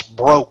cross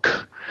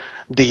broke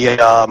the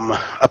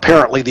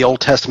apparently the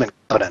Old Testament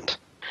covenant.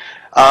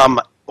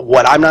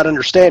 What I'm not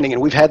understanding,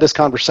 and we've had this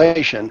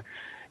conversation,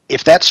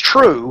 if that's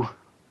true,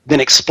 then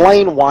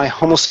explain why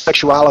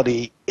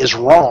homosexuality is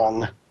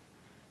wrong,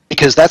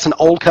 because that's an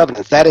old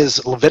covenant. That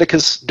is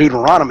Leviticus,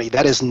 Deuteronomy.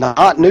 That is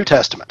not New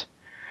Testament.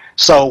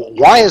 So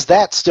why is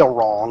that still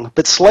wrong?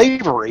 But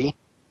slavery,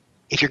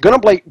 if you're going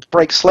to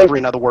break slavery,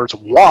 in other words,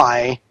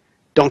 why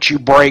don't you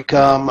break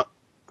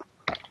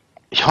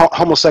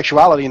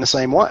homosexuality in the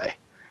same way?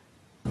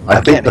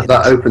 I think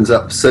that opens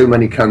up so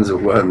many cans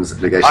of worms.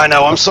 Negation. I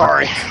know, I'm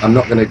sorry. I'm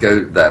not going to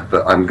go there,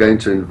 but I'm going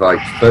to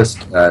invite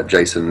first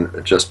Jason,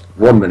 just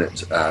 1 minute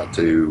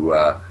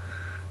to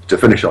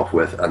finish off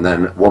with, and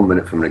then 1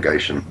 minute from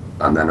negation,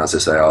 and then, as I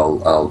say,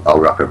 I'll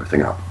wrap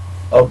everything up.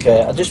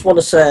 Okay, I just want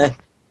to say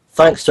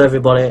thanks to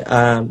everybody.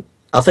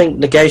 I think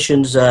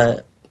negation's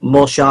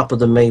more sharper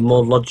than me,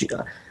 more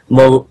logical,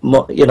 more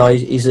you know,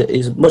 he's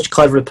a much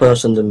cleverer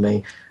person than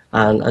me.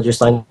 And I just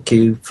thank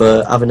you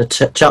for having a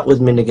chat with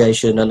me,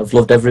 Negation, and I've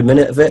loved every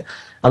minute of it.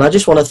 And I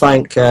just want to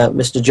thank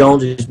Mr.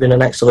 Jones, who's been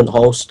an excellent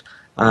host,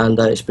 and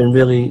it's been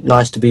really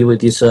nice to be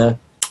with you, sir,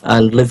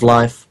 and live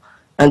life.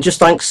 And just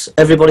thanks,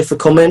 everybody, for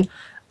coming.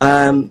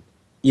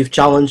 You've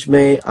challenged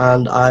me,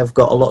 and I've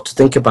got a lot to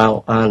think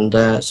about,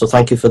 and so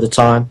thank you for the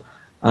time,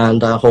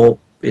 and I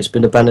hope it's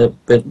been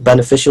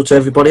beneficial to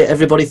everybody.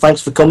 Everybody,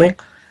 thanks for coming.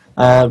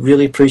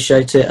 Really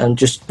appreciate it, and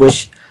just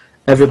wish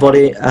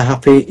everybody a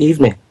happy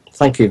evening.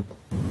 Thank you.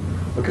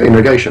 Okay,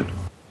 negation.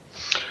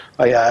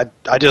 Yeah,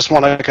 I just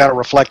want to kind of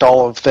reflect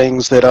all of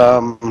things that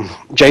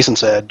Jason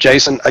said.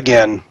 Jason,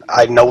 again,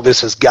 I know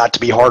this has got to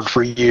be hard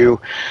for you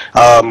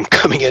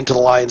coming into the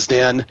Lion's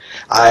Den.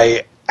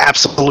 I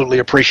absolutely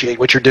appreciate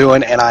what you're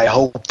doing, and I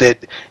hope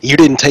that you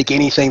didn't take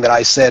anything that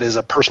I said as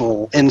a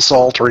personal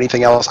insult or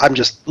anything else. I'm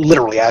just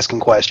literally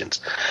asking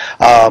questions.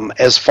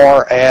 As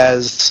far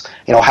as,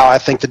 you know, how I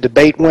think the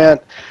debate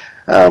went,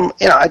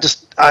 you know,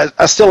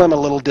 I still am a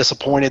little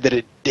disappointed that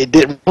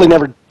it really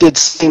never did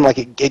seem like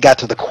it got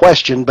to the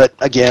question, but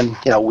again,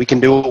 you know, we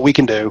can do what we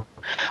can do.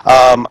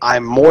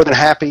 I'm more than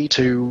happy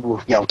to,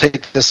 you know,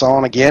 take this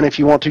on again if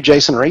you want to,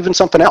 Jason, or even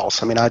something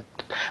else. I mean,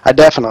 I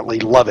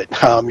definitely love it.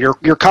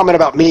 Your comment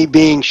about me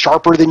being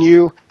sharper than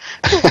you,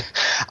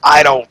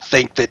 I don't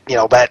think that, you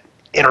know, that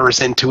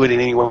enters into it in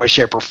any way,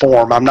 shape, or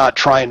form. I'm not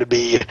trying to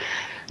be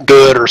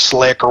good or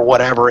slick or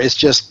whatever. It's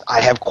just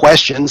I have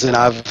questions, and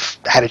I've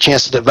had a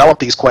chance to develop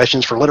these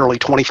questions for literally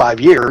 25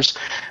 years,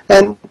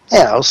 and, you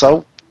know,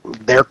 so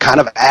they're kind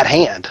of at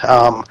hand.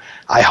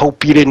 I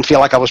hope you didn't feel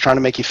like I was trying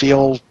to make you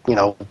feel, you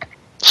know,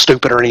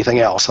 stupid or anything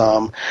else.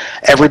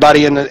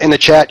 Everybody in the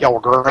chat, y'all were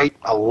great.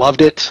 I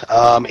loved it.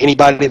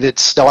 Anybody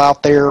that's still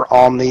out there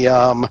on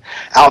the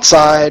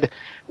outside,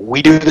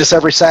 we do this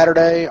every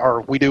Saturday,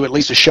 or we do at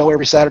least a show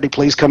every Saturday.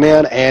 Please come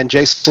in, and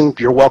Jason,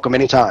 you're welcome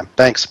anytime.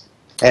 Thanks.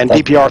 And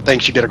DPR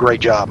thinks you did a great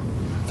job.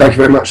 Thank you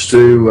very much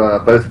to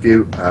both of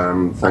you.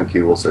 Thank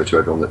you also to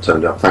everyone that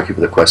turned up. Thank you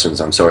for the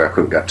questions. I'm sorry I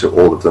couldn't get to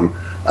all of them.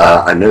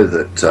 I know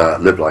that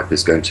Live Life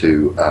is going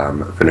to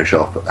finish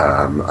off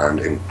and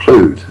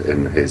include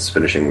in his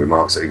finishing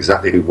remarks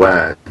exactly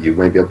where you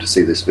may be able to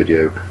see this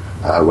video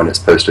when it's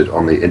posted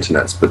on the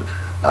internet. But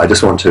I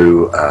just want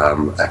to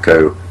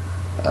echo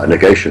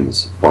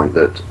Negation's point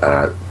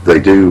that they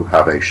do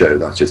have a show,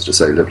 that's just to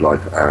say Live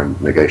Life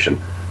and Negation,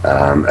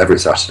 every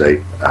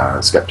Saturday,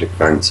 Skeptic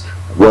Events,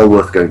 well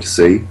worth going to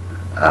see.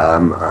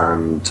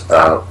 And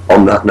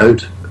on that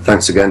note,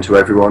 thanks again to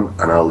everyone,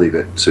 and I'll leave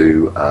it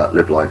to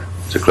Live Life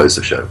to close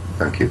the show.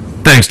 Thank you.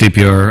 Thanks,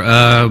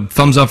 DPR.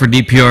 Thumbs up for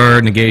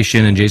DPR,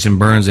 Negation, and Jason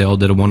Burns. They all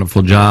did a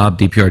wonderful job.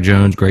 DPR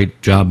Jones, great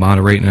job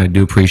moderating. I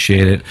do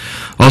appreciate it.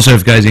 Also, if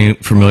you guys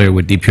ain't familiar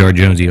with DPR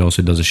Jones, he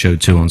also does a show,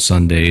 too, on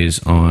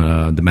Sundays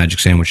on the Magic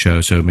Sandwich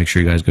Show, so make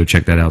sure you guys go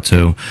check that out,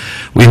 too.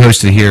 We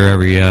host it here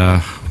every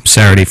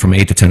Saturday from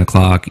 8 to 10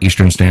 o'clock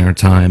Eastern Standard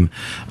Time.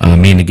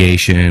 Me and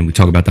Negation, we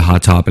talk about the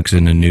hot topics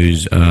in the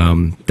news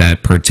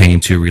that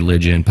pertain to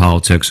religion,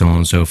 politics, so on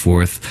and so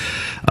forth.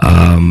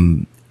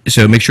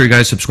 So make sure you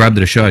guys subscribe to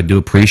the show. I do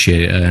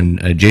appreciate it.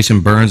 And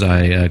Jason Burns,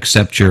 I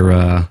accept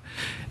your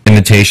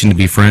invitation to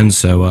be friends,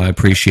 so I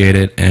appreciate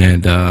it.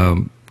 And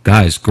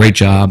guys, great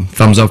job.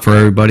 Thumbs up for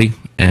everybody.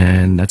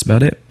 And that's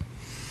about it.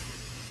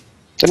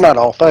 Good night,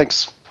 all.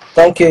 Thanks.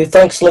 Thank you.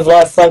 Thanks, Live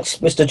Life. Thanks,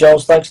 Mr.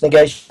 Jones. Thanks,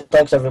 Negation.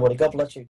 Thanks, everybody. God bless you.